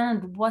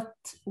understand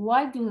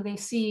why do they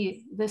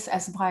see this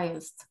as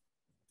biased?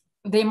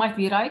 They might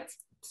be right,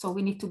 so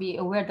we need to be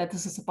aware that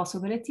this is a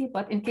possibility,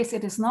 but in case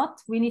it is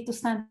not, we need to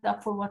stand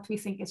up for what we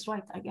think is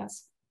right, I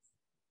guess.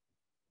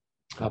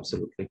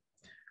 Absolutely.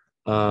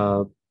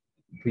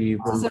 We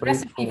will It's a wait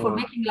recipe for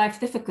making life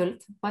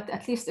difficult, but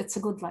at least it's a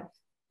good life.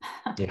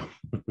 Yeah,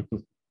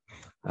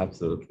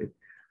 absolutely.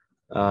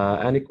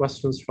 Any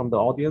questions from the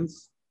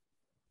audience?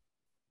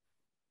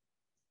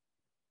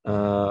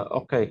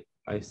 Okay,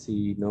 I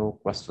see no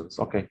questions.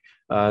 Okay,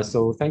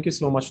 so thank you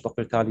so much,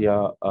 Dr.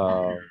 Talia.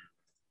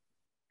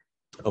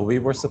 We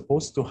were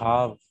supposed to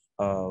have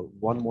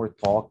one more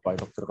talk by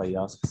Dr.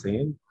 Ghayas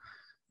Hussein.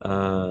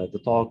 The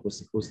talk was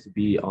supposed to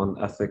be on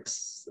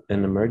ethics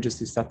in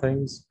emergency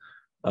settings.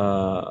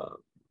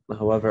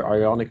 However,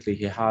 ironically,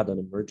 he had an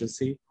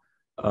emergency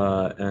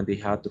and he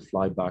had to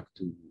fly back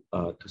to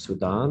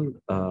Sudan.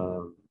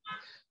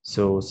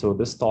 So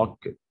this talk,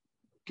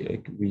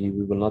 we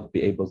will not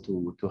be able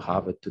to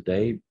have it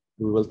today.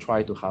 We will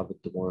try to have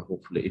it tomorrow,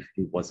 hopefully, if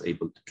he was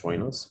able to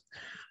join us.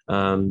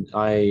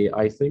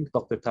 I think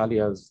Dr.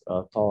 Talia's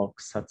talk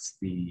sets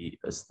the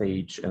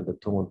stage and the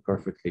tone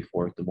perfectly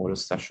for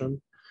tomorrow's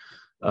session.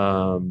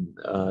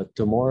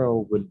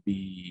 Tomorrow will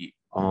be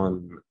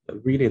on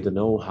really the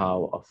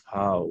know-how of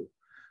how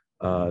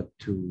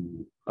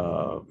to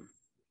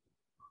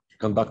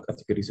conduct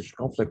ethical research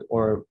conflict,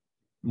 or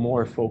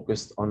more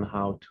focused on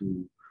how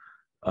to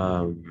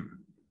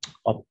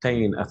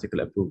obtain ethical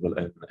approval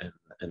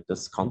in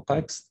this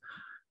context.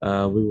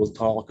 We will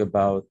talk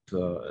about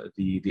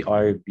the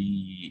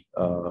IRB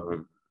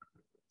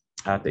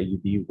at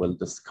AUB will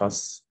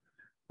discuss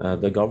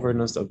the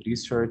governance of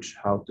research,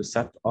 how to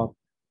set up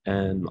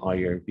an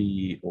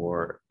IRB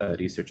or a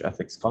research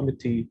ethics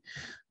committee,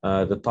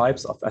 the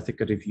types of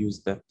ethical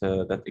reviews that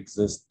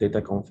exist,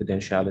 data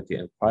confidentiality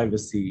and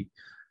privacy,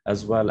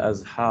 as well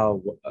as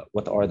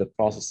what are the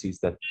processes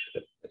that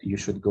you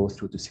should go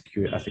through to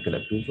secure ethical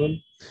approval.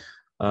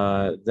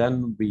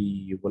 Then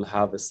we will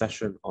have a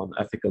session on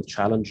ethical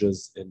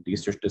challenges in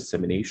research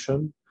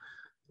dissemination,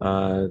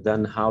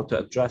 then how to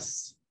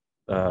address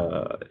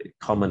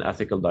common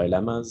ethical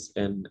dilemmas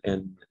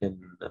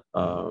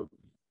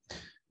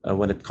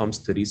when it comes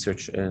to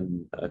research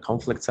in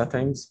conflict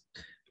settings.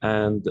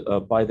 And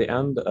by the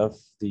end of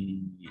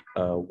the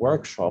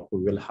workshop, we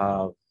will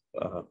have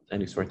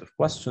any sort of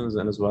questions,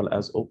 and as well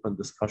as open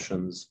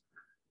discussions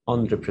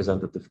on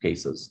representative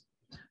cases.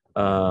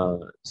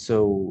 For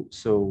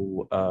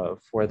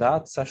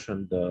that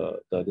session,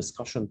 the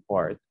discussion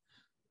part,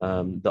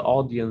 the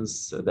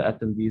audience, the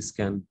attendees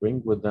can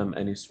bring with them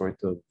any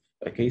sort of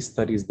case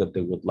studies that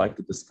they would like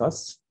to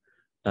discuss,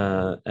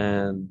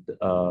 and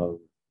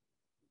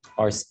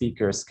our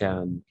speakers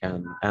can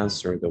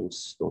answer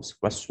those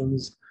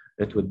questions.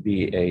 It would be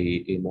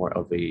a more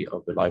of a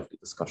lively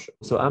discussion.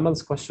 So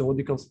Amal's question: would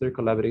you consider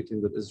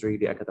collaborating with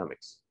Israeli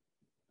academics?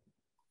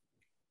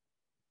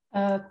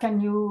 Can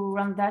you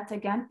run that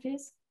again,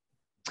 please?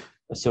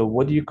 So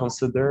would you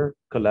consider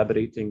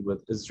collaborating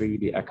with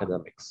Israeli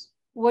academics?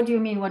 What do you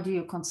mean, what do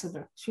you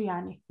consider?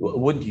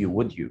 Would you?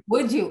 Would you?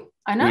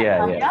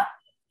 Yeah.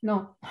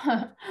 No.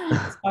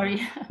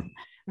 Sorry.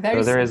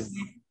 Very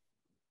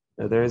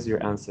so there is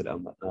your answer,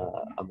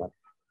 Amal.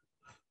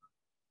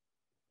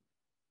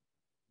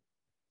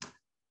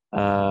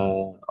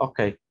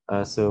 Okay,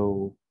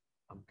 so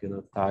I'm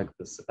gonna tag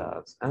this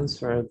as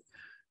answered.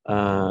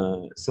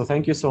 So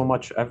thank you so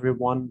much,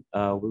 everyone.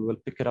 We will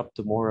pick it up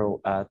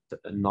tomorrow at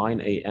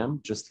 9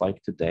 a.m., just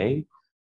like today.